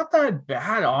he's not that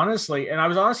bad, honestly. And I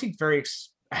was honestly very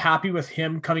happy with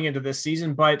him coming into this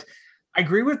season, but I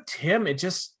agree with Tim.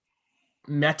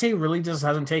 Mete really just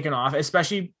hasn't taken off,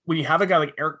 especially when you have a guy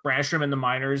like Erik Brannstrom in the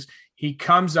minors. He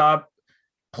comes up,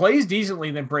 plays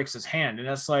decently, then breaks his hand. And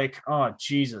it's like, oh,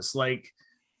 Jesus. Like,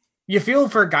 you feel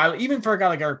for a guy, even for a guy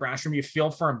like Erik Brannstrom, you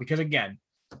feel for him because, again,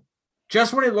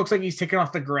 just when it looks like he's taken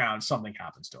off the ground, something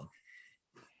happens to him.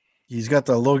 He's got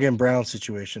the Logan Brown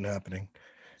situation happening.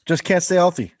 Just can't stay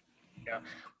healthy. Yeah.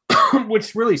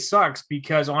 Which really sucks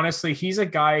because, honestly, he's a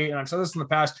guy, and I've said this in the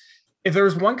past, if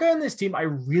there's one guy on this team I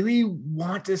really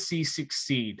want to see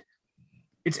succeed,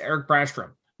 it's Erik Brannstrom.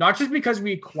 Not just because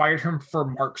we acquired him for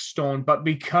Mark Stone, but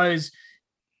because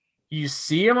you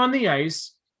see him on the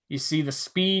ice, you see the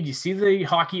speed, you see the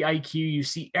hockey IQ, you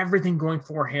see everything going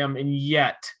for him, and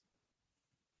yet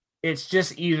it's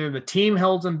just either the team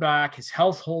holds him back, his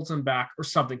health holds him back, or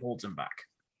something holds him back.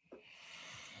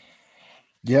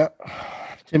 Yeah.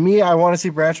 To me, I want to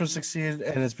see Brannstrom succeed,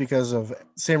 and it's because of the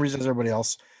same reason as everybody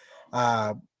else.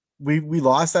 We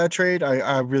lost that trade.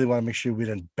 I really want to make sure we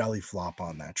didn't belly flop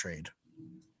on that trade.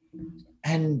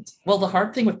 And well, the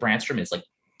hard thing with Brannstrom is like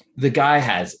the guy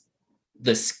has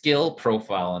the skill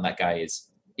profile, and that guy is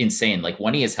insane. Like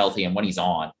when he is healthy and when he's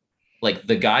on, like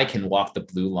the guy can walk the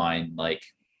blue line like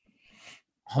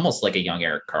almost like a young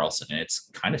Erik Karlsson, and it's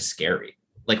kind of scary.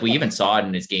 Like we even saw it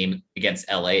in his game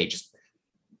against LA, just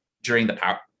during the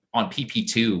power on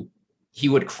PP2. He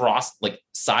would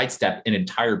sidestep an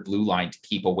entire blue line to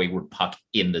keep a wayward puck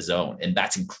in the zone. And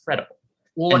that's incredible.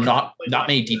 Well, and not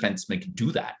many defensemen can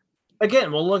do that.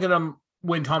 Again, we'll look at him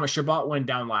when Thomas Chabot went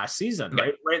down last season,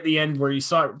 right? Right at the end where you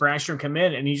saw Brannstrom come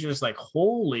in and he's just like,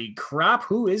 holy crap,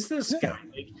 who is this guy?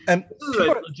 Like, and this is a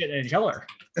legit NHLer.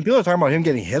 And people are talking about him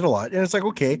getting hit a lot. And it's like,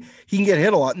 okay, he can get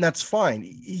hit a lot, and that's fine.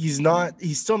 He's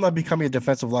still not becoming a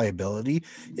defensive liability.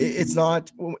 It's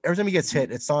not, every time he gets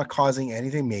hit, it's not causing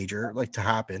anything major to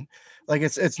happen. Like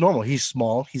it's normal. He's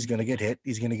small. He's going to get hit.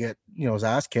 He's going to get, his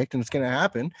ass kicked, and it's going to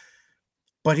happen.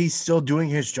 But he's still doing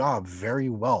his job very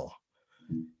well.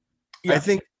 Yeah. I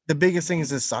think the biggest thing is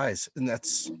his size. And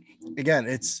that's, again,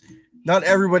 it's not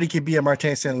everybody can be a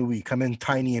Martin St. Louis, come in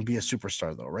tiny and be a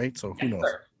superstar though, right? So who knows?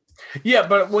 Yeah,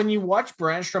 but when you watch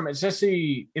Brannstrom,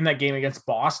 especially in that game against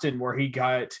Boston where he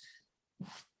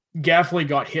definitely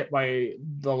got hit by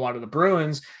a lot of the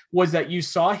Bruins, was that you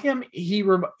saw him, he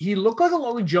looked like a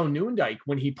lot like Joe Nieuwendyk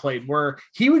when he played, where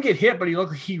he would get hit, but he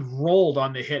looked like he rolled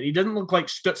on the hit. He didn't look like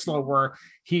Stützle where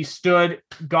he stood,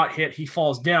 got hit, he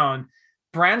falls down.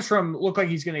 Brannstrom looked like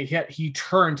he's going to hit, he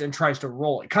turns and tries to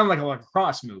roll it, kind of like a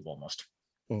lacrosse move almost.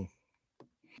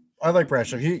 I like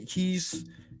Brannstrom.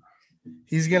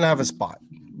 He's going to have a spot.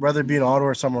 Whether it be in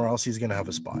Ottawa or somewhere else, he's going to have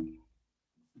a spot.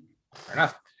 Fair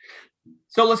enough.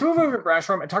 So let's move over to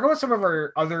Brannstrom and talk about some of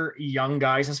our other young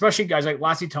guys, especially guys like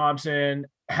Lassie Thompson,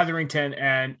 Hetherington,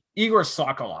 and Igor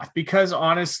Sokolov, because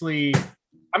honestly,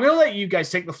 I'm going to let you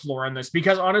guys take the floor on this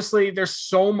because honestly, there's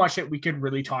so much that we could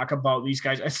really talk about these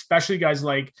guys, especially guys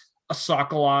like a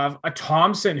Sokolov, a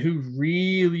Thompson, who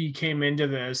really came into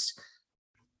this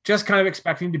just kind of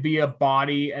expecting to be a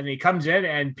body, and he comes in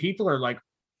and people are like,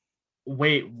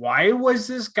 wait, why was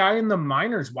this guy in the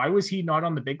minors? Why was he not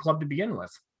on the big club to begin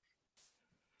with?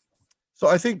 So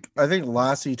I think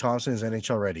Lassie Thompson is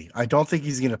NHL ready. I don't think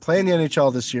he's going to play in the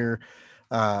NHL this year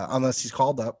unless he's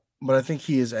called up, but I think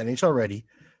he is NHL ready.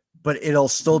 But it'll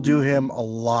still do him a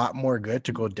lot more good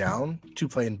to go down to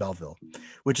play in Belleville,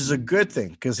 which is a good thing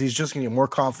because he's just going to get more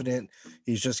confident.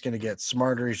 He's just going to get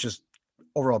smarter. He's just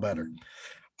overall better.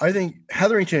 I think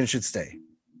Hetherington should stay.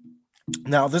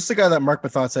 Now, this is the guy that Mark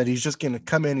Mathot said he's just going to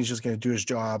come in, he's just going to do his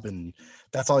job, and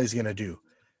that's all he's going to do.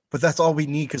 But that's all we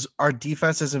need because our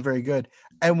defense isn't very good.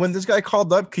 And when this guy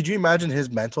called up, could you imagine his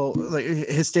mental, like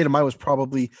his state of mind was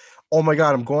probably, oh my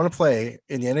God, I'm going to play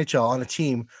in the NHL on a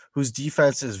team whose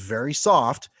defense is very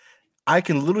soft. I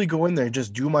can literally go in there and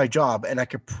just do my job, and I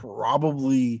could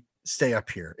probably stay up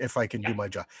here if I can do my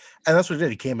job. And that's what he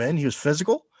did. He came in, he was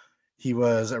physical. He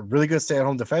was a really good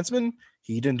stay-at-home defenseman.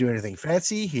 He didn't do anything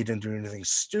fancy. He didn't do anything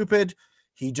stupid.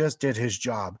 He just did his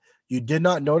job. You did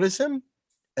not notice him,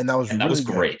 and that was really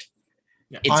great.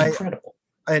 Yeah. It's incredible.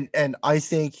 And I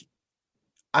think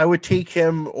I would take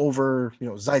him over,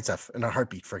 Zaitsev in a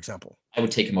heartbeat, for example. I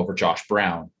would take him over Josh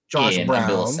Brown in a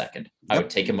millisecond. I would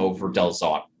take him over Del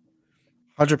Zotto.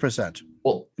 100%.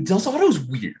 Well, Del Zotto is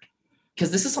weird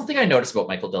because this is something I noticed about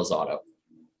Michael Del Zotto.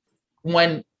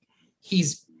 When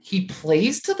he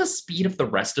plays to the speed of the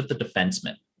rest of the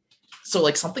defensemen. So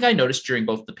like something I noticed during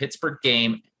both the Pittsburgh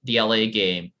game, the LA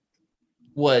game,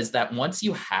 was that once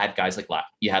you had guys like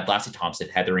you had Lassie Thompson,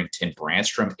 Hetherington,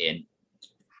 Brandstrom in,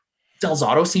 Del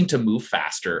Zotto seemed to move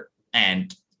faster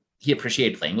and he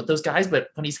appreciated playing with those guys. But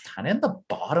when he's kind of in the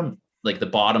bottom, like the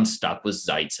bottom stuck with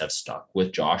Zaitsev, stuck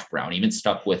with Josh Brown, even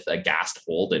stuck with a Gast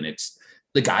Holden, it's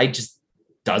the guy just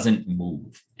doesn't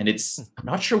move. And I'm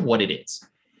not sure what it is.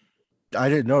 I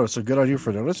didn't notice. So good on you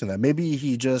for noticing that. Maybe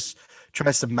he just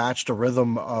tries to match the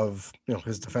rhythm of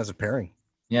his defensive pairing.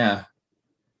 Yeah.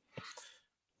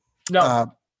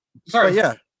 No, sorry.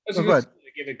 Yeah. I was going to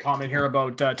give a comment here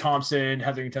about Thompson,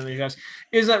 Hetherington, these guys.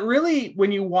 Is that really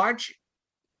when you watch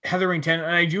Hetherington,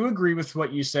 and I do agree with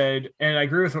what you said, and I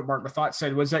agree with what Mark Mathot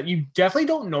said, was that you definitely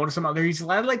don't notice him out there. He's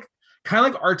like kind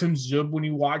of like Artem Zub when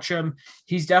you watch him.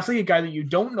 He's definitely a guy that you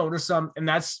don't notice him, and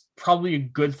that's probably a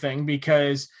good thing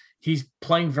because he's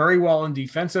playing very well in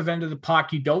defensive end of the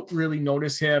puck. You don't really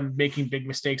notice him making big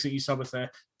mistakes that you saw with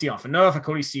Dion Phaneuf,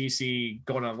 Cody Ceci,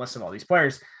 going on a list of all these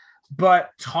players. But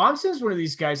Thompson's one of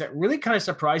these guys that really kind of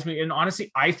surprised me. And honestly,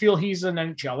 I feel he's an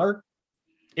NHLer,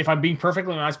 if I'm being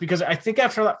perfectly honest, because I think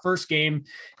after that first game,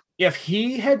 if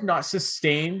he had not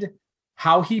sustained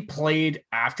how he played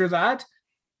after that,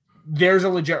 there's a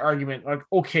legit argument like,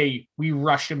 okay, we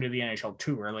rushed him to the NHL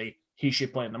too early. He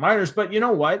should play in the minors. But you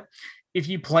know what? If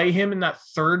you play him in that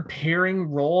third pairing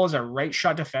role as a right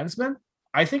shot defenseman,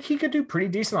 I think he could do pretty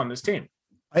decent on this team.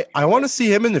 I want to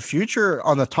see him in the future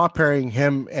on the top pairing,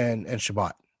 him and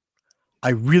Shabbat. I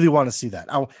really want to see that.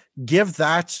 I'll give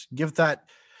that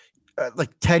like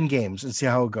 10 games and see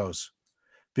how it goes,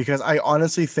 because I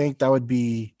honestly think that would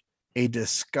be a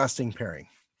disgusting pairing.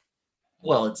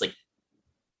 Well, it's like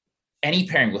any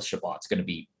pairing with Shabbat's going to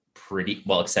be pretty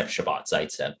well, except Shabbat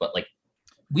Zaitsev, but like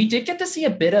we did get to see a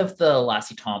bit of the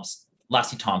Lassie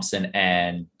Thompson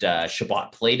and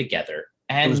Shabbat play together,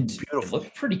 and it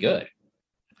looked pretty good.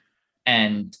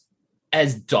 And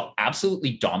as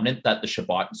absolutely dominant that the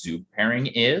Shabbat Zub pairing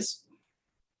is,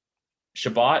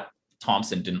 Shabbat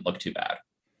Thompson didn't look too bad.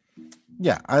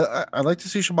 Yeah, I like to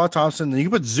see Shabbat Thompson. You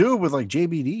can put Zub with like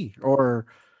JBD, or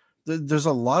there's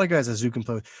a lot of guys that Zub can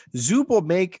play with. Zub will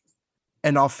make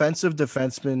an offensive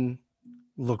defenseman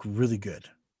look really good.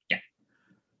 Yeah.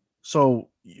 So,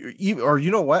 you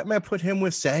know what, man? Put him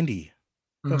with Sandy.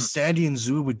 Mm-hmm. Sandy and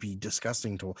Zub would be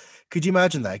disgusting to. Could you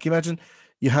imagine that? Can you imagine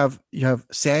you have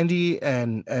Sandy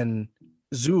and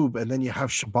Zub, and then you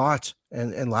have Shabbat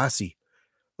and Lassie?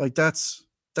 Like that's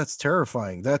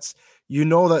terrifying. That's,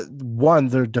 that one,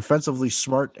 they're defensively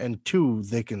smart, and two,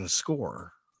 they can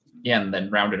score. Yeah, and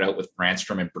then round it out with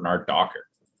Brandstrom and Bernard Docker.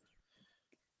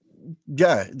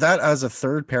 Yeah, that as a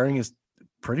third pairing is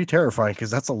pretty terrifying because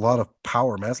that's a lot of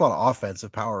power, man. That's a lot of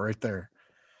offensive power right there.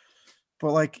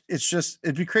 But like,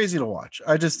 it'd be crazy to watch.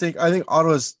 I think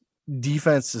Ottawa's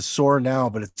defense is sore now,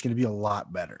 but it's going to be a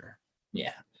lot better.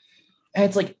 Yeah. And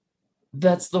it's like,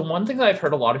 that's the one thing that I've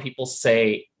heard a lot of people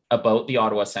say about the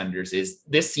Ottawa Senators is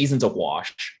this season's a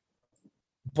wash.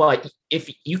 But if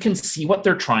you can see what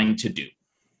they're trying to do,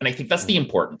 and I think that's the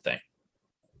important thing,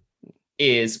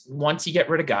 is once you get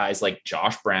rid of guys like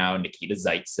Josh Brown, Nikita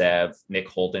Zaitsev, Nick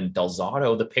Holden, Del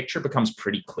Zotto, the picture becomes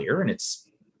pretty clear, and it's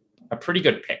a pretty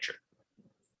good picture.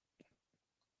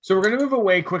 So we're going to move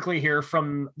away quickly here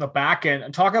from the back end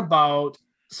and talk about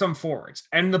some forwards.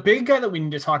 And the big guy that we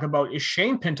need to talk about is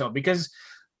Shane Pinto, because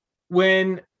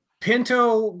when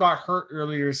Pinto got hurt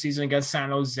earlier this season against San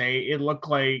Jose. It looked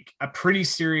like a pretty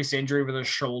serious injury with his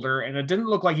shoulder, and it didn't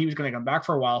look like he was going to come back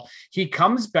for a while. He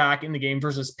comes back in the game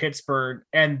versus Pittsburgh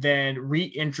and then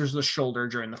re-injures the shoulder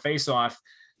during the faceoff.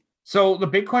 So the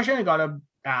big question I got to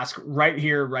ask right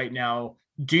here, right now,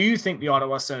 do you think the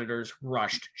Ottawa Senators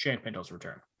rushed Shane Pinto's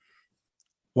return?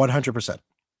 100%.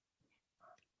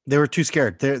 They were too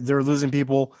scared. They're losing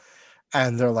people.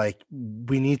 And they're like,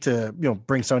 we need to,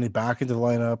 bring somebody back into the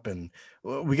lineup, and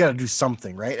we got to do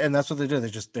something, right? And that's what they did.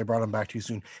 They brought him back too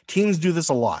soon. Teams do this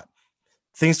a lot.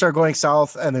 Things start going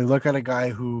south, and they look at a guy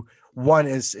who, one,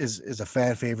 is a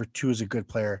fan favorite, two, is a good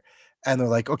player, and they're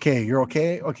like, okay, you're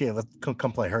okay? Okay, let's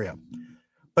come play. Hurry up.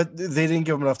 But they didn't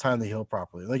give him enough time to heal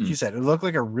properly. Like you said, it looked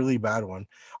like a really bad one.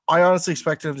 I honestly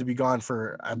expected him to be gone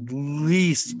for at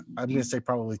least, I'm going to say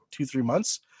probably 2-3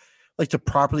 months. Like to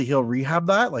properly heal, rehab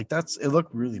that, like it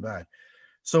looked really bad.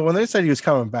 So when they said he was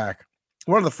coming back,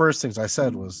 one of the first things I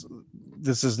said was,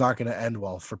 this is not going to end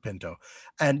well for Pinto,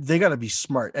 and they got to be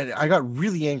smart. And I got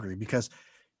really angry because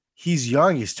he's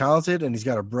young, he's talented, and he's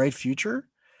got a bright future.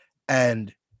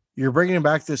 And you're bringing him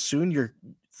back this soon.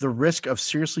 The risk of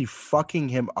seriously fucking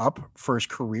him up for his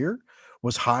career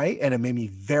was high, and it made me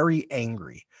very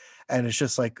angry. And it's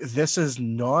just like, this is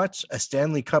not a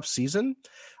Stanley Cup season.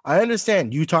 I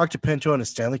understand you talk to Pinto in a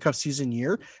Stanley Cup season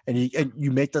year, and you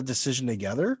make that decision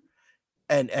together,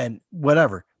 and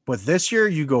whatever. But this year,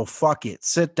 you go, fuck it,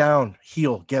 sit down,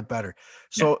 heal, get better.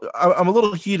 So yeah. I'm a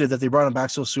little heated that they brought him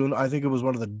back so soon. I think it was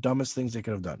one of the dumbest things they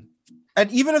could have done. And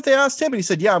even if they asked him and he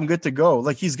said, yeah, I'm good to go,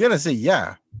 like, he's gonna say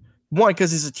yeah. One, because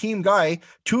he's a team guy.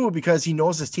 Two, because he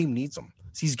knows his team needs him.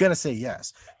 So he's gonna say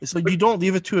yes. So you don't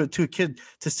leave it to a kid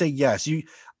to say yes. You,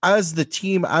 as the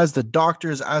team, as the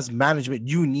doctors, as management,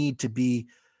 you need to be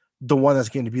the one that's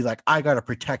going to be like, I got to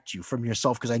protect you from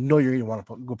yourself because I know you're going to want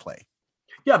to go play.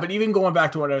 Yeah, but even going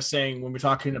back to what I was saying when we're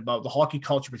talking about the hockey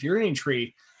culture with Uranium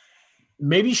Tree,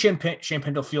 maybe Shane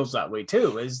Pinto feels that way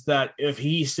too, is that if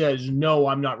he says, no,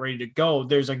 I'm not ready to go,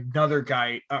 there's another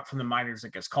guy up from the minors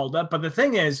that gets called up. But the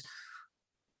thing is,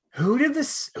 who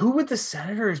would the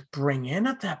Senators bring in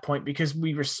at that point? Because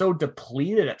we were so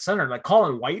depleted at center. Like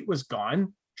Colin White was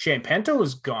gone. Shane Pinto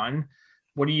was gone.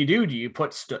 What do? Do you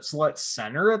put Stützle at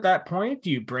center at that point?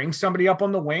 Do you bring somebody up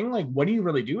on the wing? Like, what do you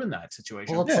really do in that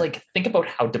situation? Well, it's like, think about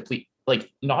how deplete, like,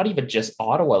 not even just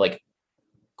Ottawa, like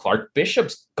Clark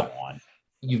Bishop's gone.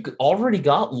 You've already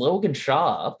got Logan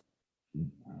Shaw up,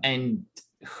 and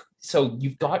so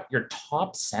you've got your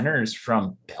top centers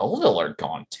from Belleville are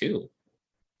gone too.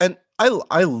 And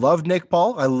I love Nick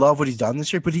Paul. I love what he's done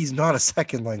this year, but he's not a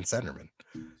second line centerman.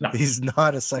 No. He's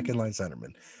not a second line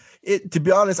centerman. To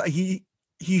be honest, he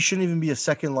shouldn't even be a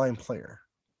second line player.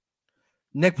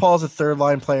 Nick Paul's a third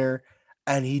line player,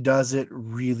 and he does it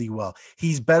really well.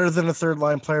 He's better than a third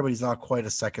line player, but he's not quite a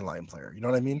second line player. You know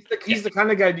what I mean? He's the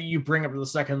kind of guy that you bring up to the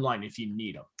second line if you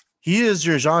need him. He is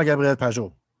your Jean-Gabriel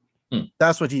Pajot.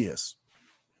 That's what he is.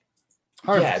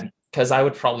 Yeah, because I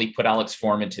would probably put Alex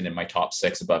Formenton in my top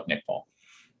 6 above Nick Paul.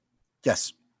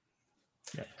 Yes.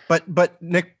 Yeah.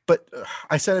 But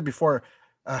I said it before.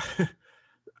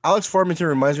 Alex Formenton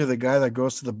reminds me of the guy that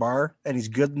goes to the bar and he's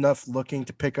good enough looking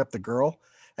to pick up the girl,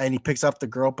 and he picks up the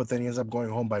girl, but then he ends up going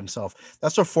home by himself.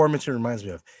 That's what Formenton reminds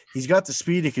me of. He's got the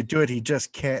speed, he could do it. He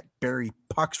just can't bury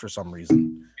pucks for some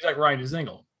reason. He's like Ryan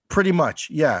Dzingel. Pretty much,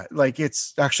 yeah. Like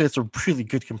it's a really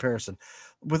good comparison.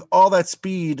 With all that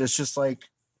speed, it's just like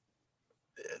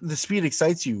the speed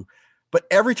excites you. But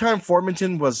every time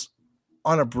Formenton was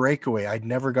on a breakaway, I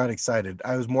never got excited.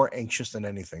 I was more anxious than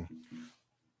anything.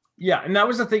 Yeah, and that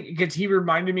was the thing, because he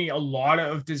reminded me a lot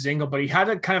of Dzingel, but he had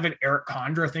a kind of an Eric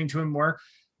Condra thing to him where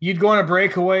you'd go on a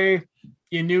breakaway,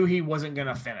 you knew he wasn't going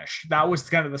to finish. That was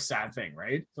kind of the sad thing,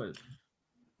 right? But...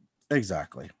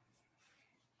 Exactly.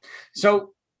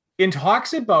 So in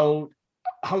talks about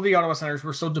how the Ottawa Senators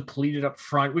were so depleted up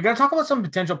front, we got to talk about some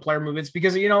potential player movements,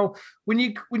 because, you know, when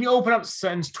you open up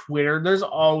Sens Twitter, there's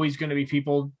always going to be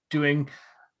people doing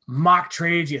mock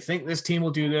trades. You think this team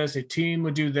will do this, a team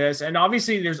would do this. And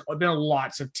obviously there's been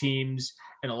lots of teams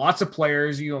and lots of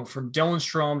players, you know, from Dylan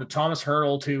Strome to Thomas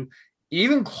Hertl to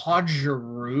even Claude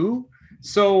Giroux.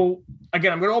 So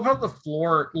again, I'm going to open up the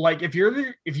floor. Like if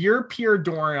you're Pierre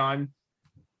Dorion,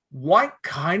 what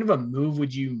kind of a move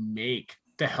would you make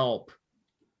to help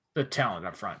the talent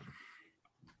up front?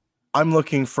 I'm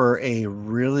looking for a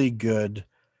really good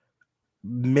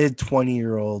mid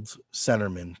 20-year-old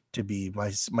centerman to be my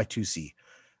 2C.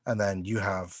 And then you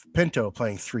have Pinto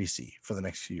playing 3C for the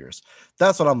next few years.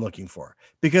 That's what I'm looking for,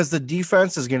 because the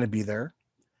defense is going to be there.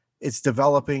 It's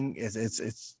developing.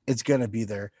 It's going to be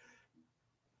there.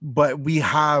 But we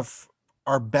have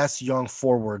our best young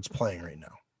forwards playing right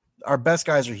now. Our best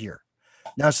guys are here.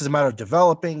 Now it's just a matter of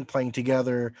developing, playing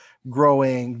together,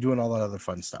 growing, doing all that other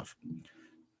fun stuff.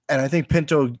 And I think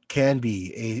Pinto can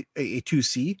be a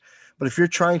 2C, but if you're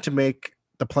trying to make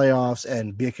the playoffs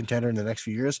and be a contender in the next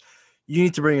few years, you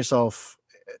need to bring yourself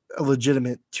a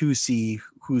legitimate 2C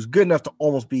who's good enough to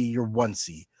almost be your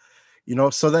 1C.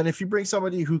 So then if you bring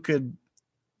somebody who could,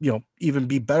 even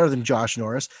be better than Josh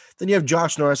Norris, then you have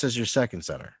Josh Norris as your second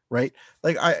center, right?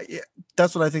 Like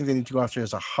that's what I think they need to go after,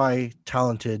 as a high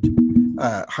talented,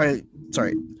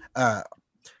 sorry,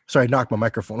 knocked my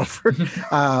microphone over.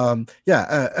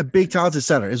 A big talented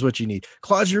center is what you need.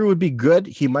 Claude Giroux would be good.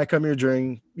 He might come here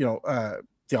during,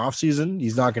 the off season.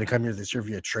 He's not going to come here this year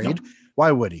via trade. No.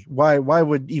 Why would he? Why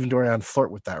would even Dorian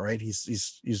flirt with that, right?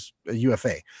 He's a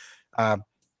UFA.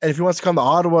 And if he wants to come to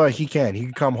Ottawa, he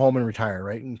can come home and retire,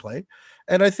 right, and play.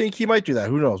 And I think he might do that.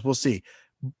 Who knows? We'll see.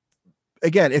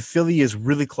 Again, if Philly is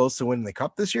really close to winning the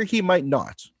cup this year, he might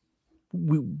not.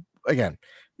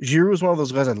 Giroux is one of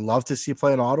those guys I'd love to see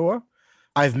play in Ottawa.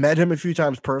 I've met him a few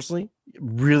times personally.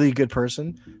 Really good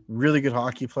person, really good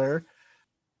hockey player.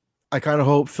 I kind of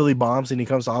hope Philly bombs and he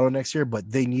comes to Ottawa next year, but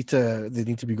they need to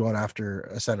be going after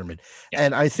a centerman. Yeah.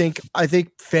 And I think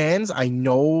fans, I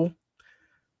know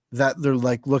that they're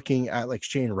like looking at like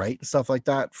Shane Wright and stuff like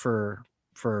that for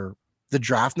the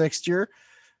draft next year,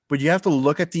 but you have to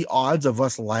look at the odds of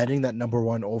us landing that number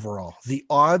 1 overall. The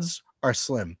odds are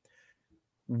slim.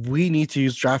 We need to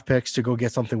use draft picks to go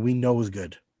get something we know is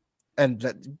good, and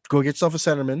go get yourself a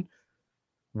centerman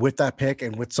with that pick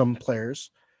and with some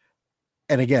players.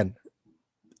 And again,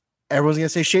 everyone's going to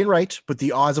say Shane Wright, but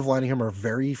the odds of landing him are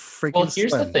very freaking slim.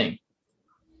 Here's the thing.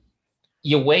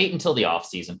 You wait until the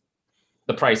offseason.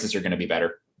 The prices are going to be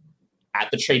better. At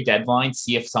the trade deadline,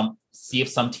 see if some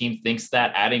team thinks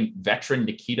that adding veteran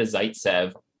Nikita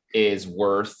Zaitsev is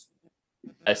worth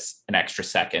an extra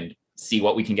second. See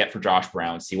what we can get for Josh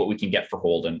Brown. See what we can get for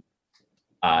Holden.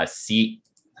 And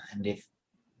if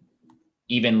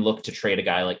even look to trade a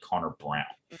guy like Connor Brown.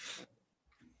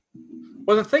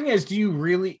 Well, the thing is, do you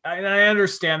really, and I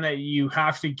understand that you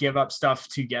have to give up stuff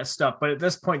to get stuff, but at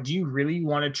this point, do you really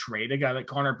want to trade a guy like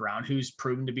Connor Brown, who's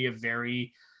proven to be a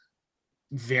very,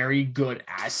 very good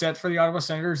asset for the Ottawa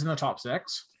Senators in the top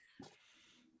 6?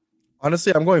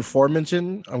 Honestly, I'm going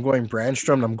Formenton, I'm going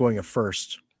Brandstrom, and I'm going a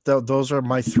first. Those are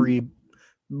my three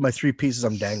pieces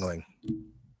I'm dangling.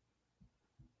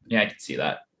 Yeah, I can see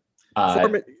that.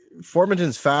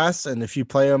 Formenton's fast, and if you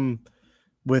play him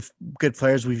with good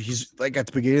players, he's like at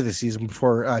the beginning of the season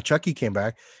before Chucky came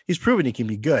back, he's proven he can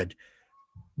be good,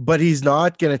 but he's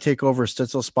not going to take over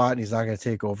Stützle's spot, and he's not going to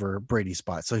take over Brady's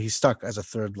spot. So he's stuck as a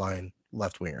third line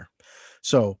left winger.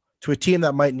 So to a team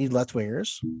that might need left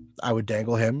wingers, I would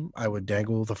dangle him. I would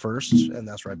dangle the first, and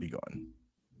that's where I'd be going.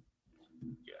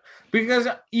 Because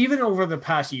even over the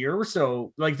past year or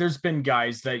so, like there's been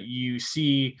guys that you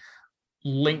see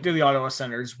linked to the Ottawa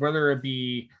Senators, whether it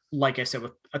be, like I said,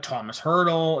 with a Thomas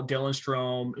Hertl, Dylan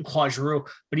Strome, Claude Giroux,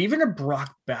 but even a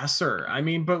Brock Besser. I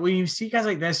mean, but when you see guys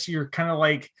like this, you're kind of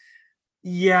like,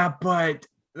 yeah, but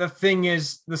the thing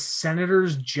is, the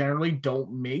Senators generally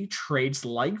don't make trades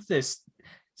like this.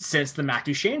 Since the Matt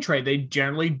Duchene trade, they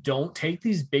generally don't take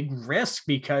these big risks,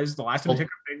 because the last time they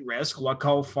took a big risk, look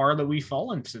how far that we've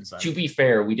fallen since then. To be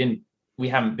fair, we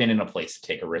haven't been in a place to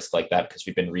take a risk like that because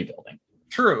we've been rebuilding.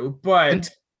 True,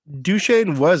 but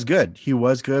Duchene was good. He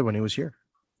was good when he was here.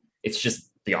 It's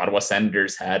just the Ottawa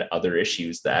Senators had other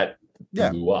issues that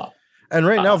blew up. And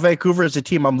right now, Vancouver is a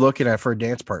team I'm looking at for a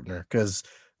dance partner, because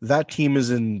that team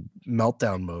is in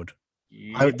meltdown mode.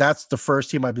 Yeah. That's the first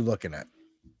team I'd be looking at.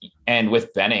 And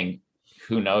with Benning,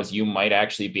 who knows, you might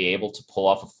actually be able to pull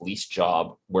off a fleece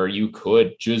job where you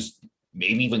could just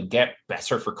maybe even get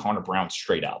Besser for Connor Brown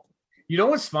straight up. You know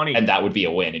what's funny? And that would be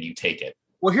a win, and you take it.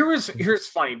 Well, here's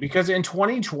funny, because in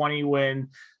 2020, when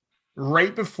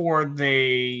right before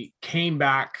they came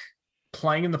back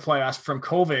playing in the playoffs from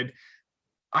COVID,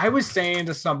 I was saying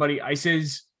to somebody, I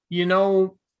says,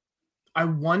 I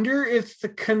wonder if the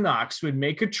Canucks would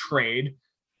make a trade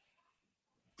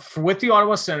with the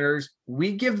Ottawa Senators.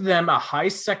 We give them a high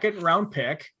second round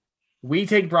pick. We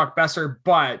take Brock Besser,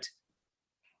 but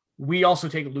we also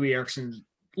take Louis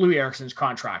Eriksson's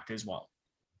contract as well.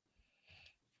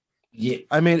 Yeah,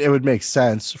 I mean, it would make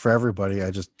sense for everybody.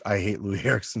 I hate Louis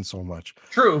Eriksson so much.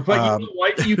 True, but you know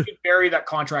what? You could bury that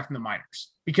contract in the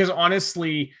minors, because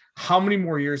honestly, how many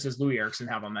more years does Louis Eriksson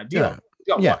have on that deal?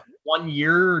 Yeah. 1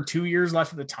 year or 2 years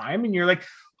left at the time, and you're like,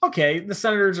 okay, the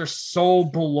Senators are so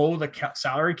below the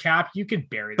salary cap, you could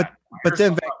bury that. But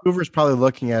then Vancouver's probably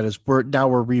looking at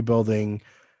we're rebuilding.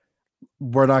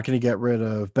 We're not going to get rid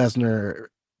of Besner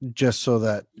just so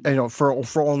that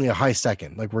for only a high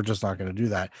second. Like we're just not going to do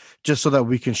that, just so that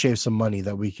we can shave some money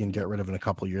that we can get rid of in a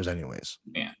couple of years, anyways.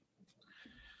 Yeah.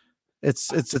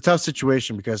 It's a tough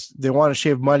situation because they want to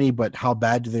shave money, but how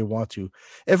bad do they want to?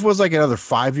 If it was like another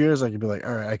 5 years, I could be like,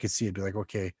 all right, I could see it. Be like,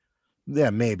 okay,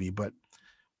 yeah, maybe. But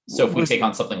so if we take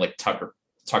on something like Tucker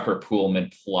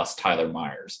Poolman plus Tyler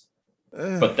Myers,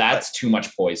 but that's too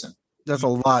much poison. That's a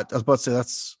lot. I was about to say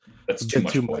that's too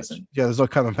much poison. Yeah, there's no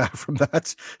coming back from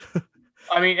that.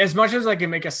 I mean, as much as I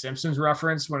can make a Simpsons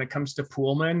reference when it comes to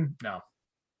Poolman, no.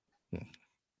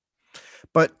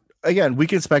 But again, we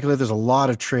can speculate. There's a lot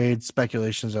of trade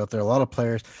speculations out there, a lot of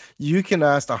players. You can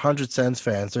ask 100 Sens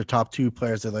fans their top 2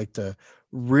 players they'd like to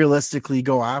realistically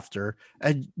go after,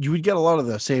 and you would get a lot of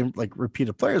the same like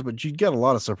repeated players, but you'd get a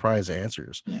lot of surprise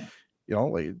answers. Yeah.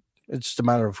 Like it's just a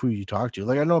matter of who you talk to.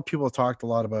 Like I know people have talked a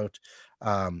lot about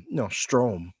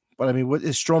Strome, but I mean, what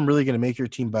is Strome really going to make your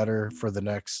team better for the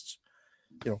next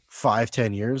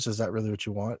 5-10 years? Is that really what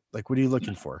you want? Like, what are you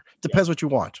looking for? Depends what you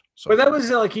want. So, but that was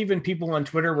like even people on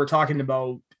Twitter were talking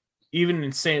about even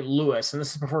in St. Louis, and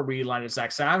this is before we landed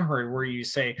Zach Sanford, where you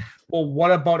say, well,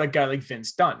 what about a guy like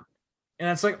Vince Dunn? And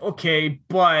it's like, okay,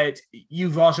 but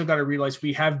you've also got to realize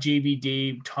we have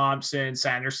JVD, Thompson,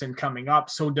 Sanderson coming up.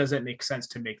 So does it make sense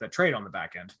to make that trade on the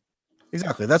back end?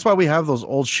 Exactly. That's why we have those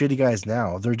old shitty guys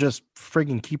now. They're just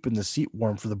friggin' keeping the seat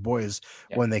warm for the boys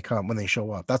when they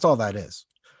show up. That's all that is.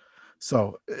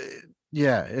 So,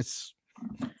 yeah, I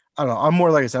don't know. I'm more,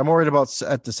 like I said, I'm worried about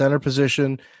at the center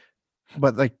position.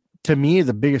 But, like, to me,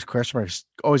 the biggest question mark is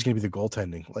always going to be the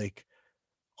goaltending. Like,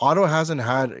 Ottawa hasn't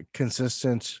had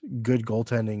consistent good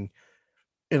goaltending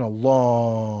in a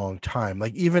long time.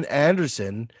 Like even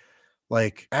Anderson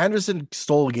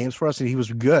stole games for us and he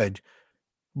was good,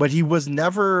 but he was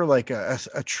never like a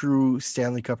true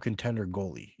Stanley Cup contender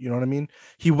goalie. You know what I mean?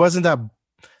 He wasn't that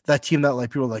team that like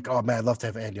people were like, oh man, I'd love to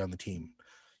have Andy on the team.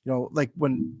 Like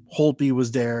when Holtby was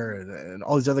there and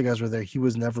all these other guys were there, he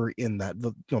was never in that,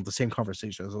 the same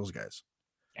conversation as those guys.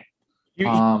 He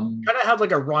kind of had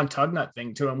like a Ron Tugnut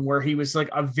thing to him where he was like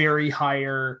a very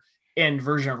higher end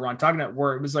version of Ron Tugnut,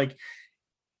 where it was like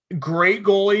great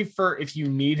goalie for if you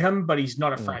need him, but he's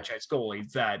not a franchise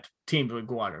goalie that teams would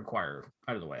go out and acquire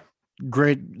out of the way.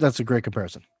 Great. That's a great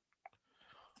comparison.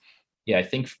 Yeah, I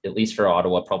think at least for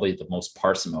Ottawa, probably the most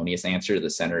parsimonious answer to the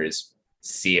center is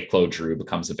see if Claude Giroux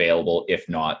becomes available. If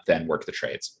not, then work the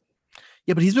trades.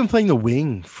 Yeah, but he's been playing the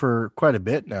wing for quite a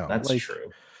bit now. That's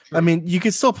true. I mean, you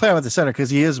can still play him at the center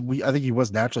because I think he was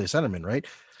naturally a centerman, right?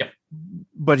 Yeah.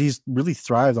 But he's really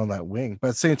thrived on that wing. But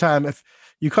at the same time, if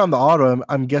you come to Ottawa,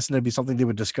 I'm guessing it'd be something they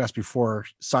would discuss before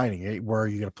signing it. Where are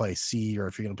you going to play C or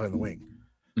if you're going to play in the wing?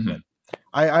 Mm-hmm.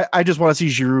 I just want to see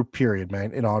Giroux, period,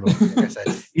 man, in Ottawa. Like I said,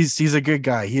 he's a good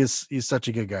guy. He's such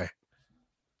a good guy.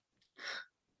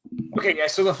 Okay,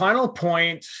 guys. So the final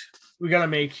point we got to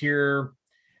make here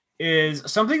is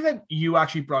something that you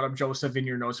actually brought up, Joseph, in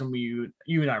your notes when you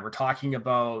and I were talking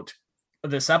about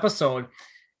this episode,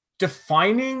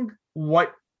 defining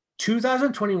what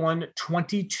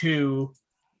 2021-22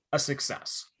 a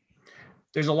success.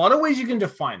 There's a lot of ways you can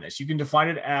define this. You can define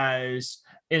it as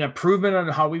an improvement on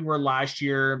how we were last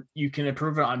year. You can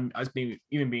improve it on us being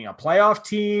a playoff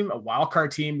team, a wild card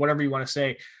team, whatever you want to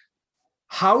say.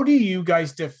 How do you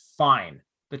guys define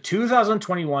the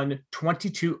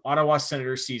 2021-22 Ottawa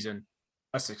Senators season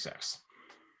a success?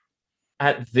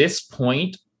 At this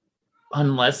point,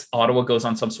 unless Ottawa goes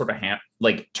on some sort of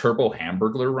turbo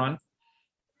hamburger run,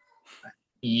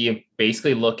 you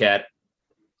basically look at,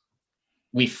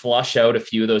 we flush out a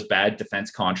few of those bad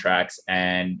defense contracts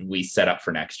and we set up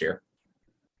for next year.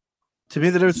 To me,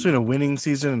 the difference between a winning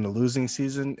season and a losing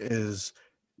season is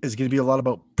going to be a lot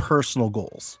about personal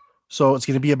goals. So it's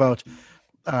going to be about,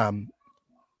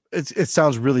 it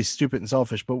sounds really stupid and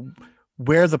selfish, but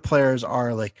where the players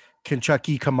are, like, can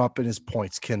Chucky come up in his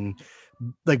points? Can,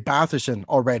 like, Batherson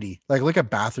already, like, look at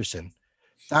Batherson.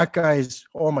 That guy's,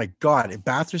 oh my God,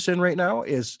 Batherson right now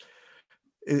is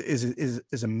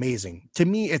amazing. To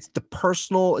me, it's the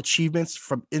personal achievements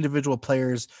from individual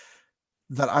players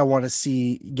that I want to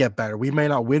see get better. We may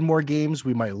not win more games.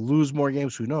 We might lose more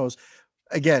games. Who knows?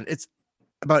 Again, it's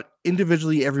about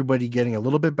individually everybody getting a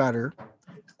little bit better.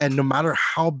 And no matter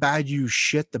how bad you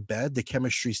shit the bed, the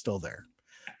chemistry's still there.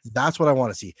 That's what I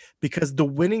want to see, because the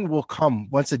winning will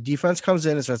come once the defense comes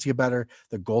in and starts to get better.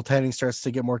 The goaltending starts to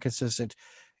get more consistent.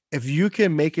 If you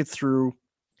can make it through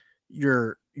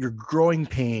your growing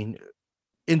pain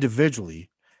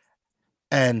individually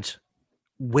and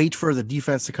wait for the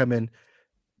defense to come in,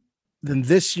 then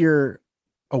this year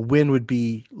a win would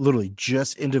be literally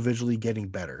just individually getting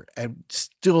better and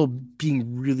still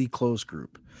being really close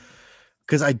group.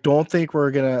 because I don't think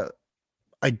we're gonna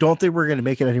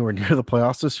make it anywhere near the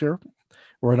playoffs this year.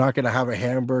 We're not gonna have a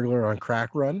Hamburglar on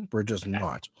crack run. We're just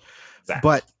not.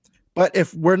 Exactly. But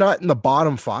if we're not in the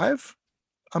bottom 5,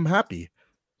 I'm happy.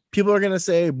 People are gonna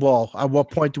say, well, at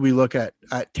what point do we look at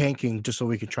tanking just so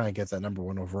we can try and get that number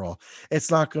 1 overall?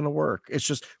 It's not gonna work. It's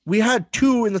just we had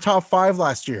 2 in the top 5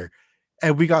 last year,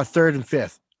 and we got 3rd and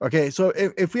 5th. Okay, so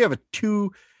if we have a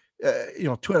 2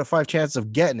 out of 5 chances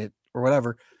of getting it or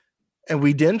whatever, and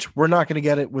we didn't, we're not going to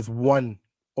get it with one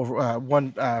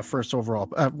first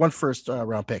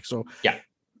round pick. So yeah,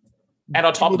 and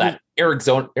on top of that,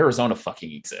 Arizona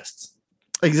fucking exists.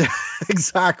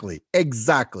 Exactly.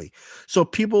 So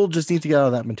people just need to get out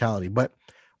of that mentality. But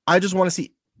I just want to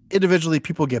see individually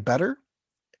people get better,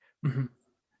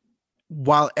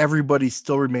 while everybody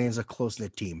still remains a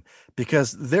close-knit team,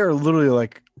 because they're literally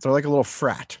like a little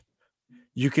frat.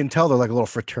 You can tell they're like a little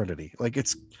fraternity. Like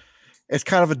it's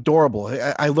kind of adorable.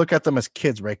 I look at them as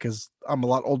kids, right? Because I'm a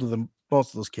lot older than most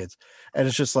of those kids, and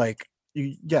it's just like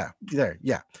yeah.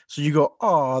 So you go,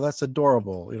 oh, that's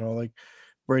adorable. Like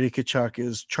Brady Tkachuk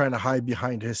is trying to hide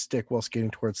behind his stick while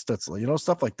skating towards Stützle,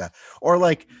 stuff like that. Or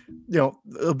like, it'll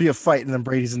be a fight and then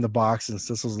Brady's in the box and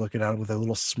Stützle's looking at him with a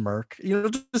little smirk,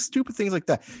 just stupid things like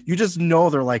that. You just know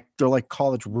they're like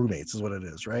college roommates is what it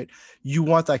is, right? You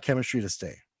want that chemistry to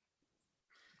stay.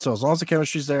 So as long as the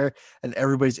chemistry's there and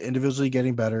everybody's individually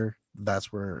getting better,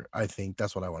 that's where I think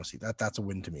that's what I want to see. That's a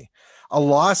win to me. A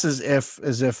loss is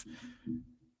if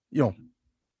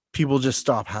people just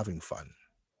stop having fun.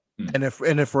 And if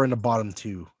we're in the bottom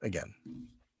 2 again.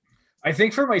 I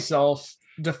think for myself,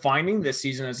 defining this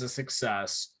season as a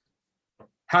success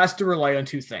has to rely on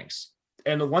 2 things.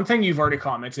 And the one thing you've already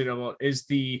commented about is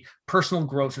the personal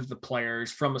growth of the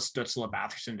players from a Stützle,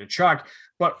 Batherson to Chuck.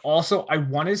 But also, I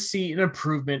want to see an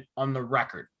improvement on the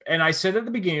record. And I said at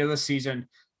the beginning of the season,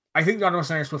 I think the Ottawa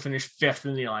Senators will finish 5th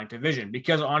in the Atlantic Division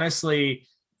because honestly,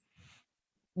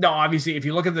 no, obviously, if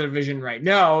you look at the division right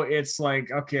now, it's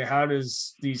like, okay, how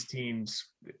does these teams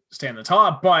stay on the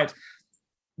top? But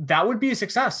that would be a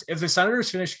success. If the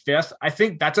Senators finish 5th, I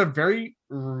think that's a very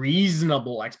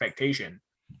reasonable expectation.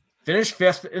 Finish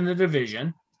 5th in the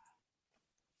division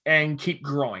and keep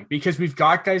growing because we've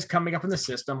got guys coming up in the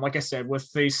system, like I said,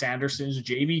 with the Sandersons,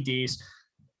 JVDs.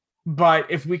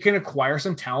 But if we can acquire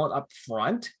some talent up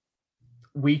front,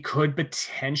 we could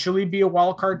potentially be a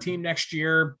wild card team next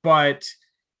year. But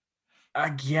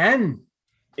again,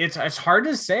 it's hard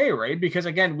to say, right? Because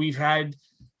again, we've had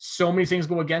so many things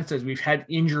go against us. We've had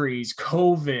injuries,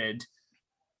 COVID,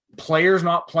 players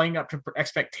not playing up to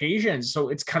expectations. So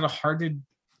it's kind of hard to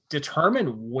determine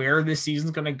where this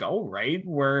season's going to go, right?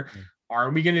 Where are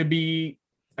we going to be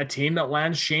a team that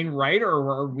lands Shane Wright, or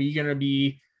are we going to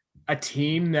be a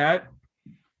team that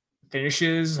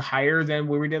finishes higher than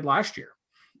where we did last year?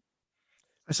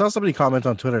 I saw somebody comment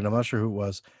on Twitter, and I'm not sure who it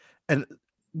was, and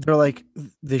they're like,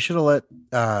 they should have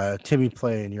let Timmy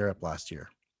play in Europe last year.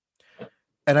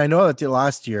 And I know that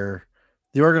last year,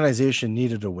 the organization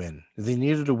needed a win. They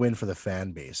needed a win for the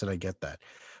fan base, and I get that.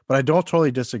 But I don't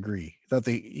totally disagree that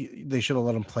they should have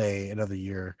let him play another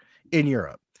year in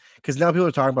Europe. Because now people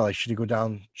are talking about, like, should he go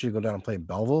down and play in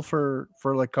Belleville for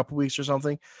like a couple weeks or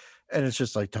something? And it's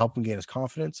just like to help him gain his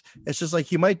confidence. It's just like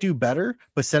he might do better,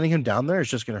 but sending him down there is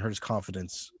just going to hurt his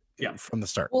confidence from the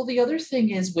start. Well, the other thing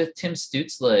is with Tim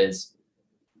Stützle is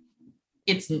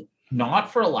it's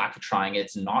not for a lack of trying.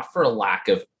 It's not for a lack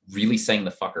of really setting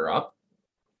the fucker up.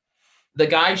 The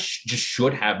guy just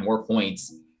should have more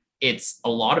points. It's a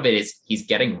lot of it is he's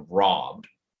getting robbed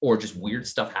or just weird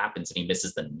stuff happens and he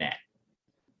misses the net.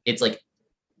 It's like,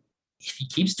 if he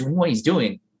keeps doing what he's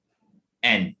doing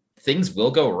and things will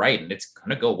go right and it's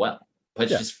going to go well, but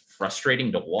it's just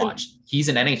frustrating to watch. He's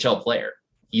an NHL player.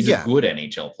 He's a good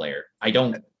NHL player. I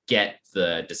don't get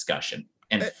the discussion.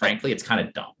 And frankly, it's kind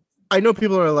of dumb. I know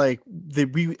people are like,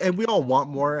 we all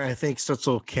want more. I think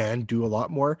Stützle can do a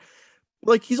lot more.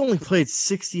 Like, he's only played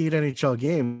 68 NHL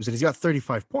games and he's got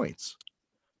 35 points,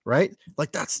 right?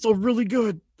 Like, that's still really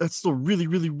good. That's still really,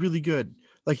 really, really good.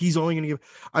 Like, he's only going to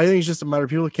I think it's just a matter of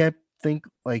people can't think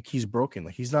like he's broken.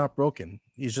 Like, he's not broken.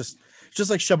 He's just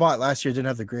like Shabbat last year didn't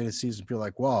have the greatest season. People are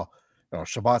like, well, no,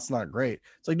 Shabbat's not great.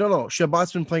 It's like, no,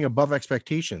 Shabbat's been playing above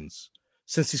expectations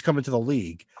since he's come into the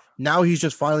league. Now he's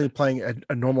just finally playing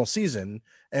a normal season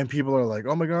and people are like,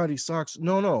 oh my God, he sucks.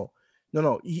 No.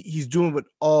 He's doing what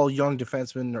all young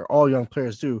defensemen or all young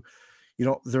players do.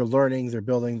 They're learning, they're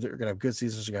building, they're going to have good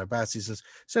seasons, they're going to have bad seasons.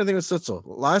 Same thing with Stützle.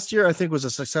 Last year, I think, was a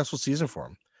successful season for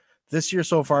him. This year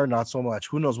so far, not so much.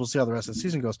 Who knows? We'll see how the rest of the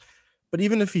season goes. But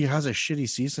even if he has a shitty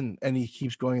season and he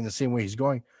keeps going in the same way he's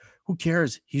going, who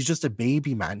cares? He's just a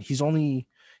baby, man. He's only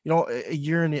a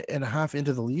year and a half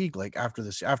into the league, like after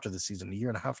the season, a year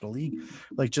and a half in the league,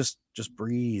 like just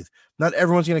breathe. Not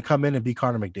everyone's going to come in and be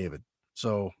Connor McDavid.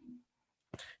 So,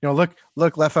 look,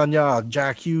 Lafreniere,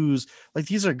 Jack Hughes, like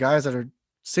these are guys that are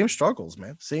same struggles,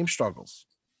 man. Same struggles.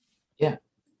 Yeah.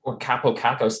 Or Capo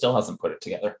Caco still hasn't put it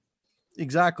together.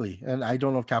 Exactly. And I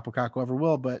don't know if Capo Caco ever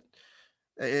will, but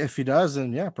if he does,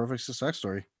 then yeah, perfect success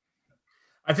story.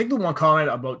 I think the one comment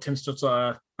about Tim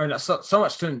Stützle, or not so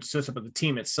much Tim Stützle, but the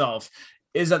team itself,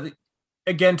 is that,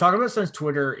 again, talking about Sens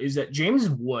Twitter, is that James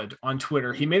Wood on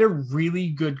Twitter, he made a really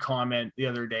good comment the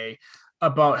other day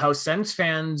about how Sens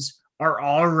fans are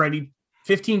already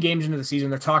 15 games into the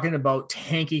season. They're talking about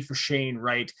tanking for Shane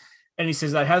Wright. And he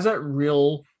says that has that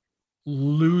real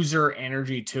loser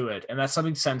energy to it. And that's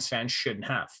something Sens fans shouldn't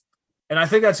have. And I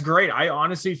think that's great. I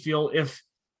honestly feel if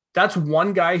that's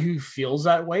one guy who feels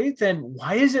that way, then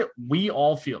why is it we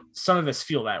all feel, some of us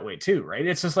feel that way too, right?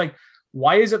 It's just like,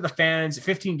 why is it the fans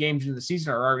 15 games into the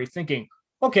season are already thinking,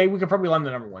 okay, we could probably land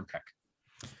the number one pick?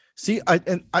 See,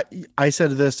 I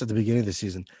said this at the beginning of the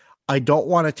season. I don't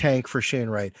want to tank for Shane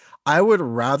Wright. I would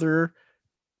rather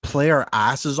play our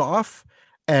asses off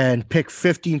and pick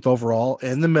 15th overall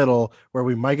in the middle where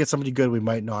we might get somebody good, we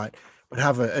might not, but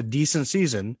have a decent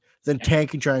season than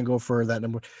tank and try and go for that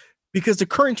number. Because the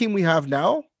current team we have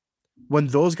now, when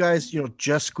those guys,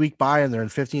 just squeak by and they're in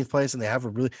 15th place and they have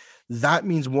that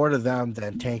means more to them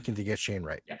than tanking to get Shane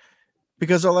Wright. Yeah.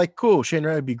 Because they're like, cool, Shane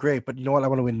Wright would be great, but you know what? I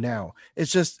want to win now.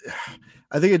 It's just,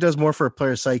 I think it does more for a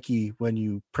player's psyche when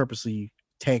you purposely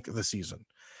tank the season.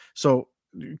 So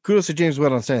kudos to James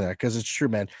Wood on saying that, because it's true,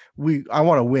 man. I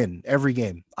want to win every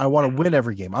game. I want to win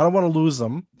every game. I don't want to lose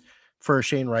them for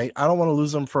Shane Wright. I don't want to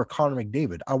lose them for Connor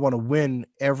McDavid. I want to win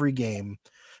every game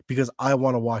because I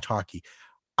want to watch hockey.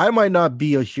 I might not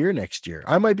be here next year.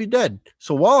 I might be dead.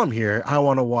 So while I'm here, I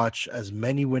want to watch as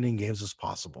many winning games as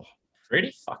possible.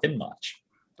 Pretty fucking much.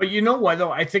 But you know what,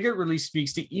 though? I think it really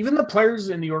speaks to even the players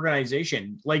in the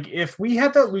organization. Like, if we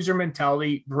had that loser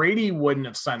mentality, Brady wouldn't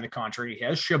have signed the contract he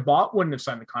has. Shabbat wouldn't have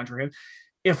signed the contract.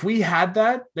 If we had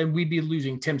that, then we'd be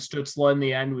losing Tim Stützle in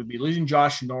the end. We'd be losing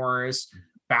Josh Norris.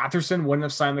 Batherson wouldn't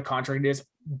have signed the contract he has.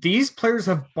 These players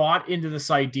have bought into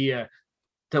this idea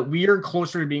that we are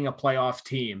closer to being a playoff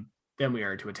team than we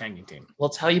are to a tanking team. Well,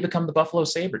 it's how you become the Buffalo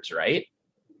Sabres, right?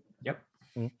 Yep.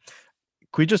 Mm-hmm.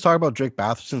 Can we just talk about Drake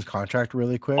Batherson's contract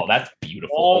really quick? Oh, that's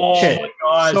beautiful. Oh, okay. My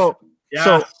gosh.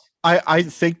 So I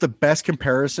think the best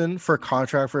comparison for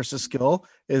contract versus skill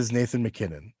is Nathan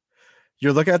McKinnon.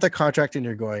 You're looking at the contract and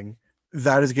you're going,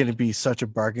 that is going to be such a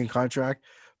bargain contract.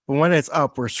 But when it's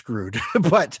up, we're screwed.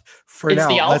 But for now,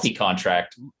 it's the Alfie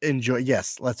contract.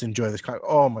 Let's enjoy this.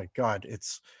 Oh my God.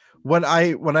 It's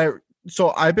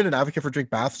so I've been an advocate for Drake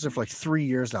Batherson for like 3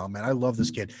 years now, man. I love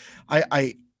this kid.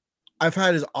 I've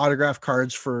had his autograph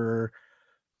cards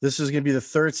this is going to be the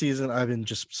third season. I've been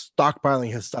just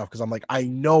stockpiling his stuff because I'm like, I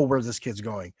know where this kid's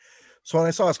going. So when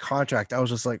I saw his contract, I was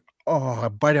just like, oh, I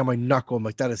bite on my knuckle. I'm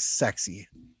like, that is sexy.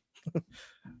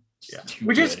 Yeah.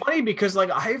 Which is funny because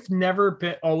like I've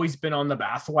never always been on the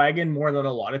bath wagon more than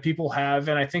a lot of people have.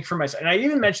 And I think for myself, and I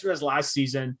even mentioned this last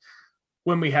season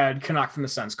when we had Canuck from the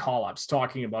Sens call-ups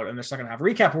talking about it in the second half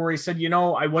recap, where he said,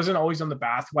 I wasn't always on the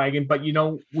bath wagon, but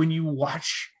when you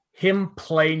watch him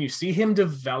play and you see him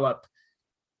develop,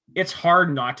 it's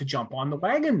hard not to jump on the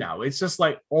wagon now. It's just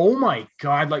like, oh my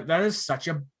God, like that is such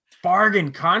a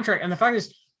bargain contract. And the fact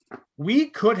is, we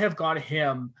could have got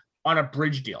him on a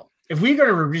bridge deal. If we got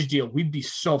a bridge deal, we'd be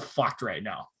so fucked right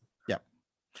now.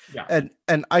 Yeah.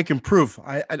 And I can prove,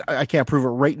 I can't prove it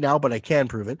right now, but I can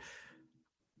prove it.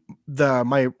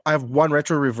 I have one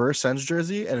retro reverse Sens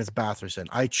jersey and it's Batherson.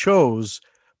 I chose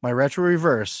my retro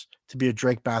reverse to be a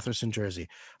Drake Batherson jersey.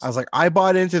 I was like, I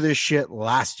bought into this shit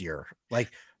last year. Like,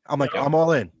 I'm like, I'm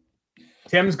all in.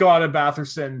 Tim's got a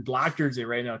Batherson black jersey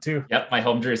right now too. Yep, my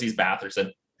home jersey's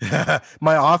Batherson.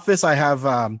 My office, I have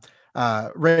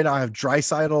right now I have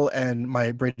Draisaitl and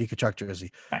my Brady Tkachuk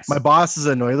jersey. Nice. My boss is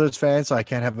an Oilers fan, so I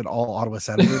can't have an all Ottawa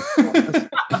Senators.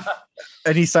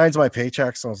 And he signs my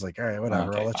paycheck, so I was like, all right, whatever.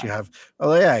 Okay, I'll let fine. you have.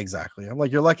 Oh yeah, exactly. I'm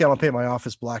like, you're lucky I don't pay my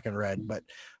office black and red, but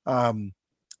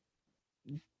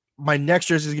my next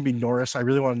jersey is gonna be Norris. I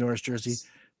really want a Norris jersey.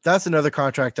 That's another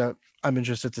contract that I'm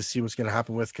interested to see what's gonna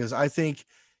happen with, because I think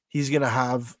he's gonna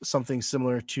have something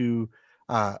similar to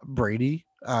Brady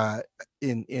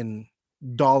in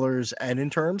dollars and in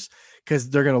terms, because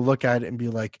they're gonna look at it and be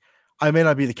like, I may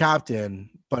not be the captain,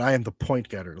 but I am the point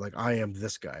getter. Like I am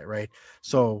this guy, right?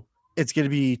 So it's going to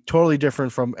be totally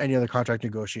different from any other contract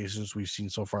negotiations we've seen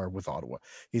so far with Ottawa.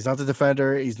 He's not the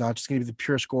defender. He's not just going to be the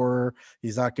pure scorer.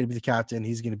 He's not going to be the captain.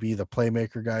 He's going to be the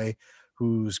playmaker guy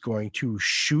who's going to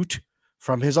shoot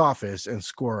from his office and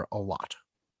score a lot.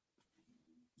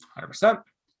 100%.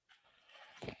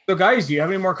 So, guys, do you have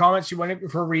any more comments you want to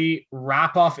before we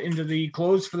wrap off into the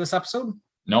close for this episode?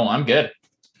 No, I'm good.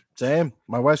 Same.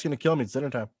 My wife's going to kill me. It's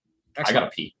dinner time. Excellent. I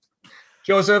got to pee.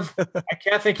 Joseph, I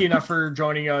can't thank you enough for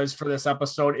joining us for this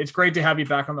episode. It's great to have you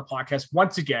back on the podcast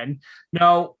once again.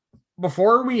 Now,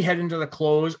 before we head into the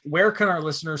close, where can our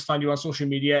listeners find you on social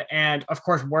media? And, of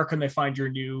course, where can they find your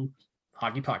new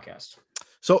hockey podcast?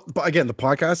 So, but again, the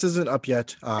podcast isn't up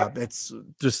yet. It's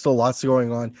there's still lots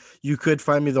going on. You could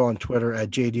find me, though, on Twitter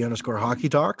at JD_Hockey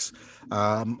Talks.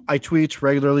 I tweet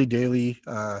regularly, daily.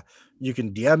 You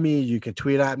can DM me, you can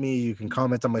tweet at me, you can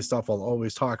comment on my stuff. I'll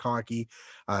always talk hockey.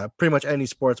 Pretty much any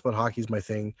sports, but hockey is my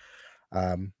thing.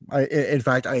 In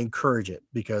fact, I encourage it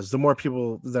because the more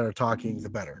people that are talking, the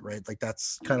better, right? Like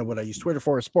that's kind of what I use Twitter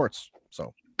for, is sports.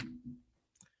 So.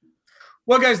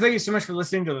 Well, guys, thank you so much for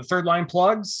listening to the Third Line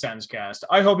Plugs Senscast.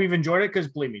 I hope you've enjoyed it because,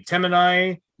 believe me, Tim and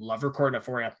I love recording it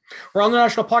for you. We're on the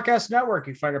National Podcast Network.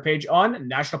 You can find our page on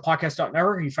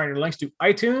nationalpodcast.network. You can find our links to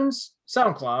iTunes,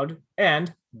 SoundCloud,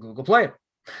 and Google Play.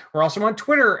 We're also on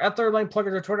Twitter at Third Line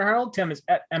Pluggers, our Twitter handle. Tim is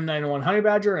at M91 Honey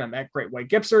Badger, and I'm at Great White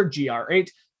Gipser,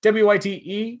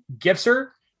 GR8WYTE Gipser.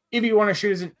 If you want to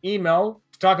shoot us an email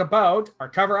to talk about our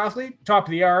cover athlete, top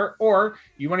of the hour, or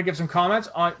you want to give some comments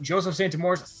on Joseph St.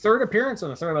 Amour's third appearance on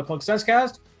the Third Line Plug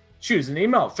Sensecast, shoot us an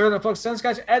email,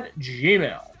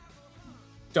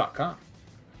 thirdlineplugSensecast@gmail.com.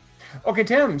 Okay,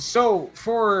 Tim, so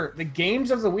for the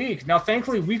games of the week, now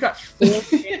thankfully we've got 4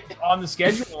 games on the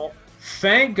schedule.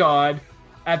 Thank God,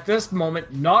 at this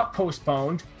moment, not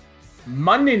postponed.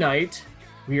 Monday night,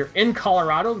 we are in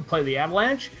Colorado to play the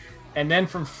Avalanche. And then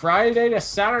from Friday to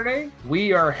Saturday,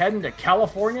 we are heading to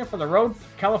California for the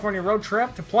California road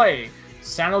trip to play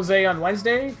San Jose on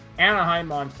Wednesday,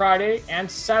 Anaheim on Friday, and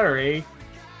Saturday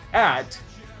at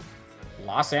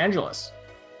Los Angeles.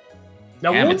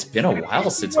 Now, damn, it's been a while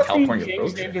since California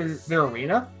road trip. Their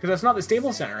arena, because that's not the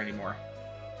Staples Center anymore.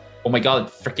 Oh my God,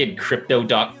 freaking Crypto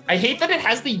Doc. I hate that it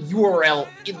has the URL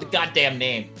in the goddamn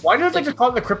name. Why do they just call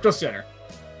it the Crypto Center?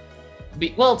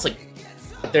 Well, it's like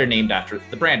they're named after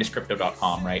the brand is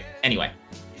crypto.com, right? Anyway.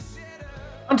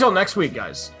 Until next week,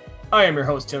 guys. I am your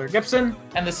host, Taylor Gibson.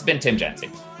 And this has been Tim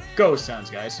Jensen. Go Sounds,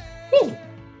 guys. Woo!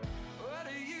 What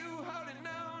are you holding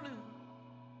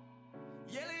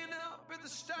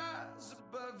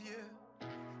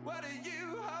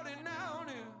on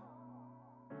to?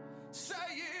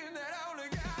 Saying that